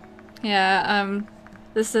 Yeah,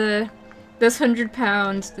 this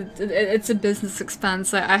 £100, it's a business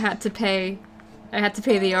expense. I had to pay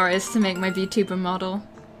the artist to make my VTuber model.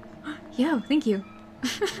 Yo, thank you.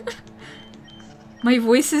 My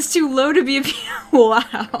voice is too low to be a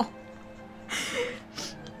wow.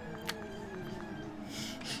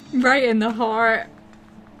 Right in the heart.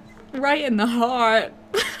 Right in the heart.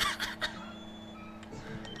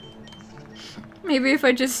 Maybe if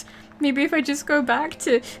I just go back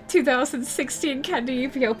to 2016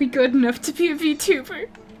 CandyEvie, I'll be good enough to be a VTuber.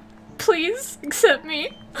 Please accept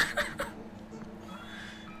me.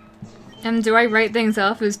 Do I write things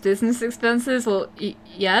off as business expenses? Well,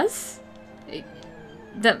 yes.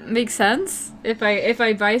 That makes sense. If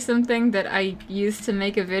I buy something that I use to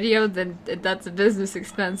make a video, then that's a business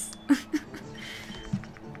expense.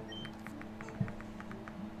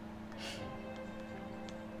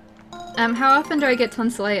 How often do I get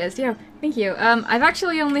tonsillitis? Yeah, thank you. I've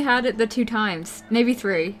actually only had it the 2 times. Maybe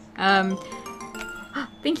 3.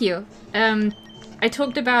 Thank you. I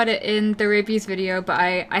talked about it in the rabies video, but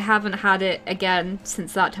I haven't had it again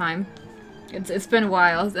since that time. It's been a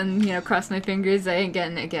while, and, you know, cross my fingers I ain't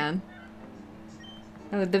getting it again.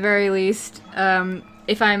 At the very least,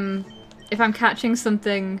 if I'm catching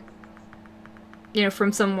something, you know,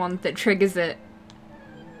 from someone that triggers it,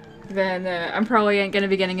 then I'm probably ain't gonna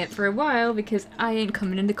be getting it for a while because I ain't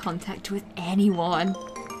coming into contact with anyone.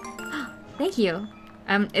 Thank you.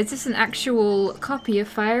 Is this an actual copy of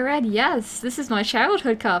Firered? Yes, this is my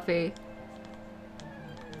childhood copy.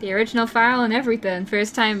 The original file and everything.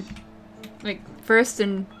 First time, like, first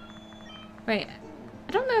and... Wait,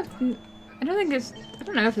 I don't know if... I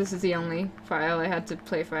don't know if this is the only file I had to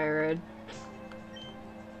play Firered.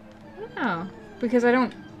 I don't know, because I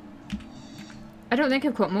don't think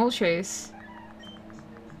I've got Mole Chase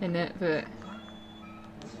in it, but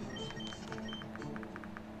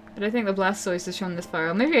I think the Blastoise is shown this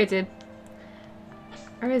file. Maybe I did.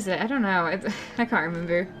 Or is it? I don't know. I can't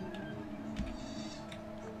remember.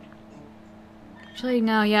 Actually,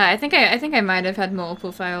 no. Yeah, I think I might have had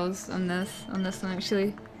multiple files on this one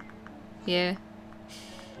actually. Yeah.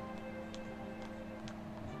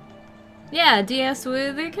 Yeah, DS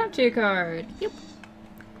with a capture card. Yep.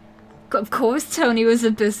 Of course Tony was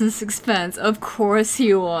a business expense. Of course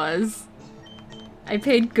he was. I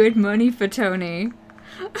paid good money for Tony.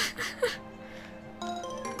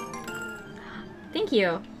 Thank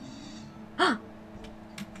you.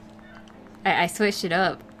 I switched it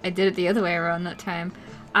up. I did it the other way around that time.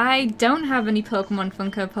 I don't have any Pokemon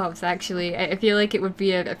Funko Pops actually. I feel like it would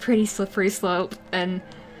be a pretty slippery slope, and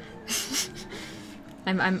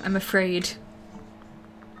I'm afraid.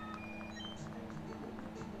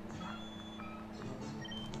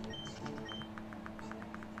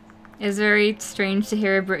 It's very strange to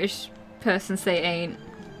hear a British person say ain't.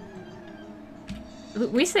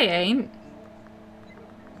 We say ain't.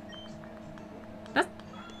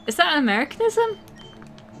 Is that an Americanism?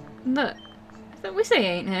 No, we say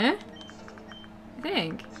ain't here. I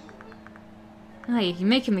think. Oh, you're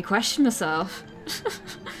making me question myself.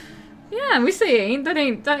 Yeah, we say ain't. That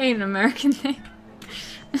ain't an American thing.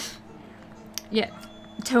 Yeah,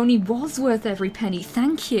 Tony was worth every penny.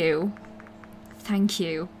 Thank you. Thank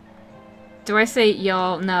you. Do I say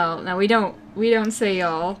y'all? No, we don't say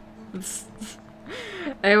y'all.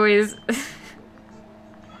 I always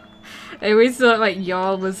thought like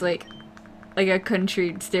y'all was like a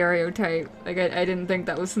country stereotype. Like I didn't think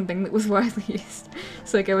that was something that was widely used.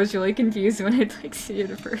 So like I was really confused when I'd like see it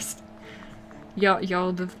at first.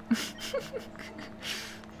 Y'all the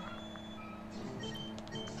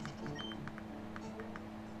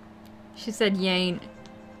She said yain.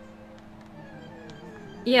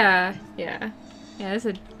 Yeah, I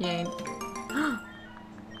said yain.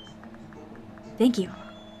 Thank you.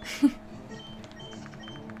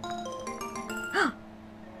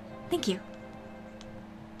 Thank you.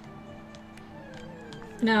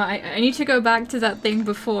 No, I need to go back to that thing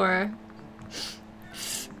before.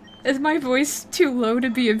 Is my voice too low to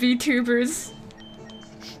be a VTuber's?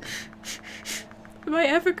 Am I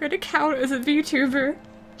ever gonna count as a VTuber?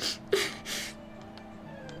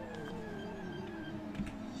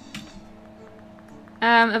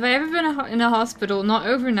 Have I ever been in a hospital? Not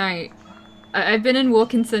overnight. I've been in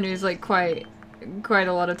walk-in centers like quite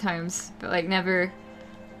a lot of times, but like never.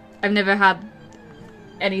 I've never had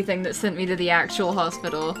anything that sent me to the actual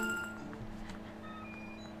hospital.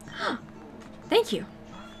 Thank you.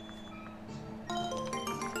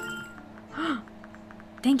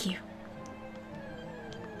 Thank you.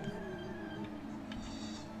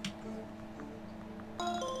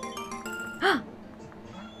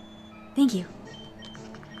 Thank you.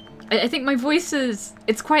 I think my voice is,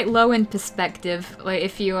 it's quite low in perspective. Like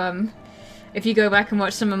if you go back and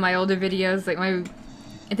watch some of my older videos, like I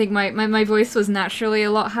think my voice was naturally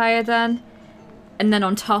a lot higher then. And then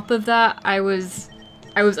on top of that, I was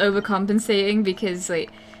overcompensating because like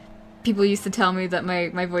people used to tell me that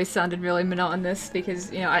my voice sounded really monotonous because,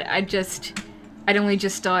 you know, I'd only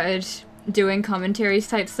just started doing commentaries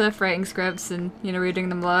type stuff, writing scripts and, you know, reading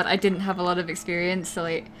them a lot. I didn't have a lot of experience, so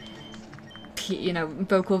like, you know,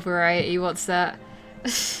 vocal variety, what's that?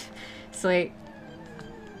 So like,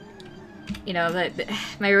 you know, that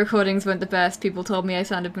my recordings weren't the best. People told me I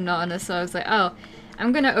sounded monotonous, so I was like, oh,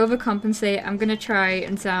 I'm gonna overcompensate. I'm gonna try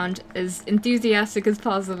and sound as enthusiastic as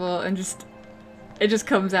possible, and it just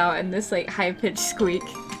comes out in this like high-pitched squeak,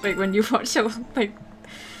 like when you watch like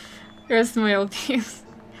the rest of my old videos.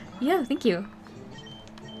 Yeah, thank you.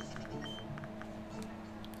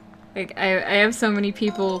 Like I have so many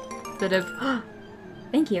people that have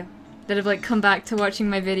thank you, that have like come back to watching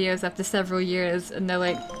my videos after several years, and they're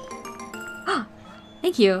like,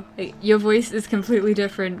 thank you. Like, your voice is completely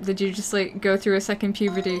different. Did you just like go through a second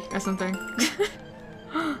puberty or something?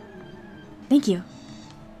 Thank you.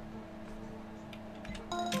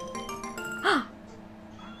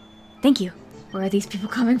 Thank you. Where are these people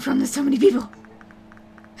coming from? There's so many people.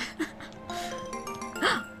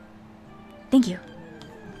 Thank you.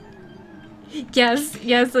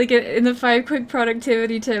 Yes, like in the 5 quick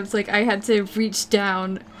productivity tips, like I had to reach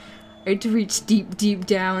down. I had to reach deep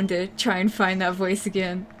down to try and find that voice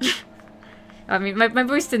again. I mean, my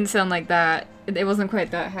voice didn't sound like that. It wasn't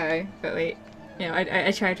quite that high, but like, you know,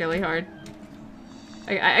 I tried really hard.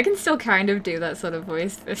 I can still kind of do that sort of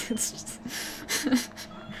voice, but it's just...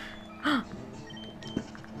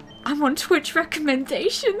 I'm on Twitch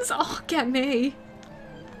recommendations! Oh, get me!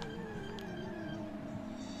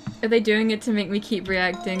 Are they doing it to make me keep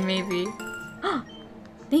reacting? Maybe.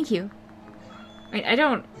 Thank you. I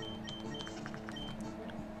don't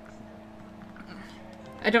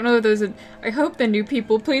know if those are... I hope they're new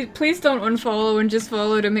people. Please don't unfollow and just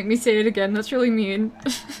follow to make me say it again. That's really mean.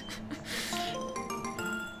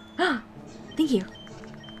 Thank you.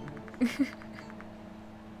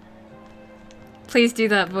 Please do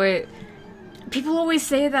that voice. People always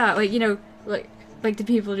say that, like, you know, like the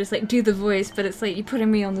people just like do the voice, but it's like you're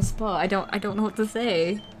putting me on the spot. I don't know what to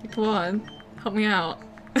say. Come on, help me out.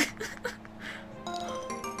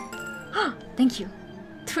 Thank you.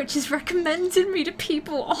 Twitch has recommended me to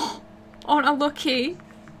people. Oh, aren't I lucky?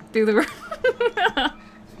 Do the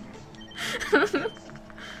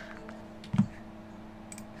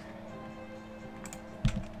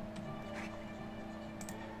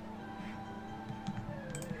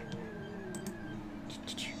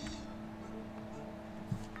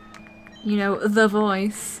you know, the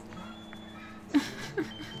voice.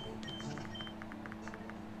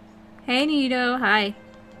 Hey Nito, hi.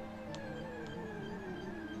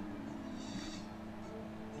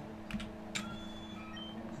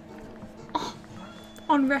 Oh,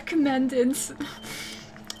 on recommended.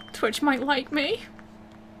 Twitch might like me.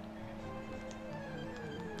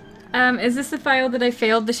 Is this the file that I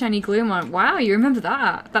failed the shiny gloom on? Wow, you remember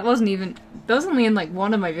that? That wasn't even... That was only in like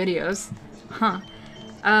one of my videos. Huh.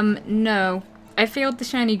 No. I failed the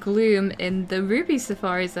shiny gloom in the Ruby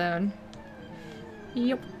Safari Zone.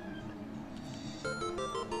 Yep.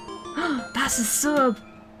 That's a sub!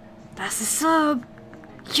 That's a sub!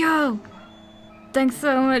 Yo! Thanks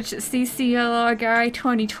so much, CCLR Guy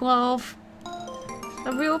 2012. I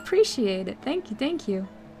really appreciate it. Thank you, thank you.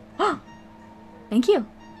 Thank you.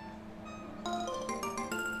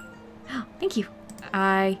 Thank you.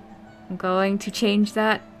 I am going to change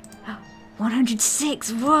that.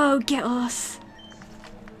 106! Whoa, get us!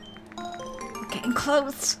 We're getting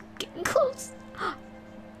close! Getting close!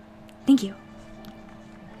 Thank you.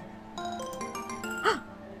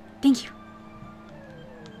 Thank you.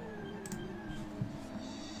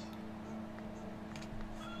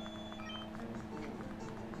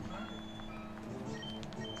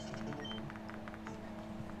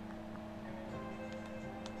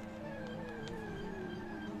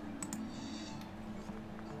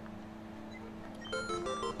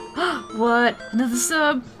 What? Another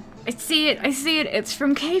sub? I see it, it's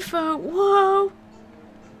from Kifo. Whoa!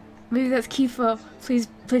 Maybe that's Kifo. Please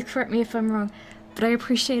correct me if I'm wrong. But I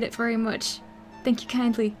appreciate it very much. Thank you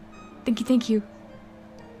kindly. Thank you.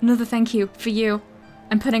 Another thank you for you.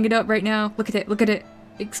 I'm putting it up right now. Look at it.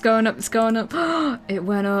 It's going up. It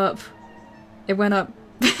went up.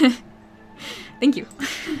 Thank you.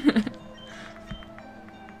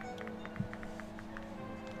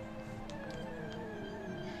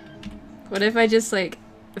 What if I just, like,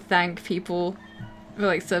 thank people for,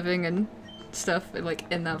 like, subbing and stuff, like,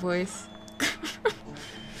 in that voice?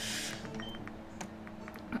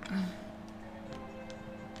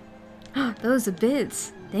 Those are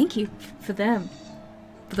bits. Thank you for them.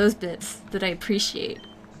 For those bits that I appreciate.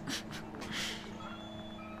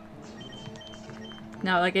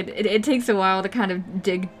 No, like, it takes a while to kind of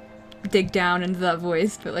dig down into that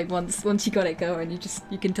voice, but, like, once you got it going,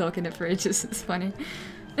 you can talk in it for ages. It's funny.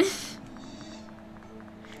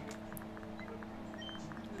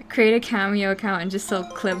 Create a Cameo account and just sell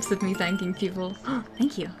clips of me thanking people. Oh,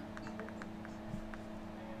 thank you.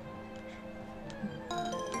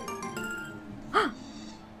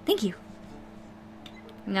 Thank you.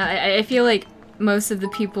 Now, I feel like most of the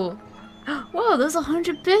people... Whoa, those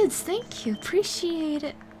 100 bits! Thank you, appreciate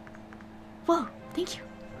it. Whoa, thank you.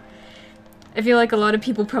 I feel like a lot of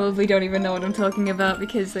people probably don't even know what I'm talking about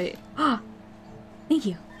because they... Thank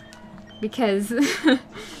you. Because...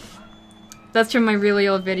 That's from my really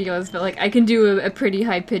old videos, but like I can do a pretty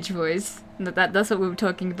high-pitched voice. That's what we were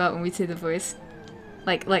talking about when we say the voice.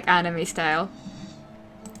 Like anime style.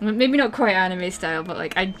 Maybe not quite anime style, but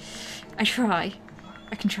like I try.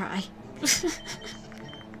 I can try.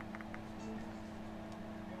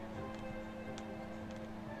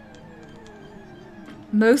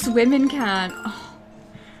 Most women can. Oh,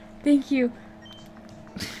 thank you.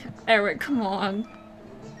 Eric, come on.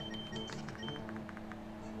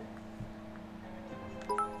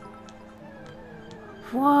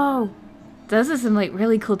 Whoa! Those are some, like,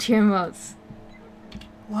 really cool cheer modes.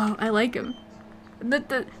 Wow, I like them.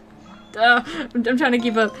 I'm trying to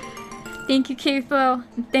keep up. Thank you, Kfo.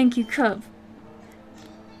 And thank you, Cub.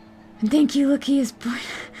 And thank you, Luckiest Boy.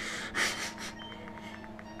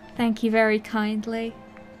 Thank you very kindly.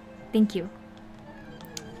 Thank you.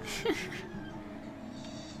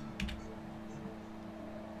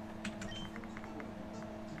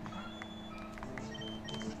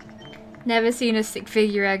 Never seen a stick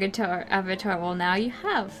figure avatar. Well, now you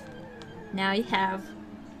have. Now you have.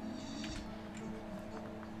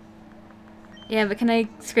 Yeah, but can I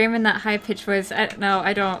scream in that high-pitched voice? No,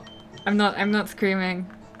 I don't. I'm not screaming.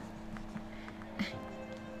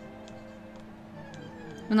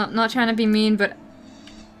 I'm not trying to be mean, but...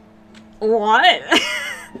 What?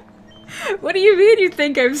 What do you mean you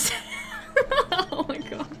think I'm... Oh my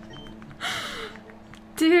god.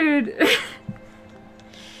 Dude.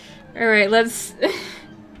 Alright, let's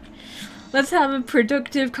have a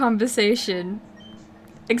productive conversation.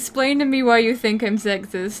 Explain to me why you think I'm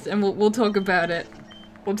sexist, and we'll talk about it.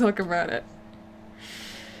 We'll talk about it.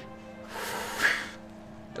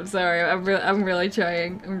 I'm sorry, I'm really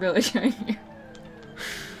trying. I'm really trying here.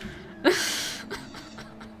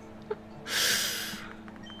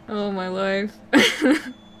 Oh my life.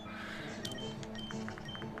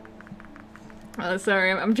 Oh,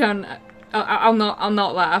 sorry, I'm trying. I'll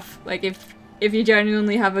not laugh. Like if you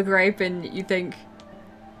genuinely have a gripe and you think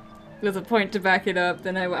there's a point to back it up,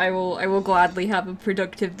 then I will gladly have a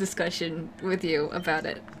productive discussion with you about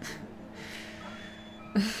it.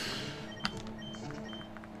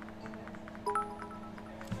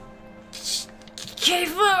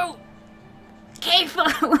 Kfo!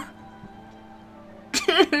 Kfo!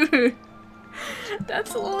 Dude!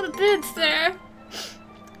 That's a lot of bits there!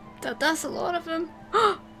 That's a lot of them.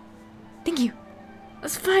 Thank you!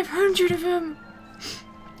 That's 500 of them!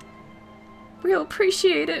 We'll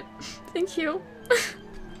appreciate it. Thank you.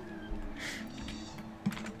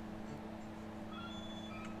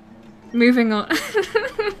 Moving on.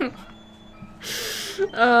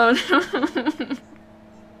 Oh no.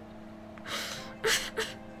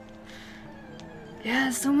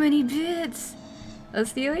 Yeah, so many bits. I'll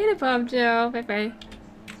see you later, Bob Joe. Bye bye.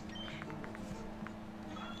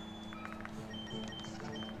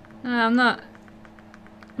 I'm not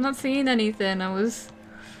seeing anything. I was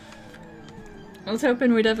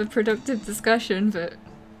hoping we'd have a productive discussion, but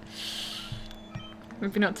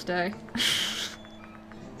Maybe not today.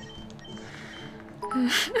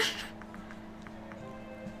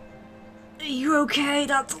 Are you okay?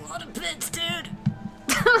 That's a lot of bits, dude!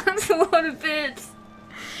 That's a lot of bits!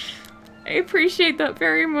 I appreciate that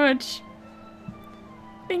very much.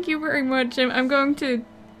 Thank you very much. I'm going to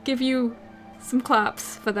give you some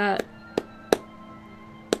claps for that.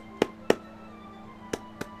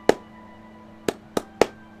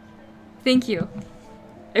 Thank you.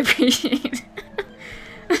 I appreciate it.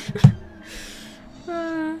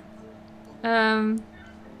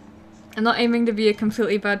 I'm not aiming to be a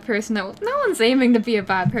completely bad person. No one's aiming to be a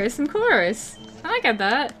bad person, Chorus. I get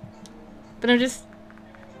that. But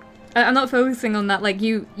I'm not focusing on that. Like,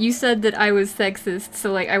 you said that I was sexist,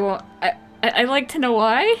 so like, I'd like to know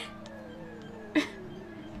why.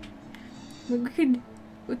 we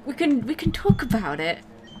can talk about it.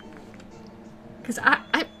 Cause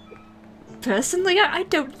I personally, I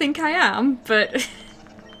don't think I am, but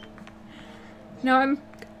no,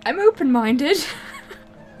 I'm open-minded.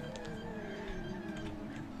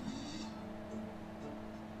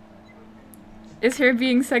 Is her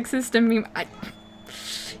being sexist? I mean,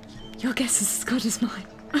 your guess is as good as mine.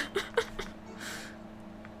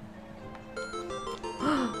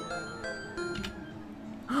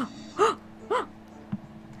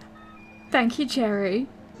 Thank you, Jerry.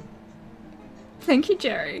 Thank you,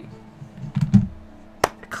 Jerry. A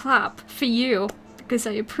clap for you, because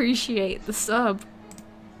I appreciate the sub.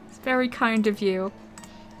 It's very kind of you.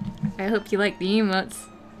 I hope you like the emotes.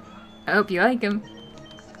 I hope you like them.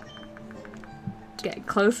 Getting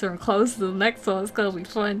closer and closer to the next one. It's gonna be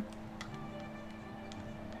fun.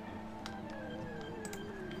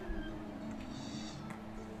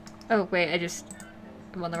 Oh wait,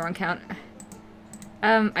 I'm on the wrong count.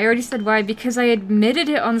 I already said why, because I admitted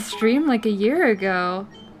it on stream like a year ago.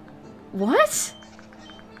 What?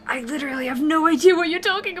 I literally have no idea what you're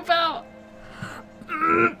talking about!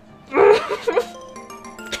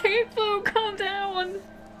 K-Fo, calm down!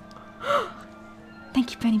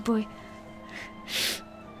 Thank you, Penny Boy.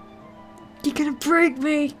 You're gonna break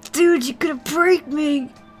me! Dude, you're gonna break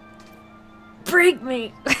me! Break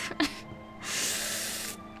me!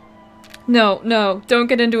 No, don't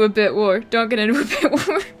get into a bit war. Don't get into a bit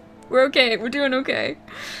war. We're okay, we're doing okay.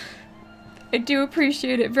 I do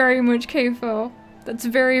appreciate it very much, K-Fo. That's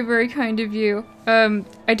very, very kind of you.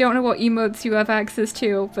 I don't know what emotes you have access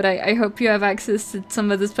to, but I hope you have access to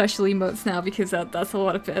some of the special emotes now, because that's a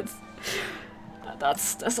lot of bits.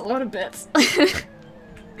 That's a lot of bits.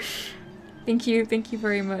 Thank you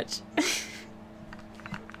very much.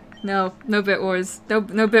 No bit wars. No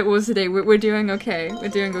bit wars today. We're doing okay. We're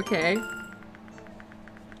doing okay.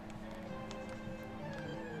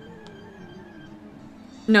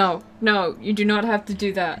 No, you do not have to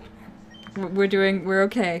do that. We're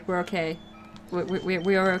okay. We're okay.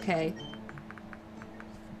 We are okay.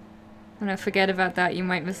 When I forget about that, you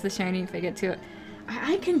might miss the shiny if I get to it.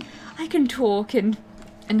 I can talk and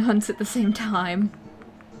hunt at the same time.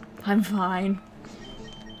 I'm fine.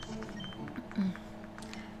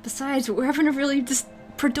 Besides, we're having a really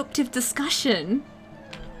productive discussion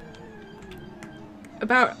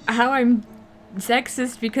about how I'm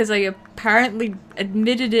sexist because I apparently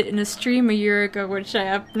admitted it in a stream a year ago, which I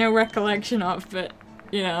have no recollection of, but,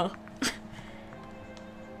 you know.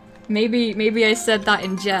 Maybe I said that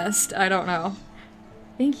in jest, I don't know.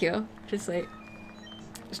 Thank you. Just like,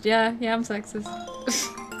 yeah, I'm sexist.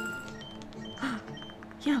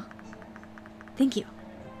 Yo. Thank you.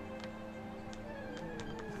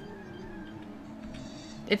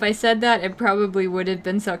 If I said that, it probably would have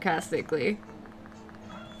been sarcastically.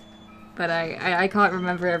 But I can't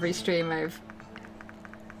remember every stream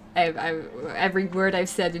every word I've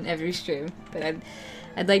said in every stream. But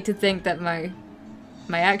I'd like to think that my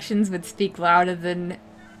actions would speak louder than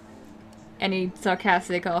any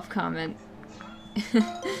sarcastic off comment.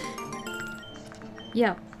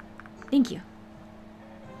 Yeah. Thank you.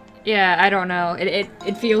 Yeah, I don't know.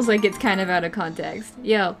 It feels like it's kind of out of context.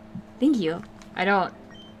 Yo, thank you. I don't.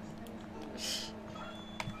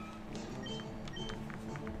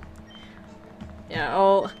 Yeah,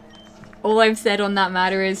 all I've said on that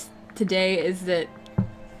matter is today is that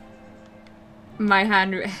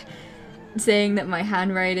saying that my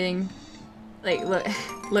handwriting like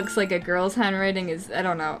looks like a girl's handwriting is, I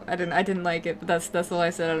don't know. I didn't like it, but that's all I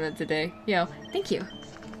said on it today. Yo, thank you.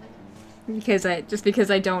 Because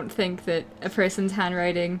I don't think that a person's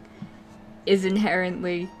handwriting is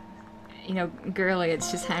inherently, you know, girly.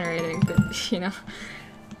 It's just handwriting, but you know.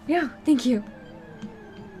 Yeah, thank you.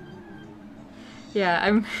 Yeah,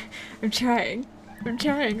 I'm trying. I'm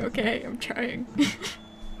trying, okay? I'm trying.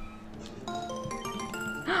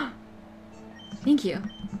 Thank you.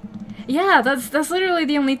 Yeah, that's literally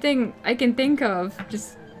the only thing I can think of.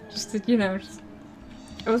 Just to, you know,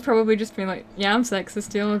 I was probably just being like, yeah, I'm sexist,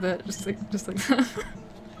 deal with it. Just like that.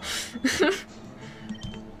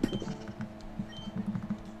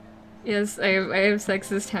 Yes, I have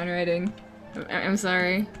sexist handwriting. I'm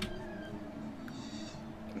sorry.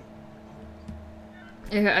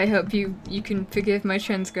 I hope you can forgive my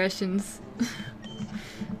transgressions.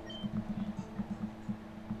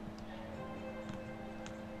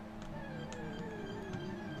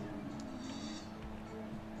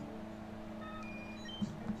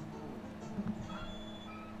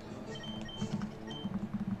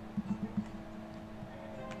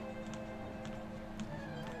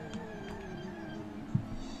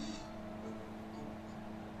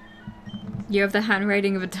 You have the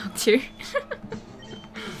handwriting of a doctor.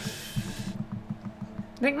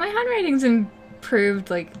 Like, my handwriting's improved,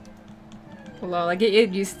 like, a lot. Like,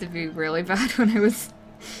 it used to be really bad when I was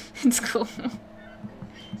in school.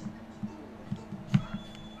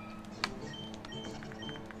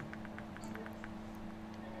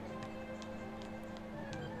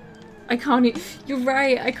 I can't you're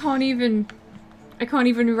right, I can't even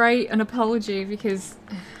write an apology because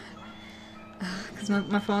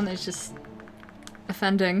my phone is just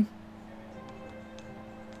offending.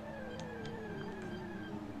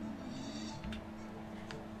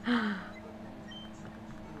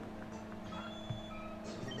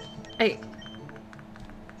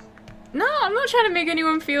 No, I'm not trying to make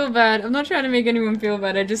anyone feel bad. I'm not trying to make anyone feel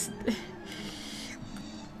bad. I just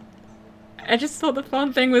thought the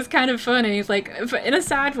phone thing was kind of funny, like, in a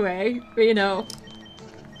sad way, but, you know,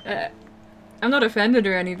 I'm not offended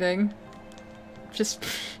or anything. Just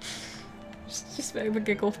a bit of a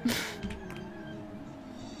giggle.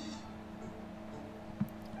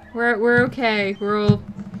 We're okay. We're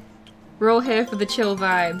all here for the chill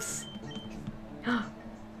vibes.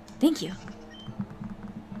 Thank you.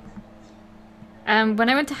 When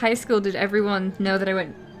I went to high school, did everyone know that I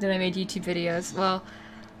made YouTube videos? Well,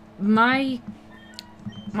 my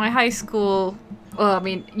high school, well, I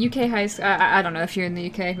mean, UK high school, I don't know if you're in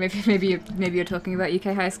the UK, maybe you're talking about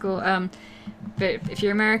UK high school, but if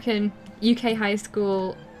you're American, UK high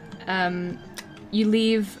school, you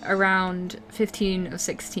leave around 15 or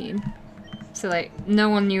 16. So, like, no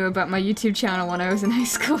one knew about my YouTube channel when I was in high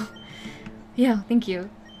school. Yeah, thank you.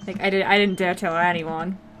 Like, I didn't dare tell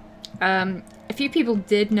anyone. A few people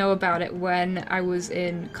did know about it when I was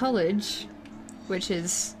in college, which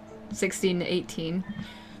is 16 to 18.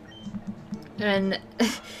 And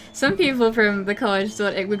some people from the college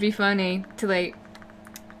thought it would be funny to, like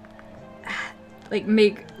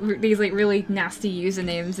make these, like, really nasty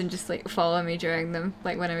usernames and just, like, follow me during them,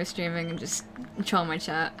 like, when I was streaming, and just troll my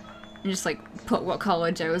chat. And just, like, put what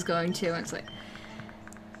college I was going to, and it's like,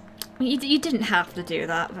 you didn't have to do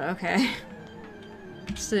that, but okay.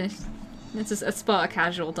 It's just a spot of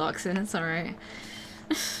casual doxing, it's alright.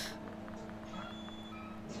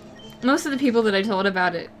 Most of the people that I told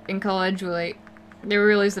about it in college were, like, they were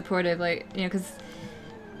really supportive, like, you know, because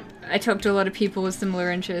I talked to a lot of people with similar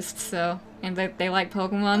interests, so, and they like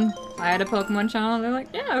Pokemon. I had a Pokemon channel, and they're like,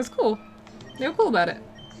 yeah, it was cool. They were cool about it.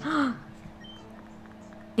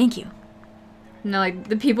 Thank you. No, like,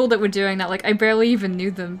 the people that were doing that, like, I barely even knew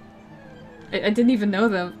them. I didn't even know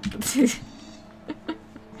them.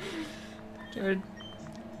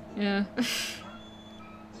 Yeah.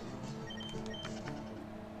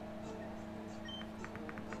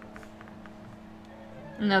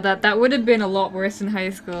 No, that would have been a lot worse in high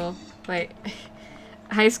school. Like,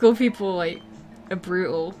 high school people, like, are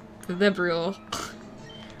brutal. They're brutal.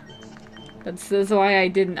 That's why I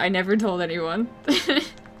never told anyone.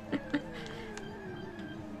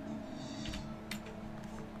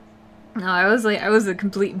 No, I was a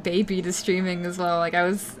complete baby to streaming as well. Like,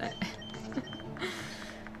 I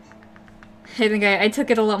think I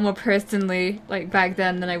took it a lot more personally, like, back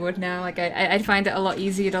then than I would now. Like, I'd find it a lot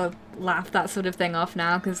easier to laugh that sort of thing off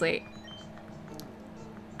now, because, like,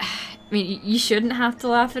 I mean, you shouldn't have to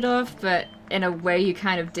laugh it off, but in a way you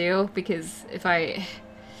kind of do, because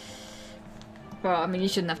well, I mean, you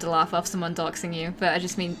shouldn't have to laugh off someone doxing you, but I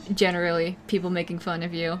just mean generally people making fun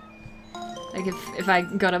of you. Like, if I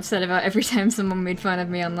got upset about every time someone made fun of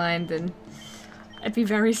me online, then I'd be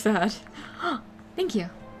very sad. Thank you.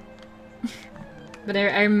 But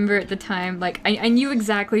I remember at the time, like, I knew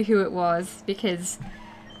exactly who it was, because,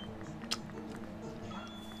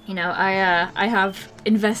 you know, I have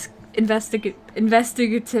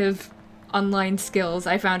investigative online skills.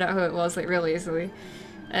 I found out who it was, like, really easily.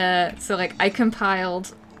 So, like, I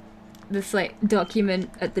compiled this, like,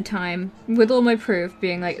 document at the time with all my proof,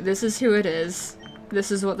 being like, this is who it is.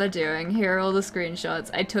 this is what they're doing. Here are all the screenshots.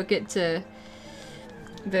 I took it to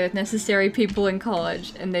the necessary people in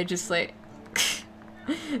college, and they just like,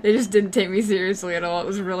 they just didn't take me seriously at all. It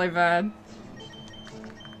was really bad.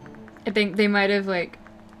 I think they might have like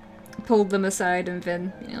pulled them aside and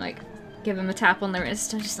been, you know, like, give them a tap on the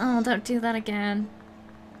wrist. Just, oh, don't do that again.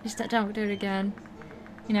 Just don't do it again.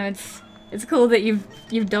 You know, it's cool that you've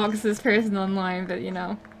doxed this person online, but you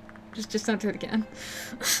know, just don't do it again.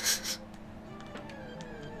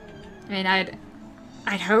 I mean,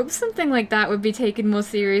 I'd hope something like that would be taken more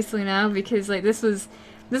seriously now, because like this was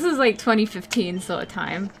like 2015 sort of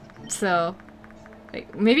time, so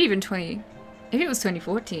like maybe even maybe it was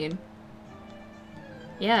 2014.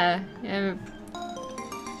 Yeah.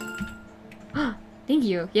 Thank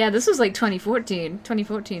you. Yeah, this was like 2014,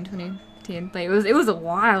 2015. Like it was a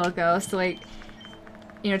while ago. So like,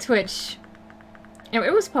 you know, Twitch, you know,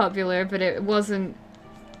 it was popular, but it was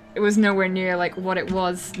nowhere near like what it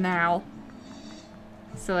was now.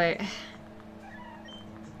 So like,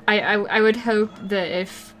 I would hope that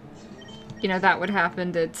if, you know, that would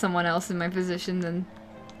happen to someone else in my position, then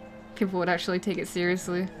people would actually take it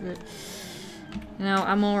seriously. But you know,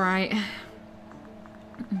 I'm all right.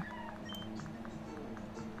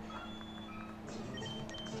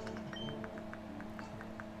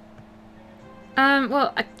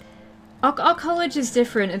 Well, our college is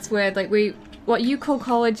different. It's weird. Like, what you call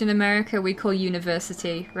college in America, we call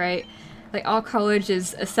university, right? Like, our college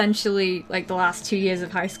is essentially, like, the last 2 years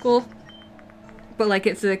of high school. But, like,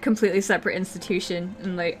 it's a completely separate institution,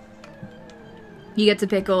 and, like, you get to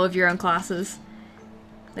pick all of your own classes.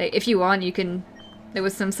 Like, if you want, you can... There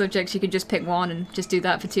was some subjects you could just pick one and just do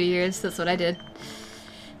that for 2 years. That's what I did.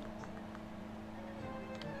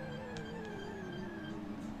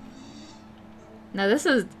 No, this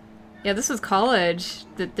was... Yeah, this was college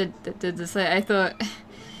that did this. I thought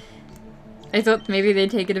maybe they'd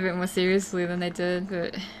take it a bit more seriously than they did,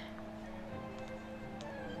 but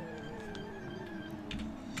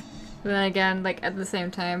then again, like, at the same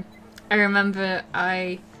time, I remember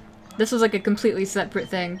this was like a completely separate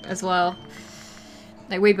thing as well.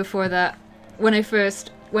 Like, way before that, when I first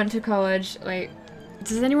went to college, like,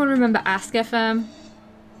 does anyone remember Ask FM?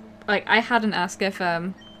 Like, I had an Ask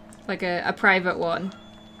FM, like a private one.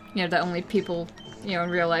 You know, that only people, you know, in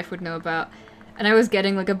real life would know about. And I was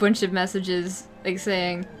getting, like, a bunch of messages, like,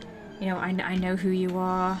 saying, you know, I know who you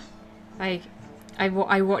are. I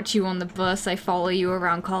watch you on the bus, I follow you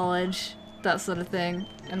around college, that sort of thing.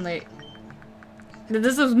 And, like,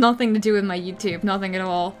 this was nothing to do with my YouTube, nothing at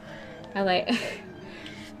all. I, like,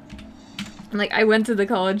 I went to the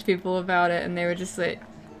college people about it, and they were just like,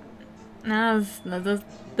 nah,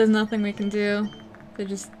 there's nothing we can do. They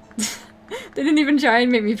just... They didn't even try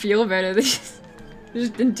and make me feel better, they just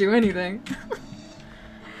didn't do anything.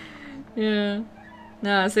 Yeah.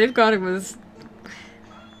 No, safeguarding was...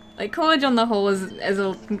 Like, college on the whole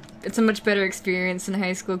it's a much better experience than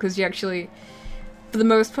high school, because you actually, for the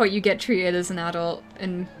most part, you get treated as an adult,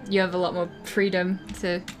 and you have a lot more freedom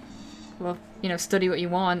to, well, you know, study what you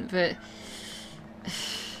want, but...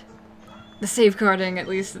 The safeguarding, at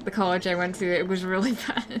least at the college I went to, it was really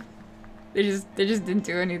bad. They just didn't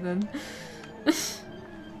do anything.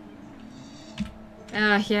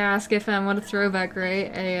 Yeah, Ask FM, what a throwback,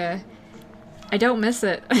 right? I don't miss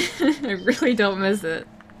it. I really don't miss it.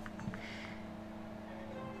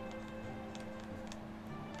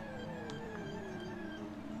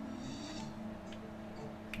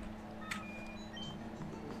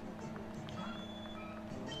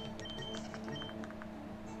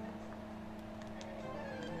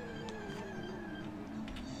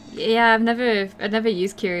 Yeah, I've never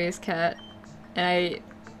used Curious Cat, and I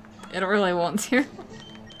don't really want to.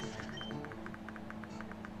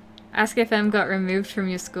 Ask FM got removed from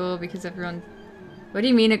your school because everyone... What do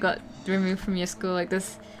you mean it got removed from your school? Like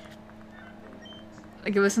this...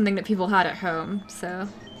 Like it was something that people had at home, so...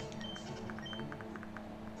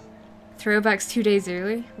 Throwbacks 2 days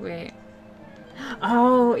early? Wait.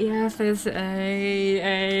 Oh, yes, there's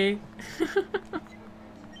a...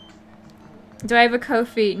 Do I have a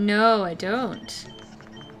Ko-fi? No, I don't.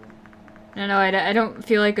 No, I don't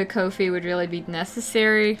feel like a Ko-fi would really be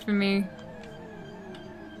necessary for me.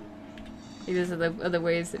 These are the other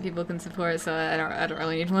ways that people can support, so I don't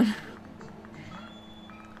really need one.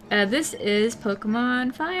 This is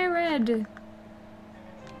Pokemon Firered.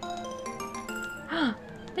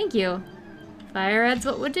 Thank you. Firered's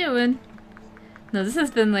what we're doing. No, this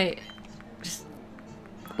has been like just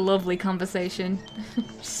a lovely conversation.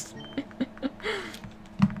 Just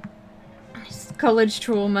college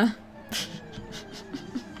trauma.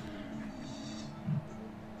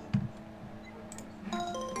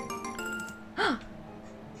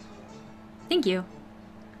 Thank you.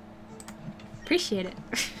 Appreciate it.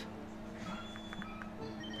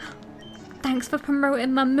 Thanks for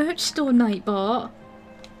promoting my merch store, Nightbot.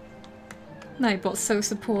 Nightbot's so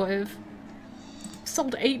supportive.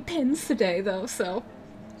 Sold 8 pins today though, so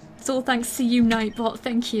it's all thanks to you, Nightbot.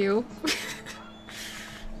 Thank you.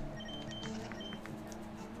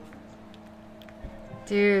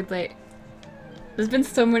 Dude, like, there's been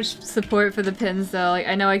so much support for the pins though. Like,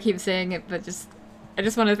 I know I keep saying it, but I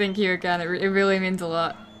just want to thank you again. It really means a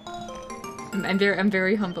lot. I'm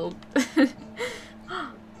very humbled.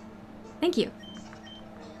 Thank you.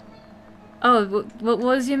 Oh, what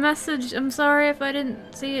was your message? I'm sorry if I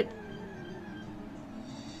didn't see it.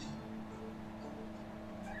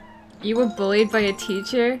 You were bullied by a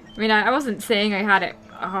teacher? I mean, I wasn't saying I had it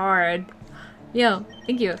hard. Yo,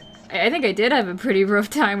 thank you. I think I did have a pretty rough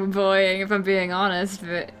time with bullying, if I'm being honest,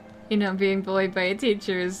 but, you know, being bullied by a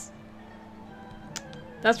teacher is...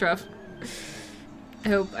 that's rough. I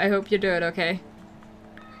hope you're doing okay.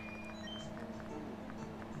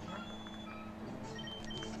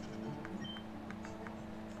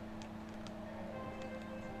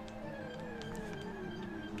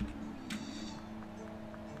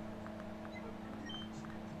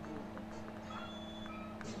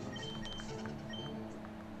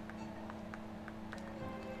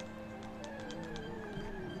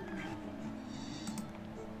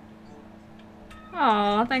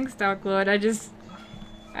 Aw, thanks, Darklord. I just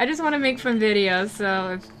want to make fun videos,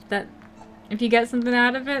 so if you get something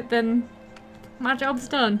out of it, then my job's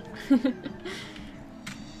done.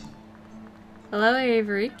 Hello,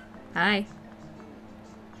 Avery. Hi.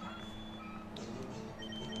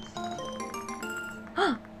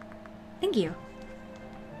 Oh, thank you.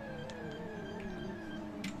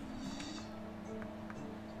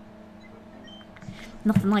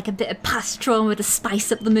 Nothing like a bit of past trauma to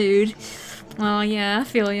spice up the mood. Oh yeah, I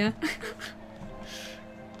feel ya.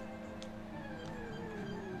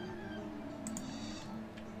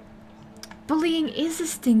 Bullying is a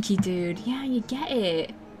stinky, dude. Yeah, you get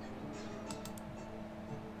it.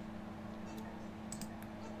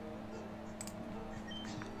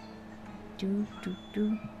 Do do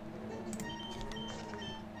do.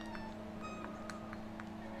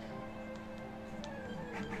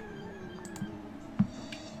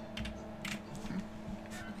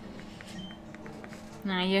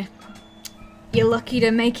 Nah, you're lucky to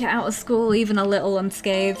make it out of school even a little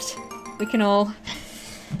unscathed. We can all...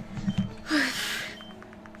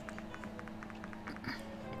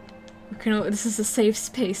 this is a safe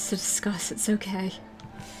space to discuss, it's okay.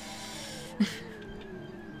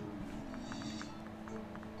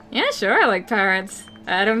 Yeah, sure, I like parrots.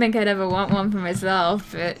 I don't think I'd ever want one for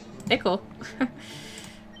myself, but they're cool.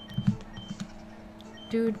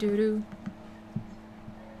 Do do do.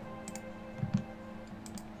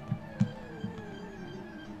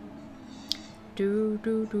 Do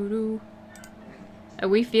do do do. Are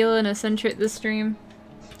we feeling eccentric this stream?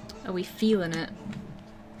 Are we feeling it?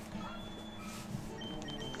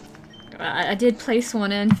 I did place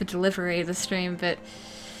one in for delivery this stream, but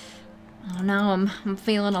I don't know, I'm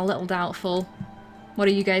feeling a little doubtful. What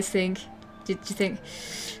do you guys think? Do you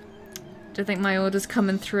think my order's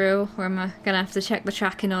coming through, or am I gonna have to check the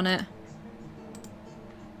tracking on it?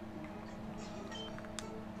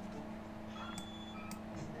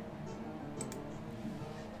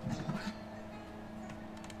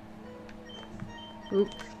 Oop.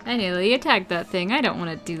 I nearly attacked that thing. I don't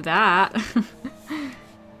want to do that.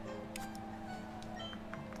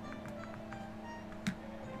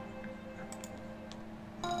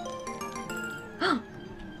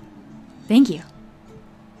 Thank you.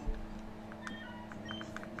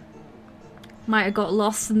 Might have got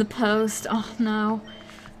lost in the post. Oh no.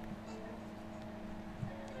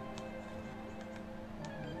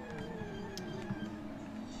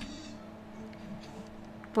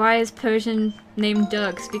 Why is Persian named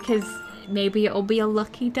Ducks? Because maybe it'll be a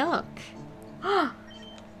lucky duck. Ah,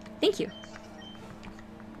 thank you.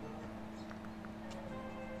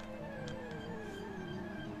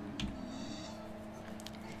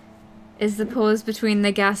 Is the pause between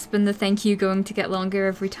the gasp and the thank you going to get longer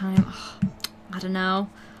every time? Oh, I don't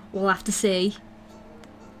know. We'll have to see.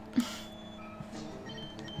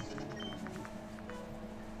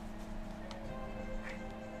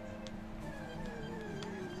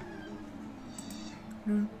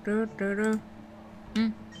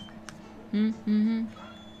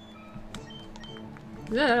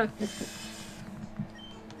 Yeah.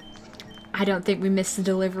 I don't think we missed the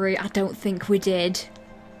delivery. I don't think we did.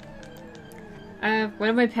 What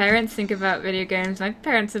do my parents think about video games? My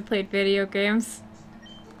parents have played video games.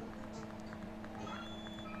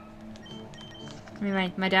 I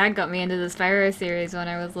mean, my dad got me into the Spyro series when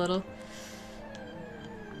I was little.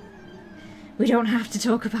 We don't have to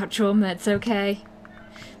talk about trauma, it's okay.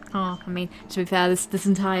 Oh, I mean, to be fair, this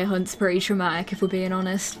entire hunt's pretty traumatic if we're being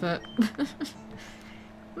honest, but...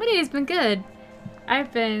 My day's been good.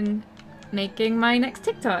 I've been making my next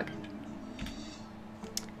TikTok.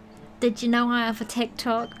 Did you know I have a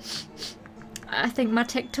TikTok? I think my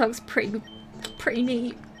TikTok's pretty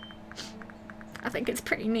neat. I think it's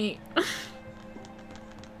pretty neat.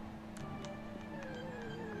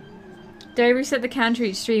 Did I reset the counter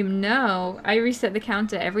each stream? No, I reset the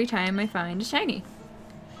counter every time I find a shiny.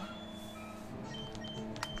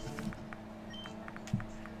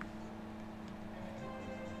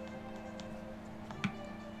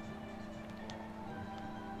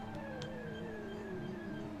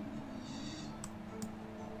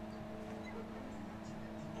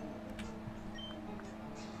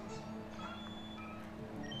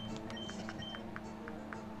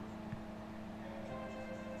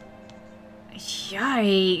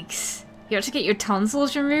 Yikes. You have to get your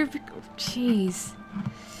tonsils removed? Jeez.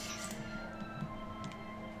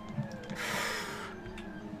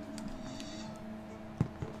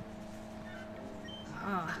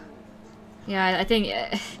 Oh. Yeah, I think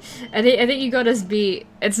you got us beat.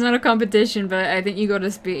 It's not a competition, but I think you got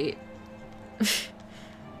us beat.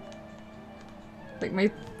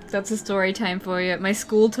 Like that's a story time for you. My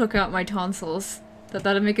school took out my tonsils.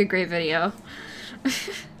 That'd make a great video.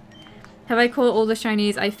 Have I caught all the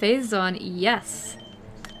shinies I phased on? Yes.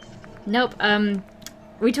 Nope,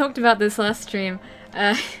 we talked about this last stream.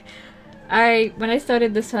 When I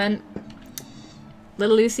started this hunt,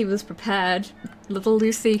 little Lucy was prepared. Little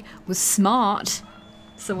Lucy was smart.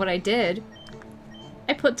 So what I did,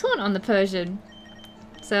 I put taunt on the Persian.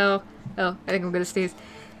 So, oh, I think I'm gonna sneeze.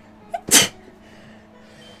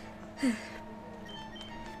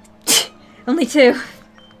 Only two.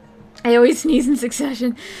 I always sneeze in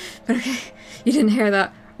succession, but okay, you didn't hear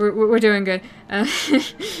that. We're doing good.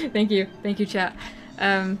 Thank you, chat.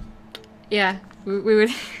 Yeah, we were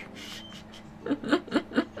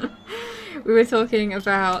we were talking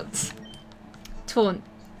about taunt.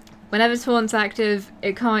 Whenever taunt's active,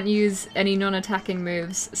 it can't use any non-attacking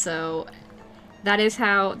moves. So that is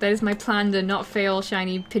my plan to not fail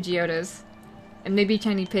shiny Pidgeotos, and maybe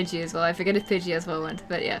shiny Pidgey as well. I forget if Pidgey as well went,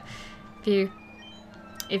 but yeah,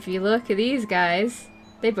 If you look at these guys,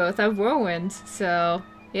 they both have Whirlwind, so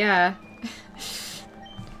yeah.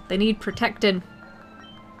 They need protecting.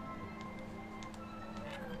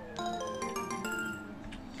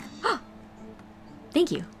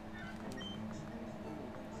 Thank you.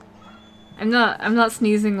 I'm not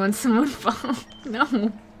sneezing when someone falls.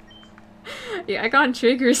 No. Yeah, I can't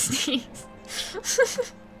trigger a sneeze.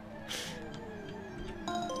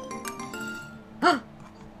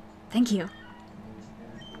 Thank you.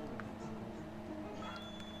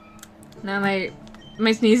 Now my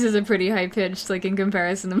sneezes are pretty high pitched, like in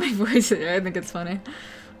comparison to my voice. I think it's funny.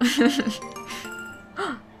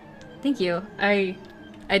 Thank you. I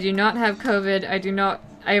do not have COVID.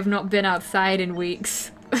 I have not been outside in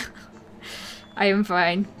weeks. I am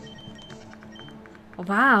fine.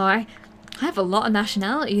 Wow, I have a lot of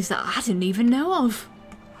nationalities that I didn't even know of.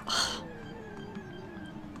 Oh.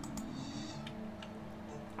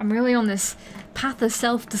 I'm really on this path of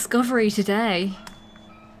self-discovery today.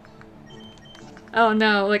 Oh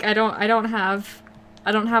no, like I don't have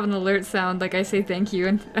an alert sound, like I say thank you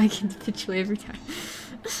and I can capitulate every time.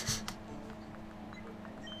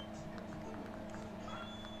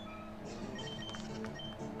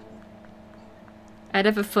 I'd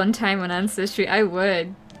have a fun time on Ancestry. I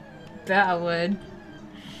would. Bet I would.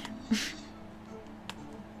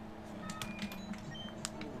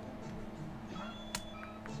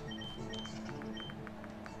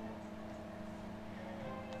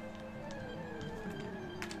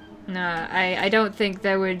 No, I don't think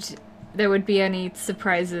there would be any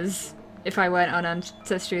surprises if I went on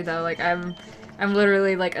Ancestry though. Like I'm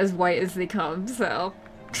literally like as white as they come, so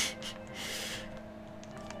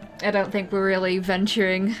I don't think we're really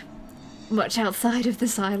venturing much outside of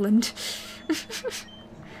this island.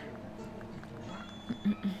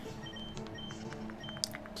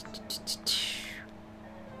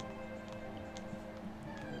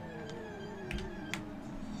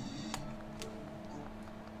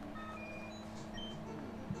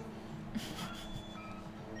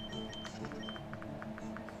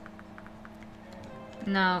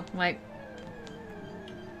 No, like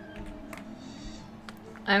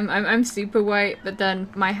I'm super white, but then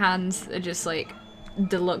my hands are just like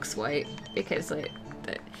deluxe white because like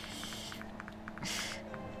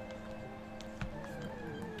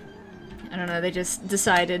I don't know, they just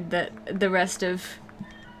decided that the rest of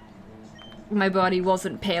my body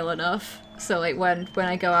wasn't pale enough. So like when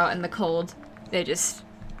I go out in the cold, they just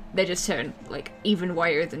turn like even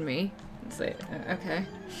whiter than me. It's like, okay.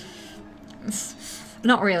 It's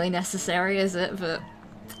not really necessary, is it? But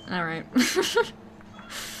alright.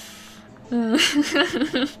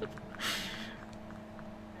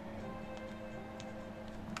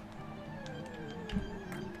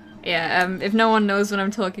 Yeah, if no one knows what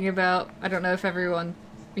I'm talking about, I don't know if everyone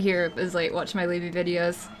here is like watching my Livy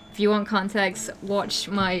videos. If you want context, watch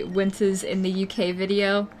my Winters in the UK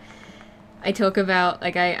video. I talk about,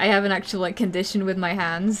 like, I have an actual, like, condition with my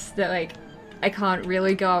hands that, like, I can't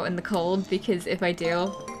really go out in the cold because if I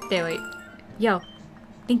do, they like, yo,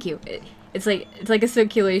 thank you. It's like a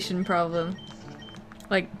circulation problem.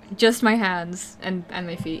 Like, just my hands and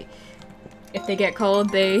my feet. If they get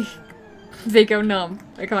cold, they go numb.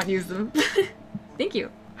 I can't use them. Thank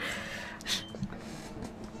you.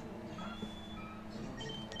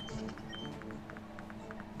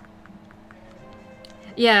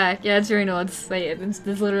 Yeah, it's very nuts. Like,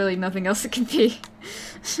 there's literally nothing else it can be.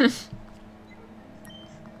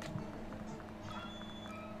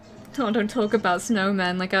 Don't talk about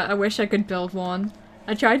snowmen. Like, I wish I could build one.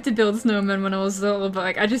 I tried to build snowmen when I was little, but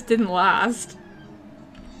like, I just didn't last.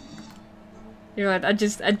 You know, I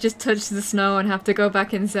just touch the snow and have to go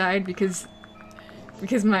back inside because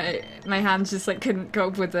my hands just like couldn't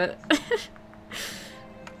cope with it.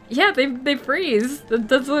 Yeah, they freeze.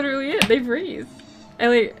 That's literally it. They freeze. I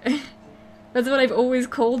like that's what I've always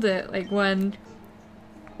called it. Like when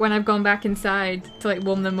I've gone back inside to like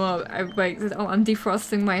warm them up, I've like said, oh, I'm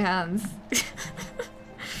defrosting my hands.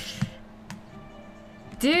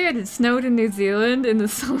 Dude, it snowed in New Zealand in the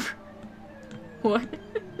summer. What?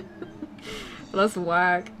 That's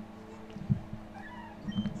whack.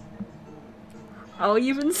 Oh,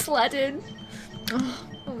 you've been sledding? Oh,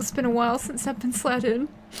 it's been a while since I've been sledding.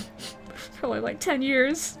 Probably like 10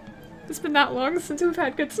 years. It's been that long since we've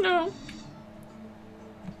had good snow.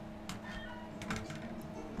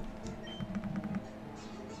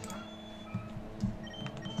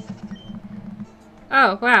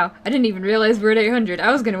 Oh, wow. I didn't even realize we're at 800.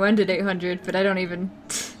 I was gonna end at 800, but I don't even...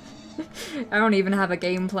 I don't even have a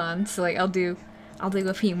game plan, so like, I'll do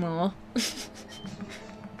a few more.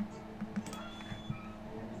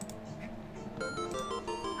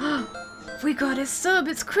 We got a sub!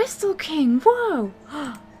 It's Crystal King! Whoa!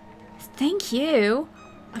 Thank you!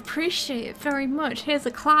 Appreciate it very much. Here's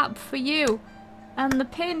a clap for you! And the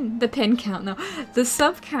pin count, no. The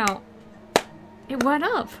sub count! It went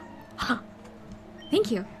up! Thank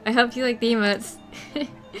you! I hope you like the emotes.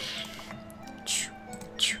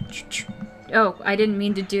 Oh, I didn't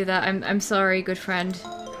mean to do that. I'm sorry, good friend.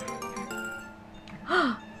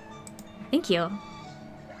 Thank you.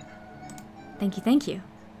 Thank you.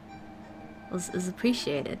 It was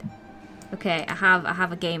appreciated. Okay, I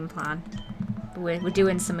have a game plan. But we're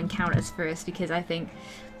doing some encounters first because I think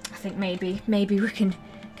maybe we can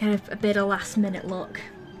get a bit of last minute luck.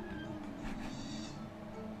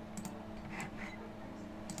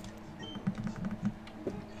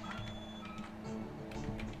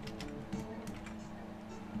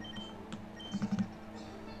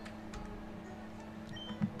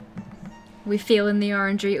 We feeling the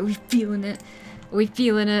RNG? Are we feeling it? Are we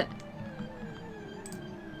feeling it?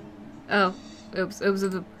 Oh, oops,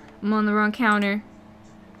 I'm on the wrong counter.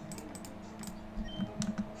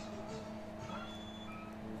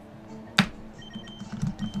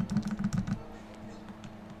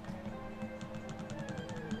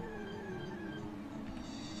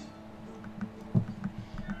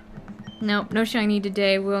 Nope, no shiny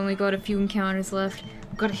today. We only got a few encounters left.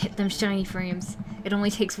 We've gotta hit them shiny frames. It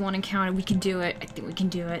only takes one encounter. We can do it. I think we can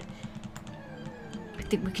do it. I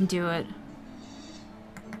think we can do it.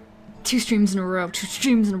 2 streams in a row. 2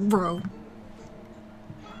 streams in a row.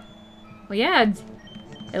 Well, yeah,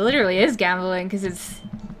 it literally is gambling because it's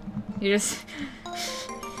you're just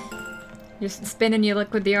spinning your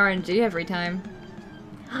luck with the RNG every time.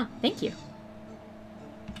 Thank you.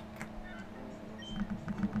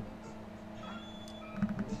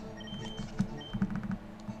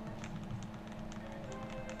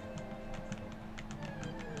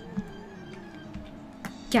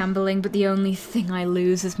 Gambling, but the only thing I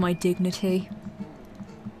lose is my dignity.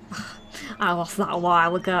 I lost that a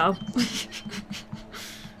while ago.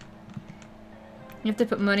 You have to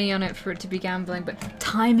put money on it for it to be gambling, but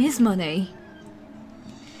time is money.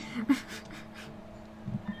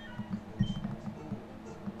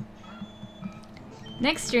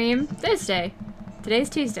 Next stream, Thursday. Today's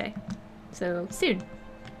Tuesday, so soon.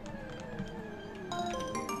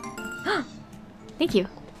 Thank you.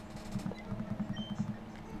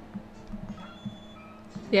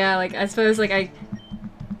 Yeah, like, I suppose, like,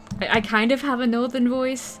 I kind of have a northern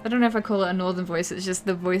voice. I don't know if I call it a northern voice, it's just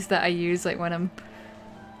the voice that I use, like, when I'm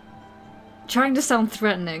trying to sound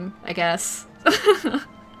threatening, I guess.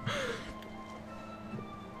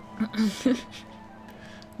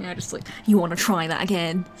 Yeah, just like, you want to try that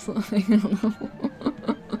again? So, like, I don't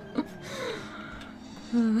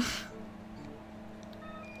know.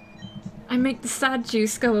 I make the sad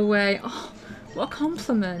juice go away. Oh, what a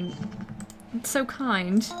compliment. It's so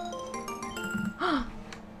kind.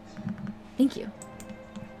 Thank you.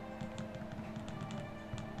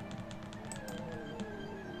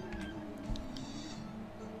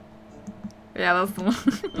 Yeah, that's the one.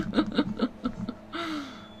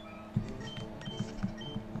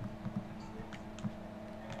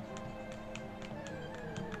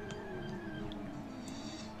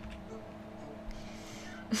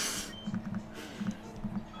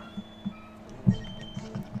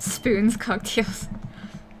 Spoons, cocktails.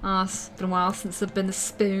 Ah, it's been a while since I've been to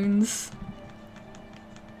Spoons.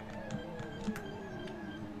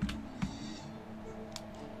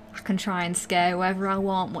 I can try and scare whoever I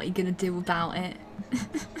want. What are you gonna do about it?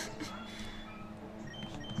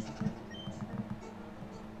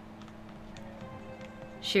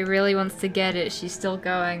 She really wants to get it. She's still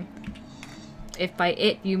going. If by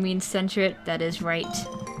it you mean center it, that is right.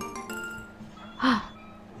 Ah,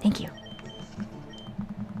 thank you.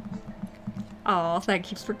 Oh,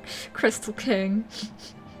 thank you for Crystal King.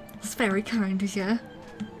 It's very kind of you.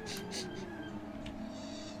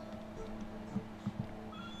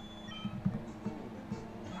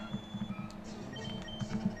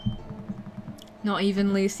 Not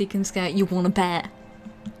even Lucy can scare. You wanna bet?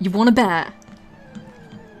 You wanna bet?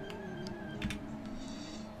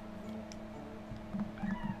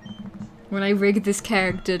 When I rig this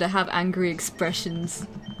character to have angry expressions,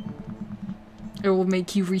 it will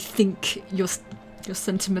make you rethink your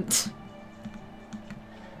sentiment.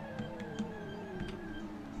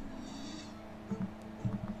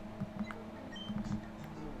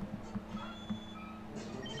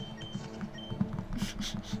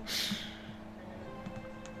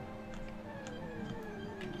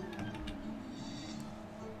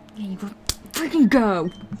 Yeah, you will freaking go!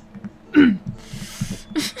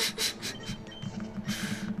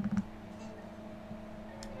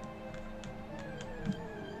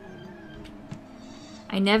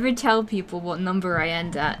 I never tell people what number I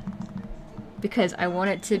end at, because I want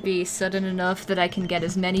it to be sudden enough that I can get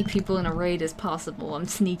as many people in a raid as possible. I'm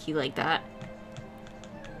sneaky like that.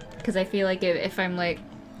 Because I feel like if I'm like,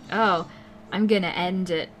 oh, I'm gonna end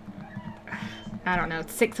it, I don't know,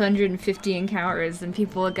 650 encounters, then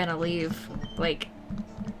people are gonna leave, like,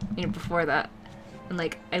 you know, before that. And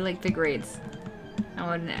like, I like big raids. I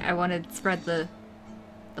want to spread the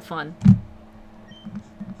fun.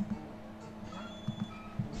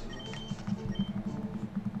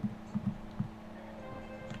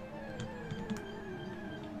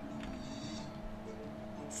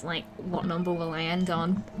 Like, what number will I end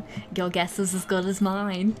on? Your guess is as good as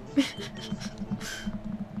mine.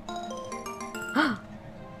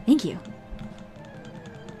 Thank you.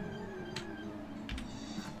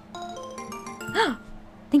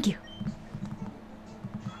 Thank you.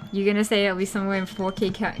 You're gonna say it'll be somewhere in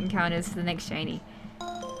 4K encounters for the next shiny.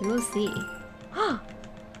 We will see.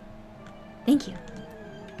 Thank you.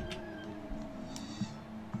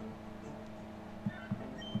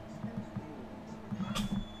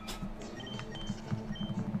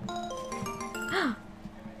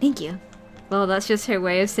 Thank you. Well, that's just her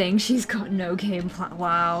way of saying she's got no game plan.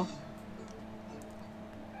 Wow.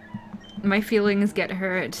 My feelings get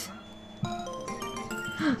hurt.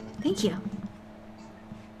 Thank you.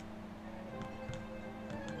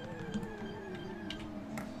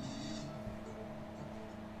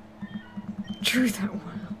 Truth that wow.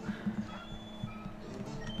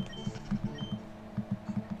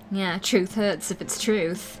 Yeah, truth hurts if it's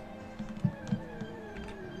truth.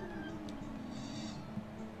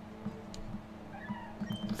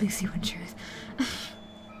 Lucy and truth.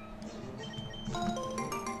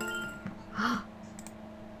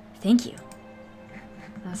 Thank you.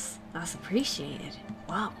 That's appreciated.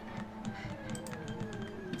 Wow.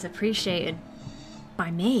 It's appreciated by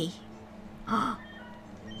me. I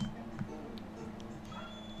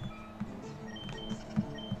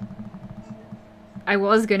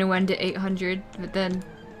was gonna end at 800, but then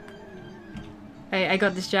I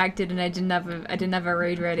got distracted and I didn't have a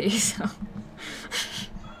raid ready, so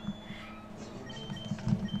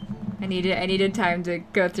I needed time to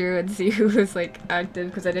go through and see who was like active,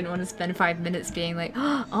 because I didn't want to spend 5 minutes being like,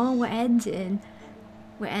 oh, we're ending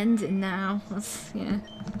now. That's, yeah.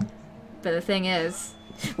 But the thing is,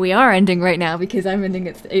 We are ending right now because I'm ending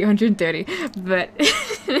at 830, but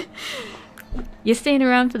you're staying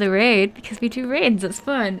around for the raid because we do raids, it's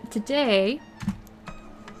fun. Today,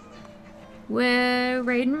 we're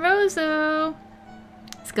raiding Rozo.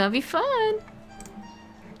 It's gonna be fun.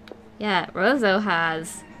 Yeah, Rozo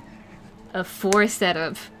has a 4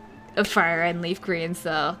 setup of fire and leaf green,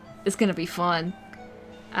 so it's gonna be fun.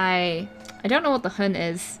 I don't know what the hunt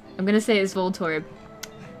is. I'm gonna say it's Voltorb.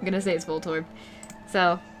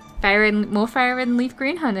 So, more fire and leaf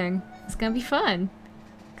green hunting. It's gonna be fun.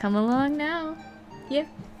 Come along now. Yeah.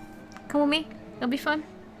 Come with me. It'll be fun.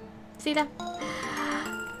 See that?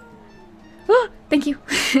 Oh, thank you.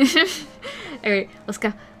 Alright, let's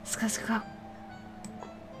go. Let's go.